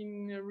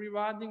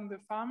rewarding the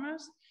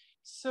farmers.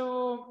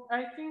 So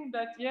I think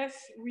that yes,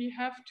 we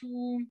have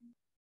to,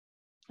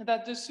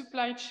 that the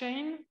supply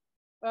chain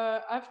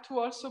have to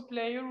also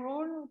play a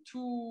role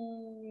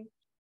to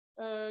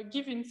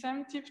give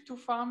incentive to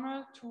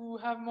farmers to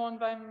have more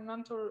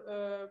environmental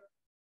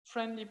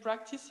friendly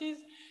practices,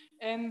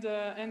 and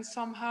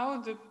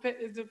somehow the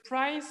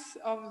price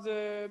of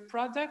the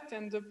product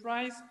and the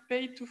price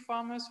paid to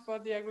farmers for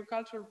the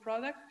agricultural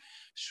product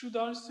should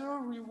also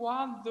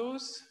reward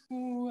those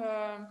who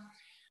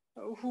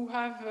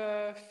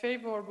have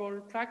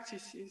favorable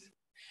practices.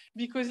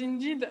 Because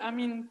indeed, I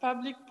mean,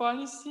 public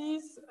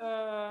policies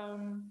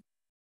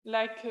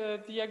like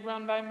the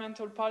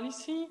agro-environmental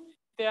policy,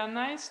 they are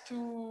nice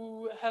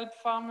to help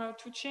farmers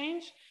to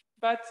change,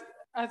 but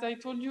as I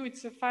told you,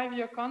 it's a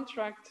 5-year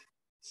contract.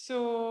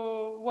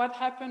 So what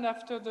happened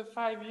after the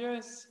 5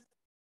 years?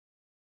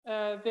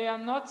 They are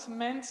not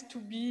meant to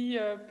be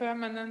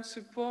permanent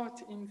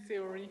support in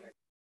theory.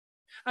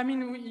 I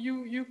mean,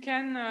 you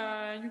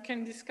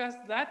can discuss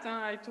that.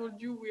 I told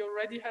you we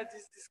already had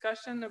this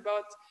discussion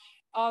about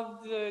how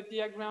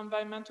the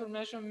agri-environmental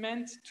measure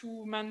meant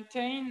to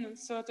maintain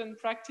certain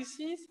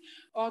practices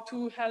or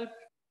to help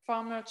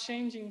farmer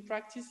changing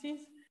practices.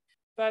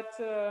 But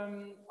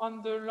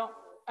on the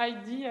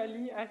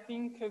ideally, I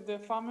think the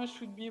farmer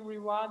should be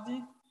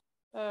rewarded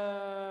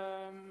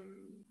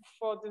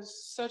for the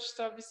such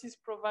services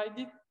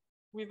provided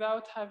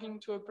without having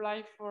to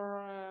apply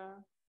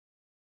for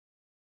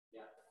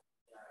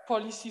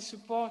policy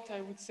support,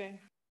 I would say.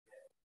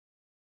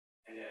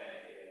 And it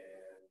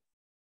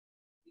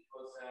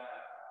was a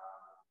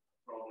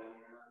problem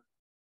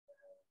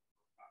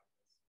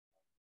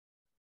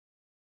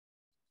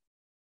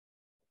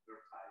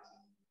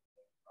advertising.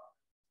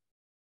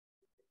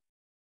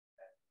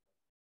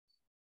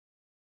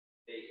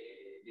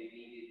 They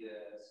needed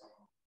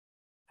some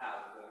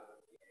help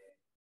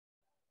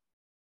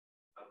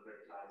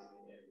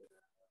advertising and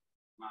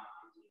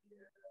marketing.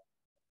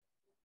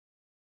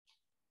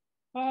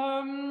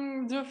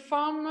 The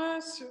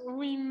farmers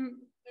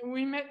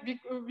we met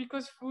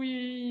because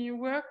we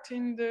worked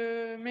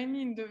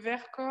mainly in the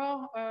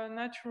Vercors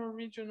Natural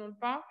Regional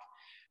Park.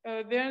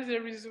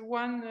 There is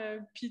one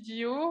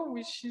PDO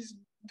which is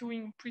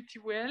doing pretty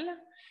well,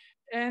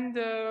 and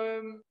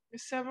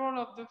several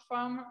of the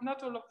farmers,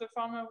 not all of the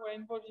farmers were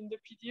involved in the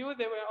PDO.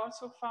 There were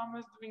also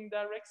farmers doing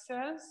direct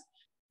sales.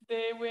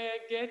 They were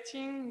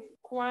getting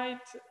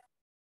quite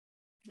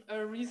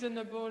a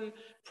reasonable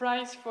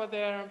price for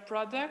their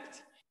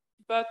product.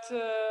 But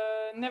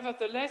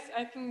nevertheless,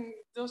 I think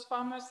those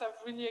farmers have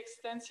really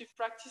extensive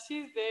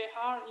practices. They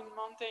are in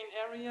mountain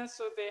areas,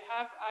 so they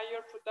have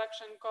higher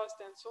production costs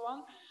and so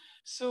on.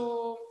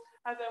 So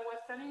as I was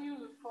telling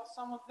you, for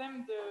some of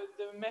them,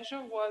 the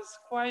measure was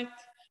quite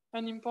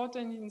an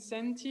important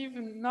incentive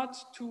not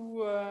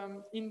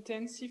to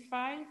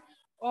intensify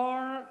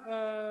or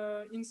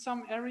in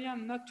some area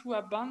not to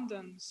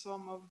abandon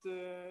some of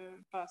the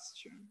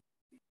pasture,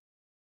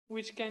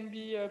 which can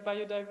be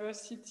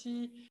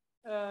biodiversity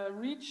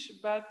rich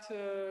but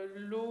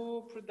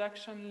low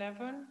production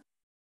level.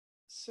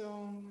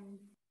 So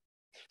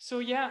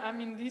yeah, I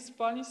mean, these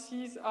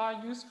policies are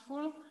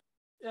useful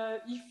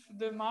if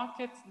the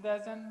market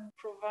doesn't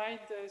provide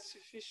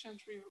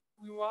sufficient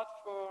reward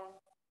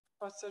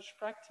for such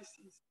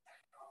practices.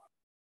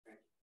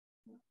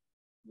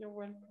 You're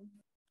welcome.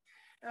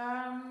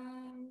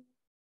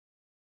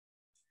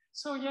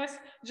 So yes,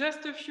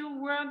 just a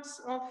few words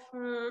of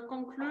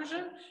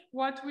conclusion.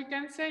 What we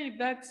can say is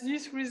that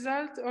these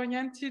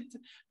result-oriented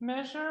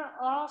measures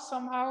are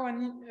somehow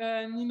an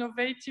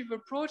innovative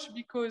approach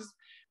because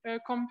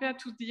compared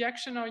to the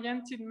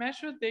action-oriented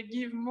measure, they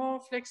give more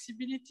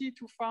flexibility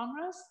to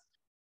farmers,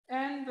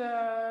 and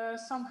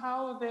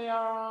somehow they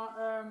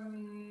are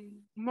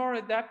more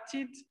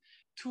adapted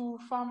to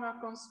farmer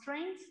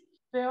constraints.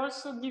 They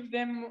also give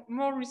them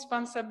more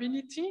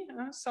responsibility.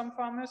 Some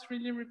farmers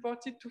really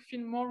reported to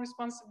feel more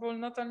responsible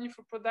not only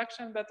for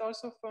production but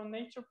also for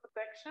nature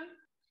protection.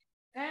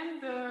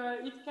 And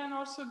it can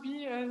also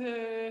be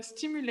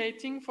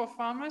stimulating for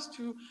farmers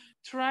to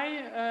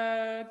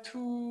try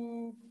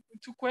to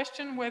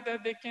question whether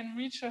they can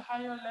reach a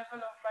higher level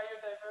of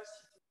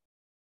biodiversity.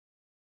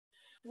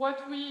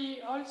 What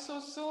we also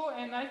saw,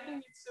 and I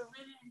think it's a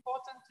really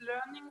important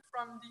learning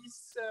from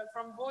this,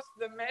 from both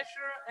the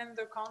measure and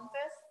the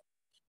contest,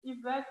 is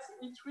that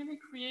it really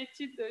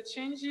created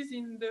changes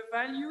in the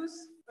values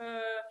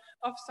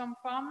of some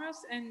farmers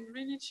and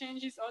really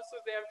changes also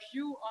their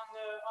view on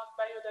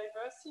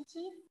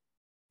biodiversity.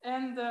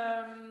 And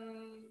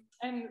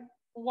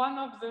one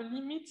of the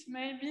limits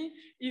maybe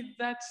is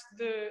that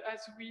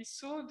as we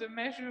saw, the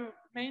measure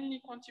mainly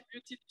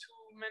contributed to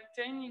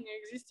maintaining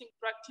existing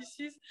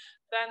practices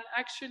than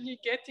actually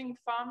getting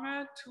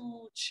farmers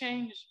to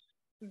change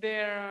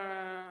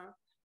their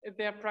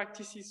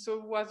practices. So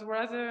it was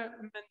rather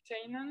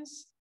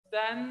maintenance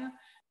than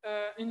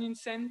an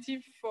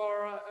incentive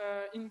for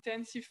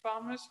intensive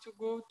farmers to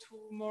go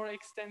to more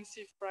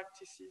extensive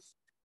practices.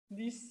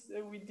 This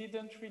we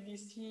didn't really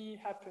see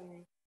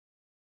happening.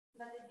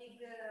 But the big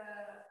discussion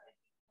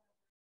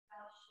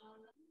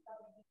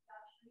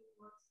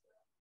was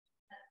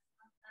that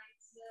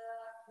sometimes the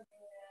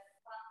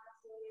farmers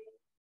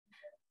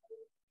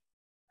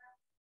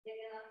they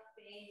cannot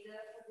pay the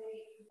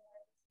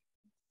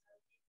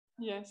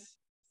Yes.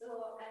 So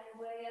and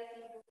where I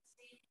think we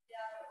see they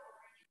are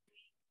already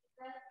doing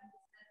that in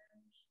the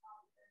definition of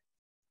the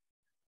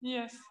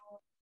yes.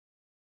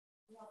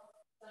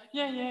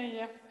 Yeah,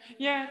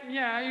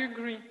 I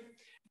agree.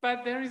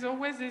 But there is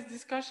always this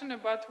discussion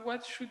about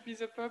what should be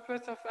the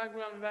purpose of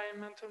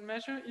agri-environmental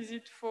measure. Is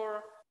it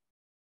for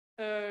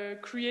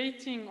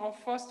creating or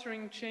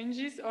fostering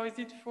changes, or is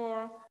it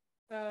for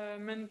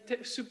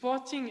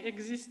supporting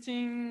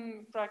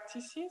existing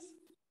practices?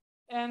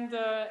 And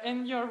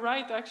you're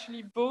right,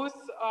 actually, both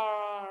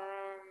are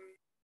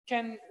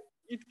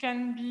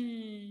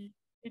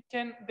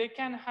they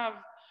can have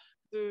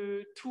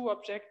the two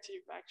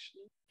objectives,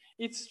 actually.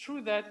 it's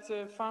true that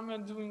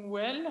farmers doing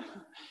well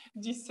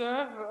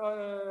deserve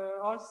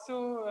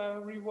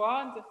also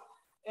reward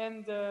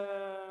and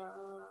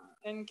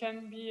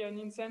can be an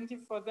incentive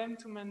for them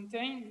to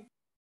maintain.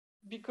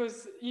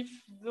 Because if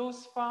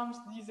those farms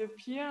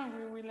disappear,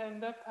 we will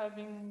end up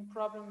having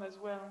problem as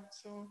well.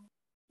 So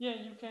yeah,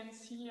 you can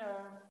see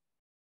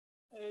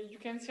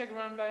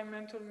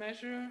agro-environmental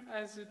measure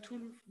as a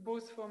tool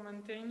both for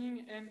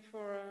maintaining and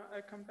for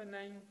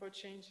accompanying for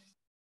changes.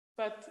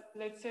 But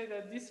let's say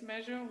that this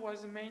measure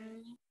was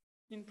mainly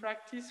in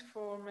practice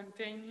for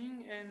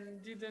maintaining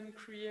and didn't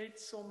create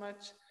so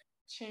much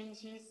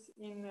changes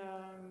in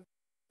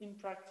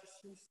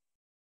practices.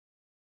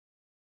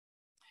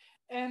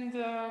 And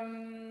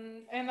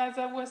as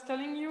I was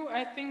telling you,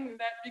 I think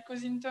that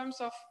because in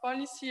terms of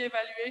policy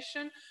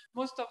evaluation,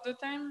 most of the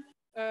time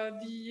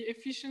the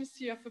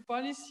efficiency of a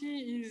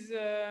policy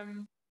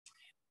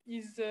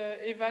is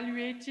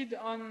evaluated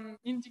on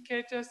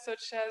indicators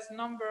such as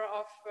number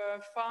of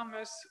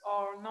farmers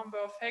or number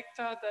of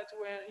hectares that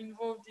were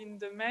involved in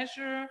the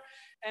measure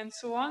and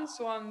so on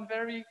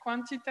very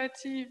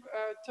quantitative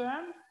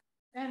term.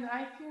 And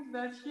I think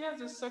that here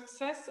the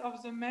success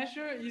of the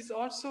measure is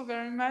also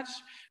very much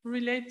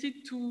related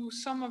to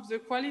some of the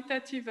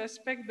qualitative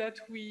aspects that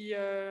we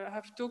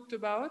have talked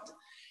about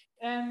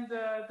and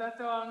that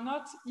are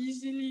not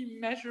easily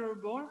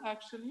measurable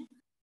actually.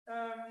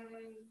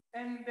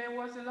 And there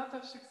was a lot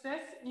of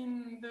success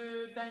in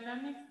the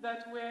dynamics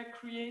that were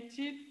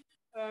created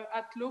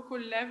at local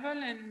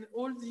level, and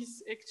all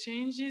these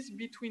exchanges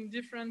between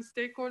different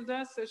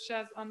stakeholders such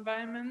as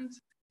environment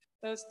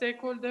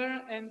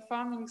stakeholder and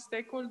farming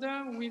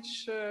stakeholder,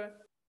 which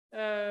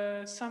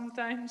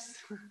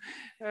sometimes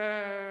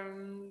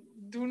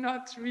do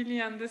not really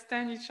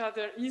understand each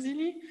other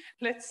easily,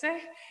 let's say,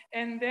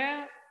 and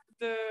there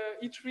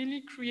it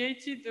really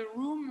created the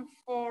room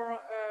for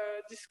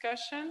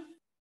discussion,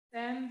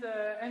 and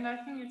I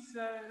think it's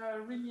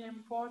a really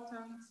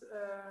important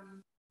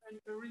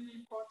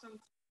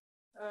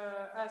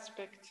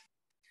aspect,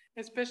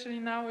 especially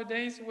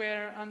nowadays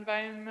where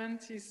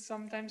environment is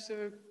sometimes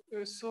a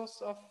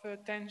source of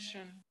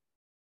tension.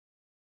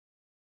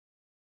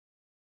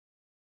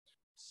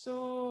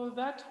 So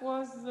that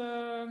was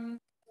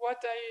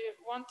what I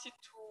wanted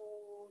to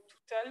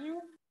tell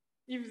you.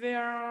 If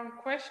there are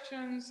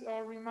questions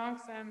or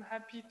remarks, I'm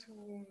happy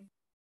to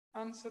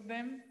answer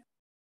them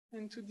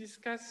and to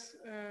discuss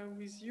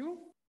with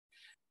you.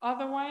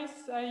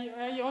 Otherwise,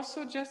 I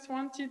also just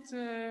wanted,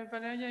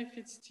 Valeria, if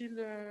it's still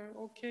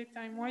okay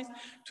time-wise,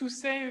 to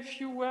say a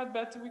few words,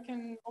 but we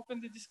can open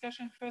the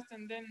discussion first,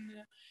 and then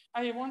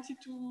I wanted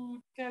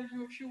to tell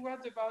you a few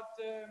words about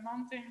the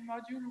mountain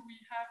module we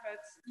have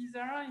at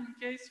Isara, in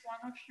case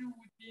one of you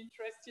would be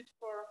interested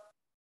for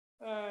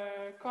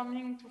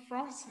coming to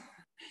France.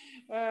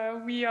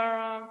 We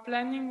are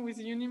planning with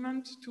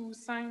Unimont to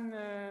sign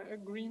an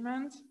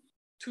agreement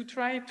to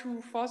try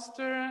to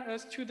foster a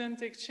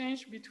student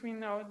exchange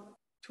between our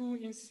two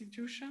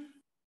institutions.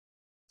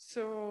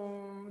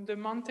 So the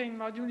mountain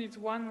module is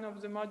one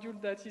of the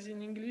modules that is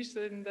in English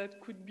and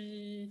that could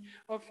be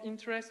of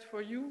interest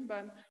for you,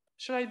 but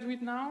shall I do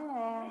it now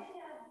or?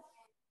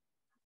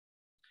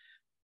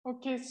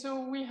 Okay,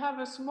 so we have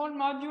a small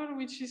module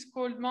which is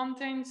called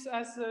Mountains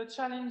as a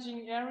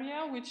Challenging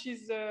Area, which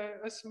is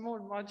a small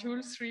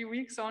module, 3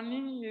 weeks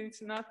only.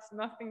 It's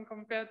nothing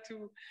compared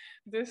to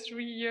the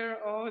 3-year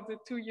or the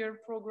 2-year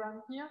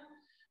program here.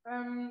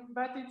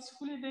 But it's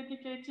fully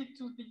dedicated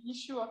to the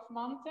issue of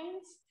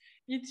mountains.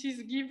 It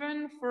is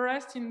given for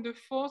us in the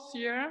 4th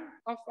year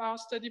of our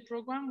study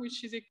program,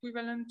 which is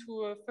equivalent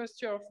to a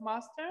 1st year of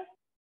master.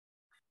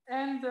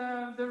 And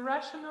the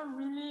rationale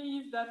really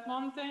is that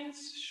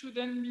mountains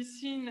shouldn't be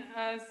seen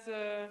as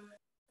a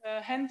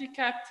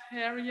handicapped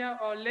area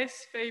or less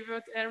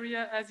favored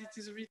area as it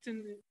is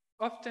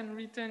often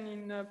written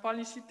in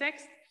policy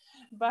text,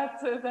 but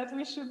that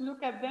we should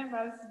look at them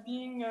as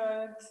being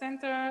a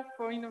center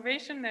for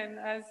innovation and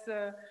as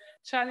a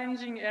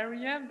challenging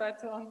area,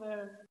 but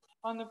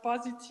on a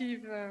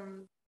positive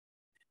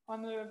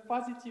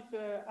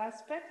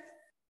aspect.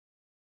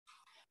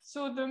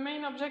 So the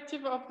main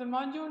objective of the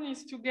module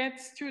is to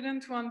get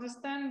students to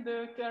understand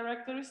the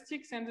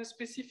characteristics and the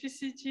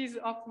specificities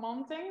of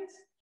mountains,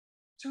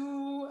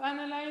 to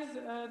analyze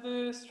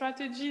the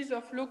strategies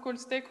of local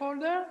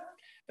stakeholders,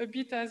 a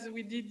bit as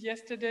we did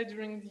yesterday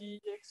during the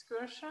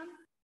excursion,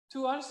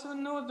 to also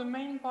know the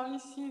main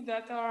policies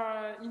that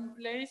are in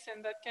place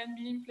and that can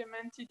be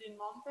implemented in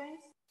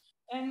mountains,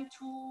 and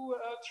to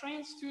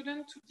train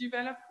students to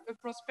develop a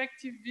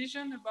prospective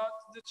vision about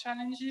the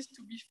challenges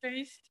to be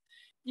faced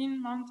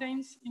in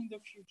mountains in the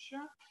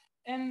future,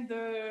 and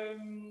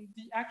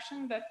the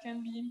action that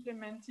can be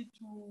implemented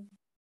to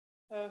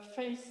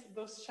face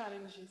those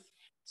challenges.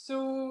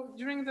 So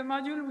during the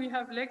module, we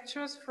have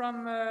lectures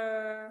from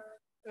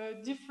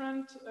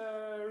different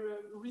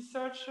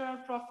researcher,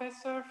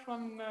 professor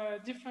from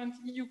different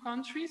EU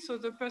countries. So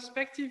the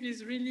perspective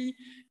is really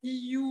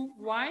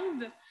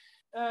EU-wide,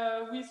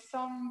 with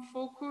some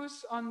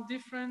focus on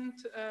different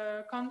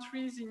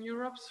countries in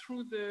Europe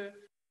through the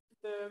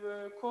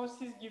the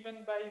courses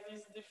given by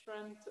these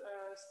different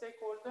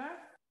stakeholders.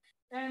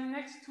 And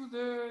next to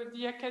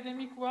the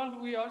academic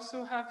world, we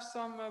also have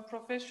some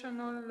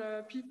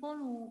professional people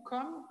who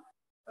come,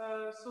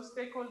 so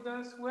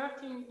stakeholders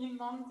working in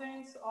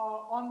mountains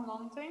or on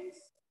mountains.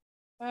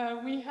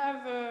 We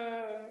have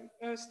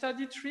a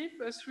study trip,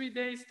 a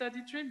 3-day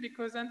study trip,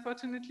 because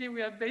unfortunately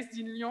we are based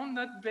in Lyon,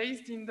 not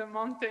based in the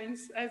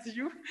mountains as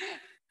you.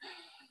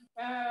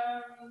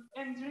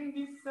 And during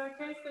this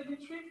case study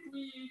trip,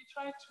 we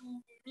try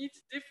to meet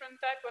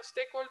different type of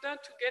stakeholders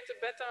to get a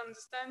better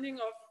understanding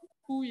of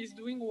who is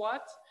doing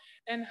what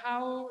and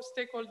how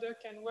stakeholders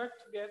can work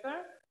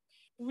together.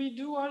 We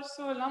do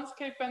also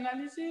landscape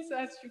analysis,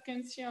 as you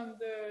can see on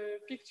the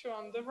picture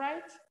on the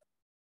right,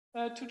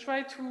 to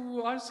try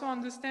to also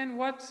understand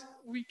what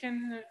we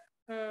can,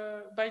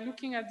 by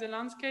looking at the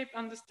landscape,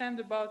 understand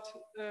about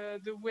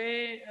the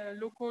way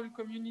local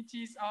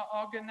communities are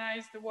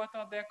organized, what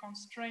are their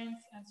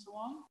constraints, and so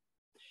on.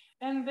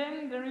 And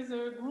then there is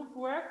a group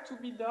work to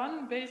be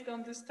done based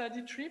on the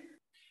study trip.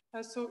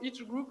 So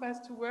each group has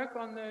to work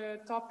on a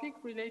topic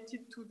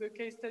related to the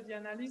case study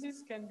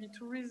analysis, can be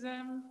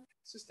tourism,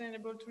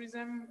 sustainable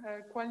tourism,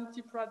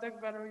 quality product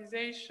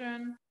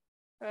valorization,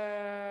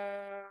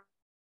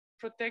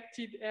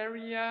 protected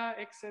area,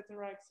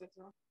 etc.,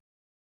 etc.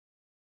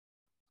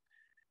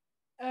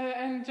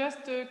 And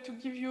just to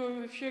give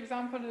you a few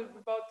examples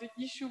about the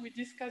issue we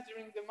discussed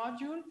during the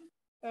module,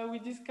 we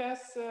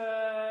discuss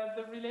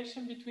the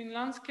relation between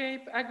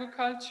landscape,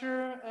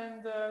 agriculture,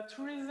 and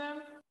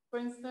tourism. For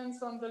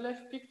instance, on the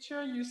left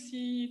picture, you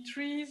see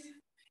trees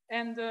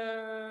and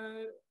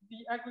the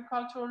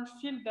agricultural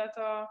field that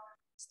are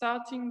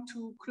starting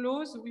to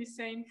close, we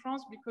say in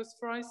France, because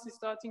forest is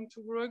starting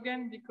to grow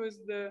again because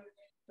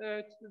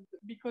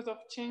of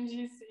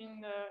changes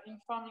in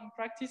farming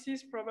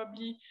practices,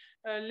 probably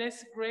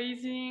less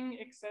grazing,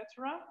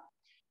 etc.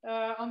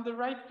 On the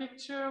right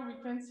picture, we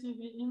can see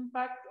the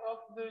impact of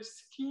the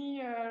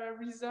ski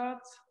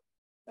resort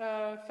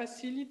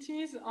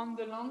facilities on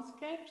the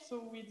landscape.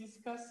 So we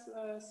discuss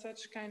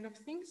such kind of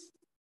things.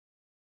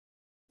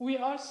 We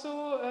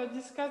also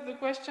discussed the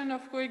question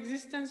of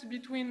coexistence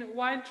between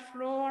wild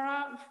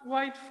fauna,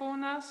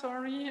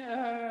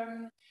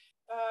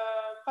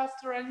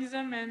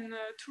 pastoralism and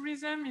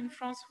tourism. In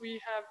France, we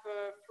have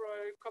for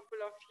a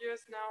couple of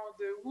years now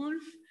the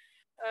wolf.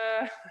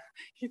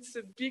 It's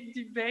a big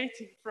debate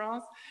in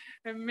France,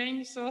 a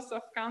main source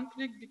of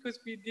conflict because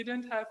we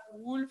didn't have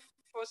wolf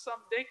for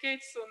some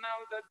decades. So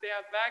now that they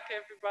are back,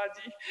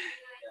 everybody.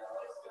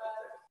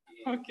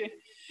 Okay,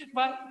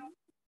 but.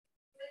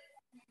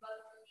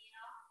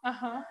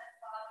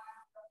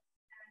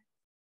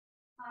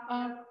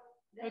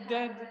 A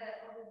dead.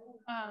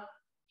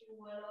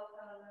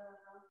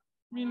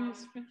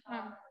 Ministry.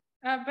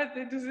 But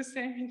they do the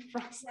same in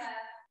France.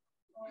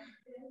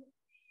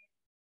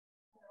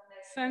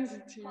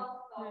 Sensitive. Yeah.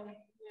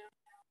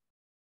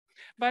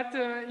 But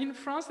in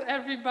France,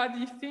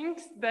 everybody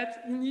thinks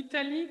that in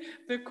Italy,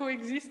 the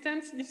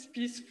coexistence is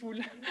peaceful.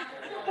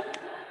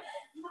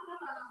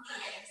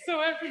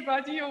 So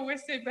everybody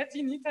always say, but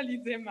in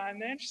Italy they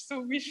manage,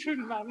 so we should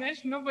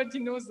manage. Nobody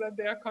knows that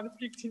there are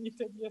conflicts in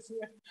Italy as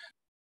well.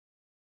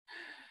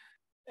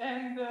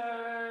 And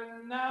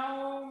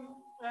now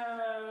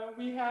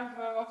we have,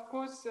 of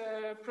course,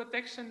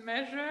 protection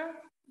measure,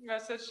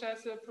 such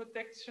as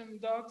protection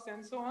dogs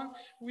and so on,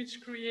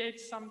 which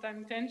creates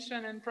sometimes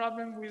tension and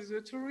problem with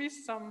the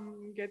tourists.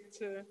 Some get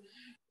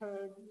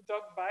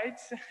dog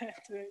bites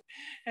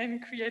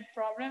and create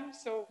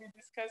problems. So we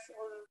discuss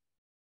all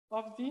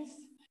of this.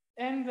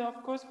 And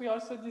of course, we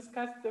also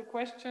discussed the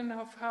question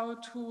of how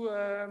to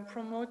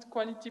promote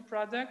quality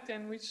product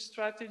and which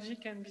strategy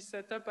can be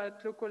set up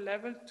at local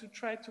level to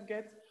try to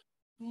get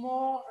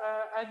more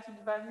added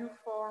value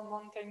for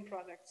mountain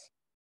products.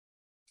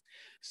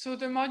 So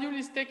the module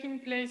is taking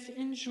place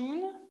in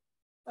June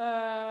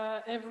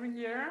every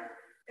year.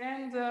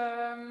 And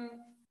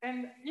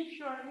if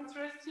you are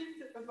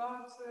interested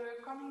about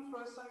coming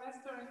for a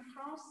semester in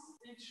France,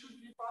 it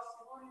should be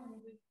possible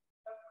in the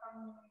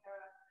upcoming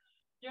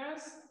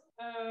years.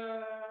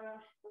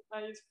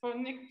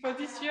 For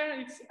this year,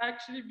 it's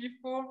actually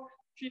before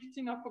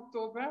 15th of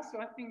October,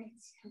 so I think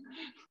it's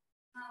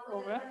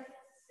over.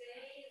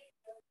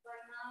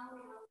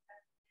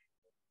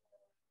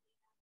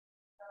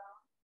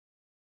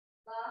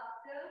 But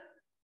there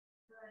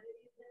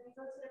is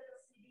also the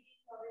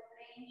possibility of a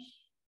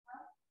friendship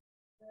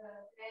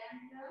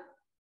grant.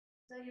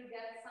 So you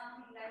get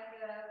something like 5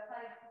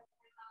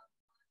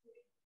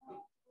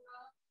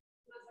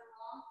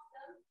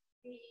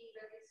 meaning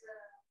that is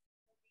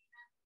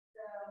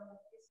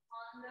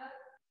fund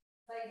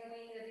by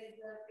doing this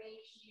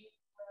friendship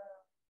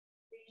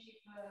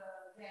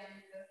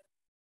grant.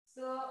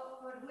 So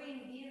for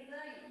doing this,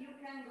 you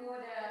can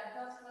go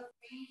just for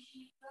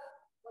friendship,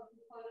 what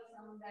we call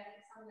some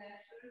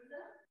lectures,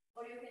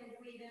 or you can do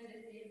even the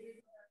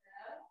thesis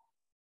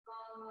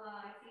from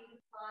I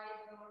think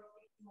 5 or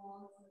 6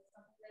 months or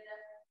something like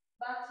that.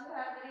 But you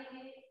have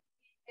really to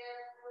be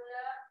careful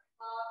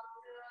about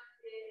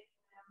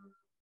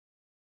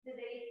the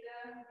data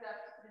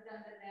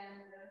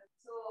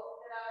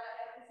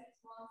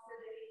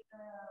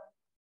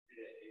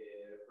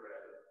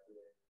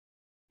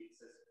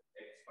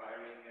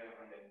expiring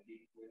on the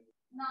 15th?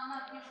 No,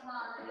 not this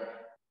one.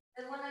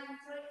 The one I'm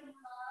talking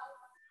about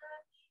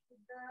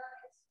should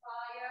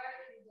expire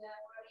in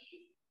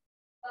January,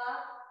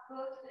 but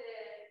go to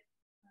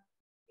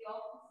the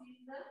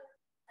offices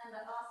and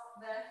ask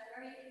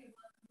better if you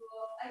want to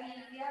go. I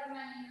mean, we have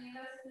many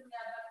universities, we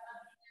have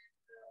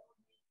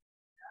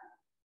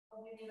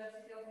of the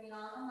University of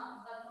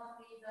Milano, but not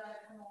in the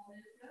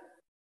moment,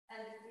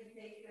 and it will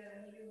take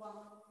maybe 1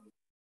 or 2 weeks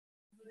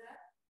to do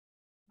that.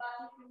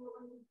 But if you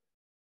want to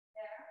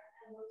there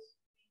and also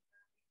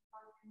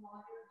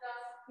module,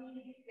 just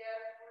really be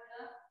careful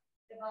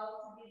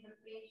about the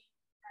location.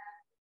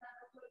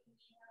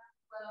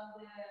 Well, on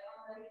the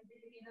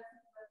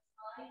university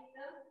website,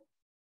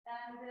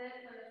 and to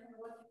understand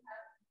what you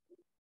have to do.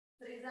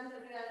 For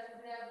example, we have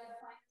to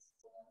find a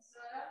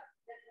sponsor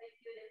that makes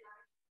you the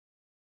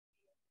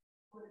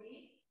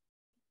fully,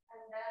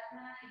 and then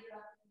you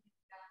have to do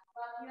that.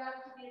 But you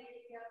have to be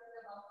really careful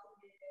about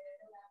the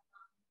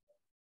laptop.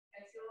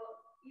 Okay, so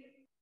if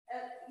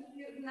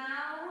you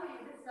now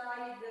you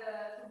decide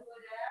to go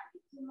there,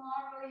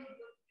 tomorrow you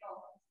go to the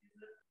office.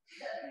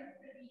 That is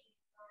pretty easy.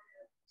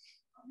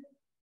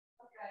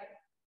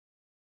 Okay.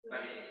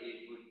 But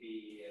it would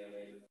be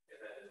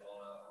available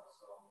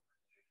also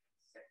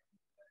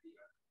second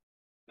year.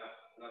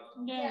 Not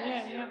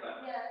Yeah.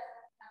 but yes.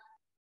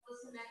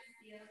 Also next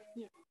year.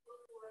 Yeah. Of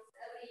course,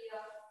 every year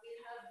we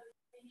have the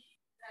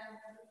distinction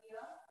every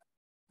year.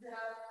 There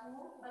are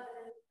two, but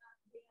there is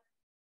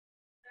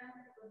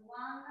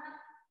one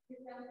you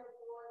can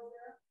propose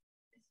a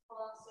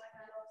sponsor,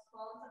 kind of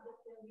sponsor that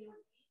can be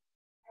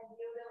and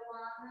the other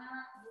one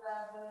you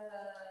have the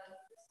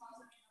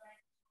sponsor.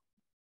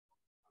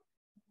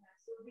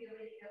 So be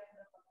really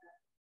careful about that.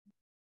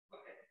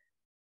 okay.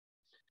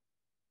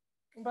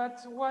 But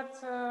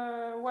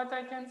what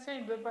I can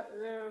say,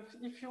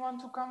 if you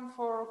want to come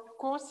for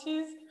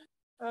courses,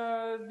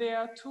 there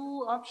are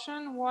two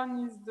options.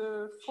 One is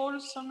the fall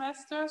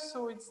semester,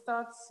 so it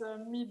starts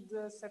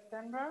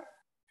mid-September.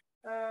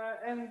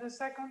 And the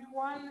second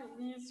one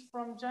is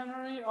from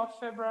January or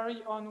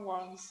February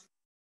onwards.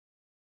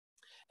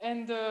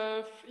 And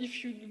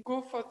if you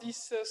go for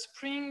this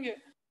spring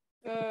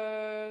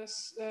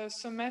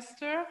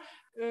semester,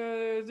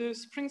 the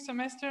spring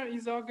semester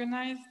is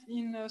organized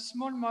in a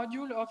small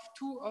module of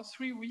 2 or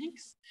 3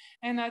 weeks.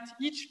 And at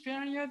each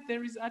period,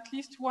 there is at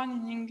least one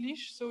in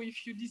English. So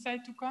if you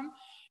decide to come,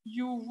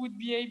 you would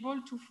be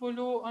able to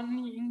follow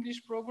only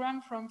English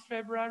program from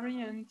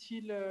February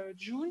until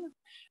June.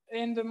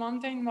 And the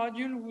mountain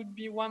module would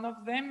be one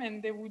of them,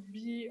 and there would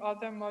be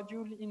other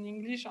module in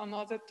English on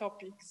other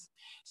topics.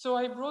 So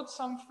I brought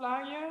some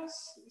flyers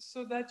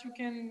so that you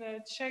can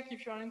check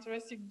if you're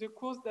interested the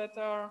course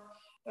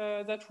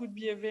that would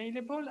be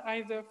available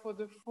either for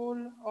the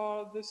fall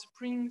or the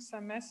spring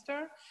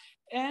semester.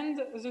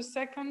 And the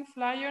second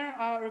flyer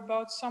are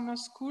about summer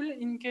school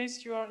in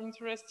case you are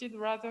interested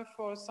rather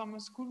for summer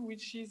school,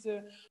 which is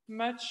a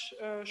much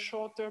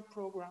shorter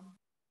program.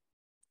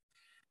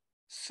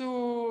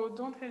 So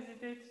don't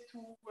hesitate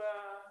to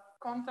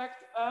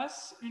contact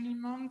us,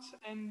 Unimont,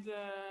 and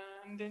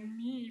then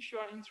me if you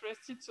are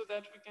interested, so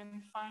that we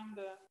can find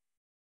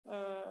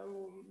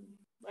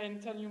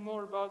and tell you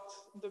more about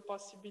the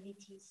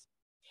possibilities.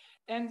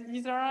 And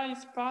ISARA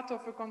is part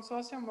of a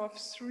consortium of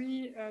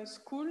 3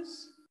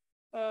 schools,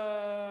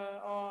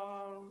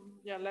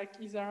 like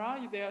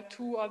ISARA. There are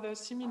 2 other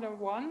similar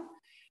ones.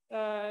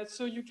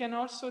 So you can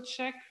also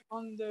check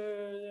on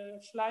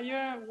the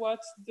flyer what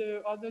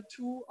the other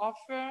 2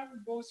 offer,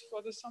 both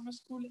for the summer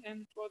school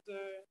and for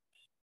the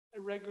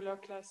regular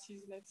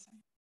classes, let's say.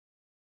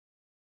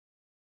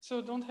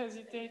 So don't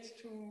hesitate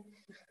to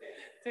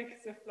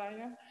take the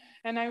flyer.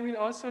 And I will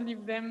also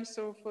leave them,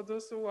 so for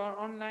those who are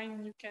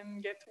online, you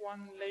can get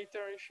one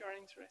later if you're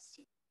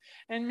interested.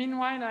 And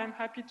meanwhile, I'm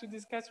happy to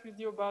discuss with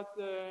you about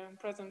the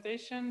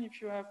presentation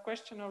if you have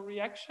questions or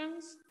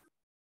reactions.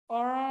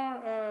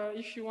 Or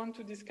if you want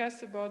to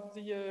discuss about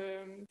the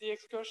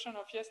excursion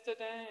of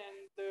yesterday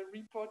and the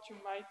report you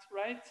might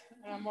write,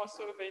 I'm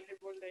also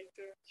available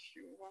later if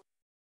you want.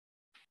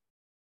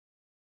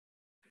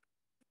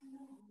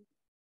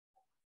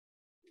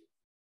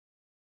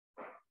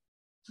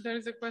 There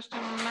is a question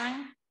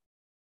online.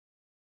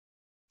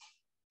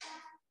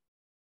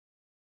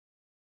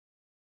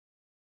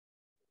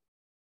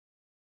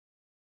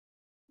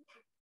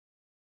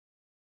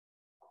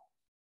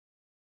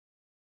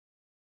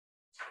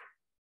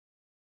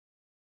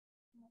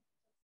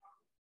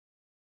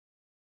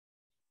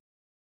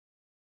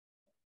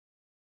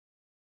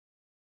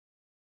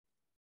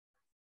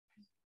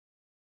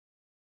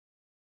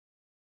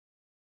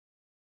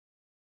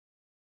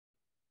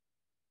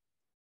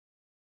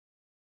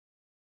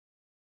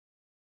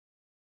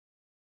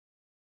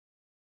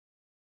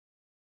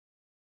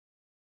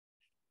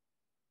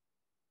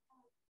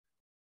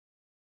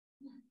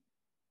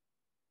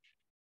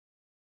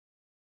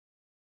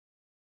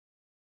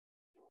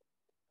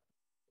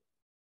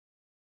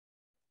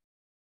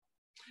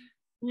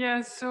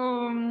 Yeah,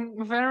 so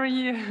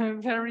very,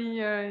 very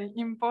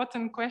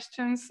important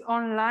questions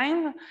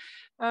online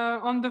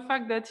on the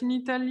fact that in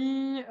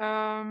Italy,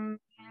 a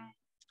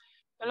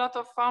lot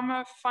of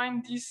farmers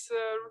find this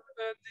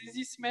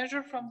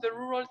measure from the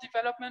rural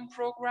development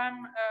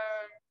program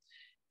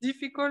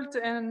difficult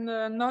and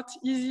not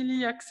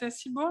easily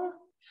accessible.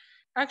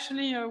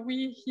 Actually,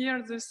 we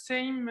hear the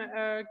same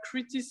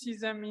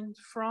criticism in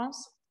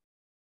France.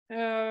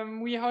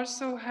 We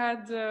also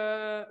had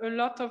a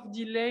lot of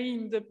delay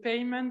in the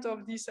payment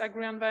of this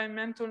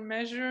agri-environmental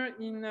measure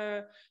in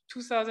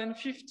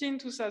 2015,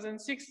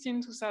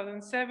 2016,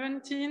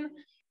 2017.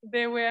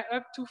 There were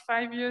up to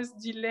 5 years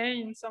delay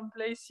in some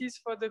places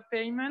for the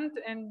payment,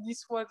 and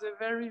this was a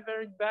very,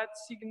 very bad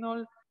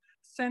signal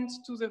sent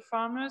to the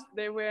farmers.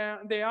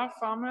 They are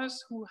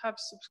farmers who have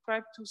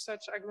subscribed to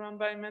such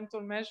agro-environmental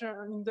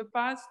measure in the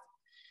past,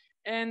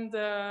 and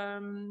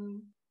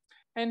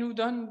who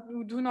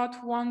do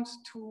not want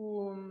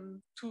to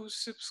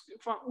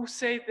subscribe, who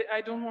say that I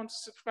don't want to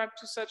subscribe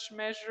to such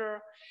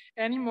measure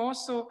anymore.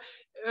 So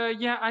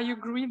yeah, I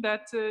agree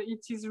that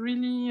it's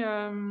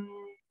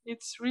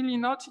really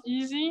not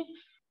easy.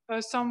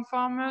 Some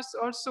farmers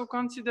also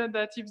consider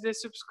that if they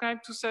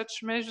subscribe to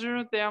such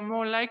measure, they are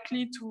more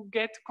likely to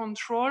get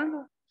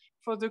control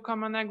for the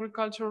common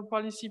agricultural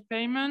policy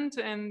payment,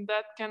 and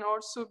that can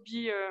also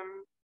be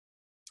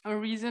a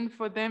reason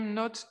for them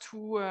not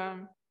to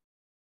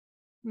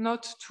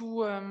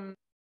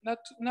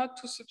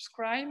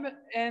subscribe.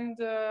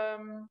 And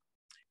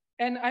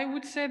I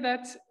would say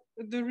that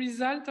the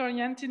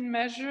result-oriented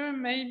measure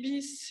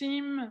maybe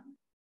seem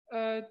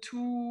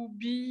to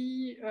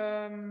be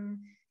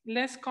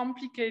less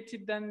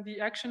complicated than the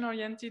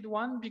action-oriented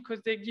one,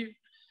 because they give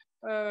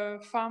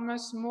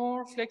farmers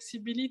more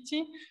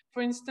flexibility.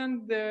 For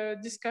instance, the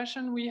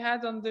discussion we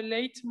had on the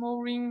late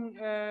mowing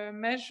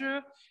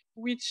measure,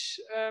 which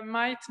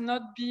might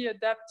not be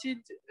adapted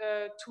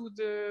to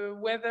the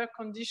weather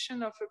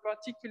condition of a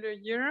particular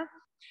year.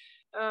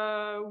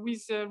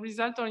 With a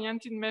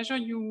result-oriented measure,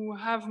 you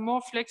have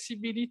more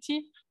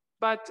flexibility.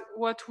 But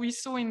what we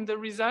saw in the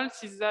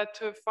results is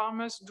that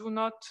farmers do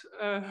not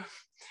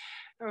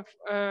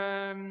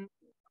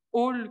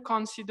all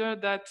consider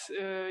that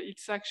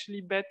it's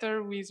actually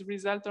better with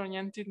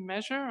result-oriented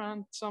measure,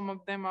 and some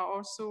of them are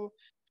also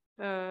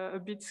a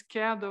bit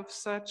scared of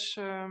such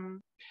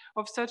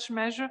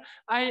measure.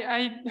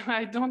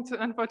 I don't,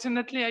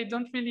 unfortunately, I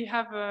don't really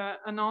have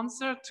an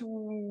answer to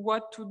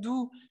what to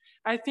do.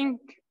 I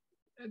think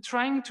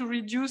trying to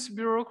reduce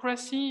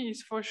bureaucracy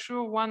is for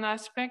sure one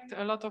aspect.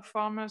 A lot of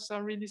farmers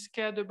are really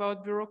scared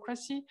about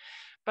bureaucracy,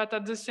 but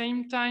at the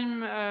same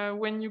time,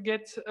 when you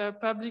get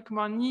public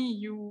money,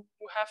 you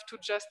have to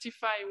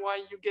justify why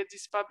you get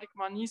this public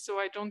money. So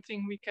I don't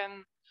think we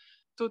can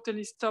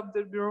totally stop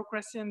the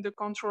bureaucracy and the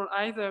control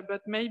either,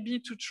 but maybe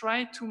to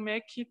try to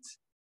make it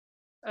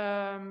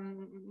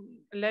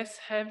less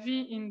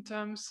heavy in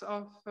terms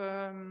of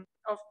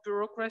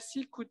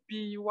bureaucracy could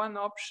be one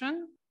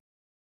option.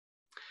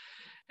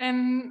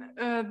 And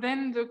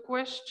then the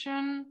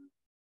question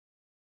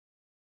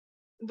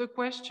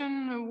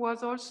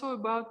was also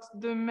about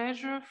the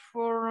measure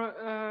for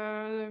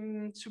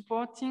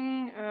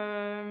supporting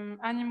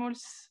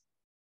animals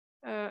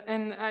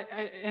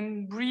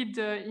and breed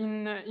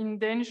in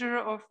danger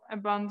of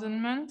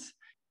abandonment.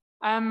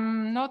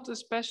 I'm not a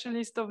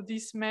specialist of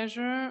this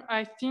measure.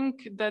 I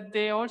think that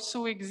they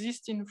also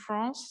exist in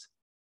France,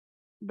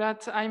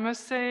 but I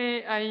must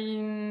say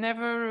I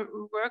never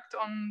worked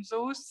on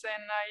those,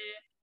 and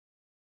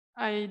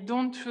I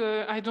don't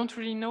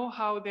really know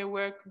how they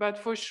work, but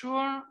for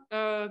sure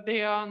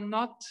they are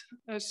not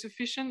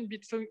sufficient,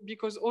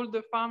 because all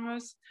the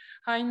farmers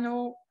I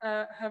know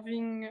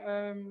having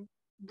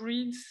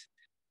breeds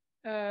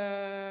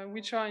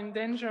which are in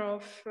danger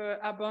of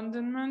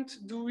abandonment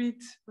do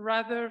it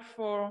rather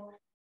for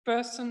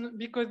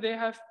because they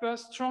have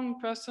strong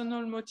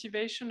personal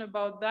motivation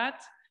about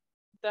that,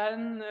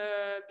 than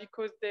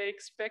because they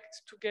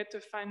expect to get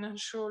a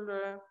financial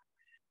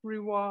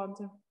reward.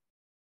 So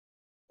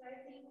I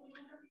think we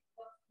have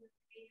got the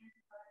payment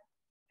for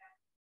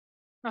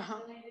Uh-huh.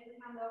 so maybe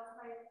we have about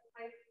 500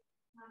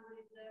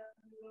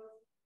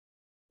 euros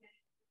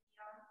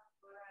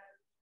for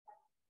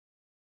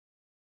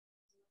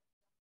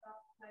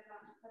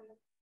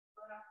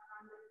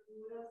 500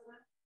 euros.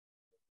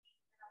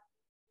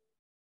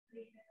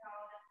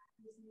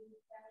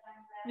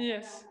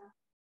 Yes.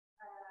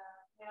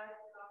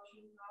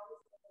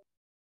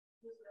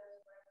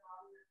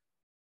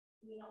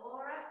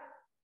 Or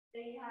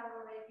they have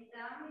already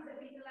done, it's a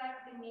bit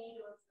like the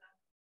needles.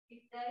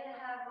 If they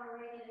have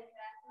already the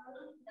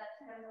cattle, that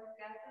kind of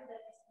cattle,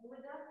 that is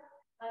good,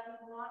 but if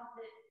not,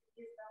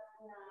 this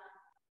doesn't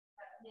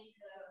make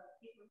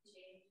people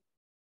change.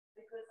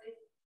 Because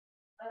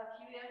a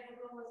few years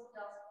ago was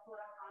just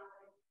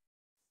 400.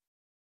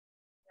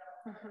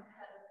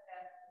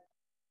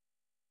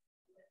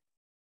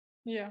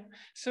 Yeah,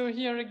 so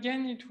here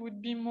again, it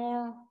would be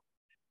more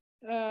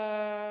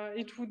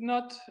it would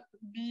not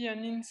be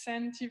an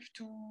incentive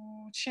to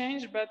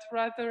change, but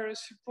rather a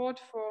support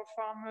for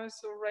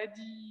farmers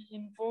already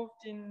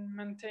involved in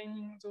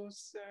maintaining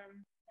those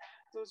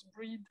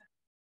breeds.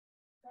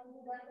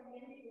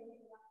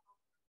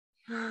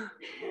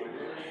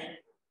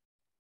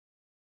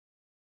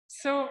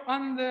 So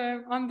on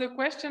the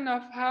question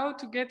of how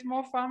to get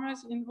more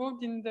farmers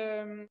involved in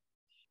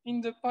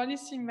the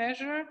policy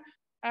measure,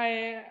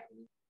 I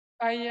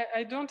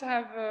don't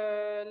have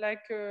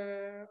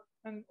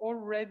an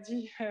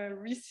already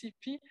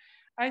recipe.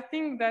 I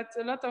think that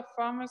a lot of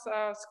farmers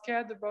are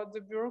scared about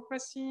the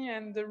bureaucracy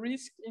and the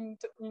risk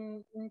in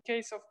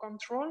case of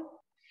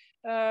control.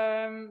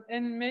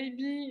 And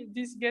maybe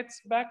this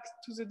gets back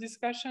to the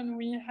discussion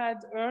we had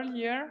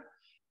earlier.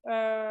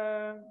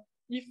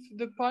 If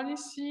the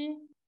policy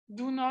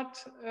do not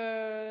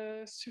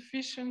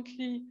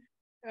sufficiently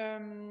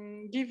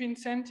give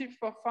incentive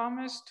for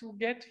farmers to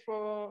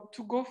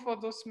go for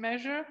those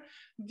measures,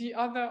 the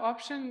other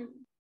option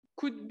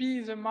could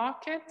be the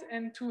market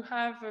and to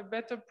have a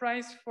better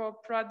price for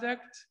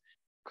product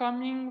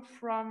coming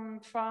from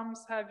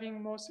farms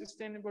having more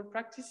sustainable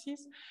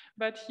practices.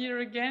 But here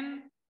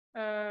again,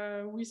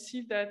 we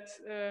see that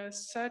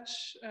such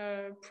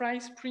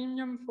price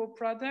premium for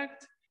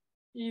product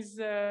is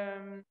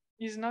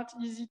not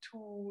easy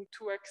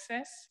to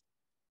access.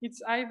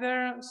 It's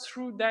either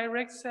through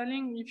direct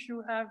selling if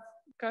you have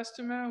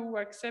customers who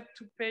accept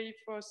to pay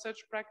for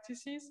such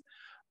practices,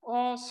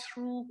 or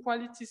through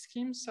quality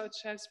schemes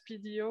such as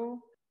PDO,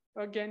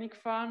 organic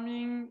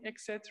farming,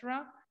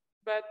 etc.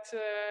 But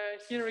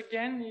here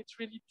again, it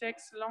really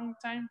takes a long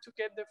time to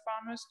get the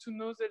farmers to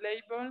know the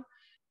label,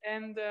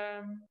 and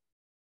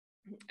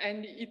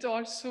it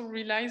also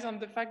relies on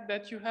the fact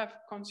that you have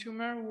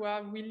consumers who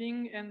are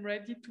willing and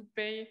ready to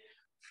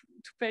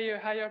pay a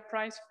higher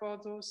price for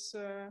those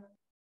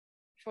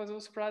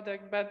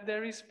products. But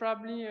there is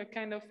probably a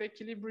kind of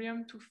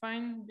equilibrium to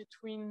find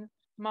between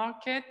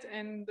market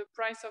and the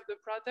price of the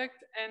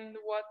product and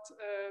what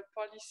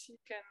policy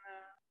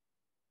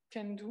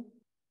can do.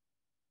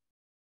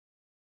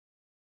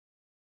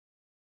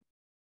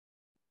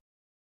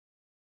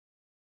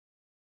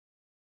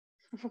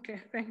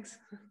 Okay, thanks.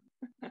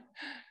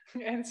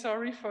 And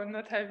sorry for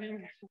not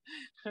having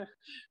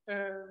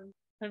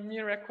a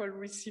miracle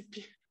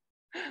recipe.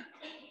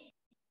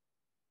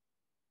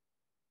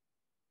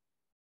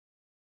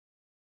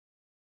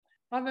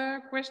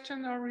 Other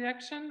question or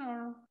reaction,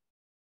 or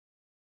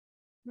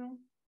no?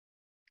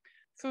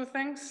 So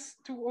thanks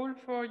to all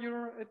for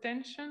your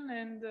attention,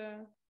 and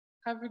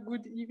have a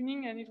good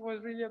evening. And it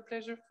was really a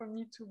pleasure for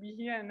me to be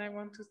here. And I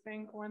want to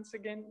thank once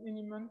again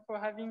Unimon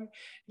for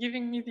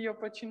giving me the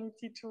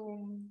opportunity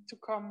to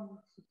come.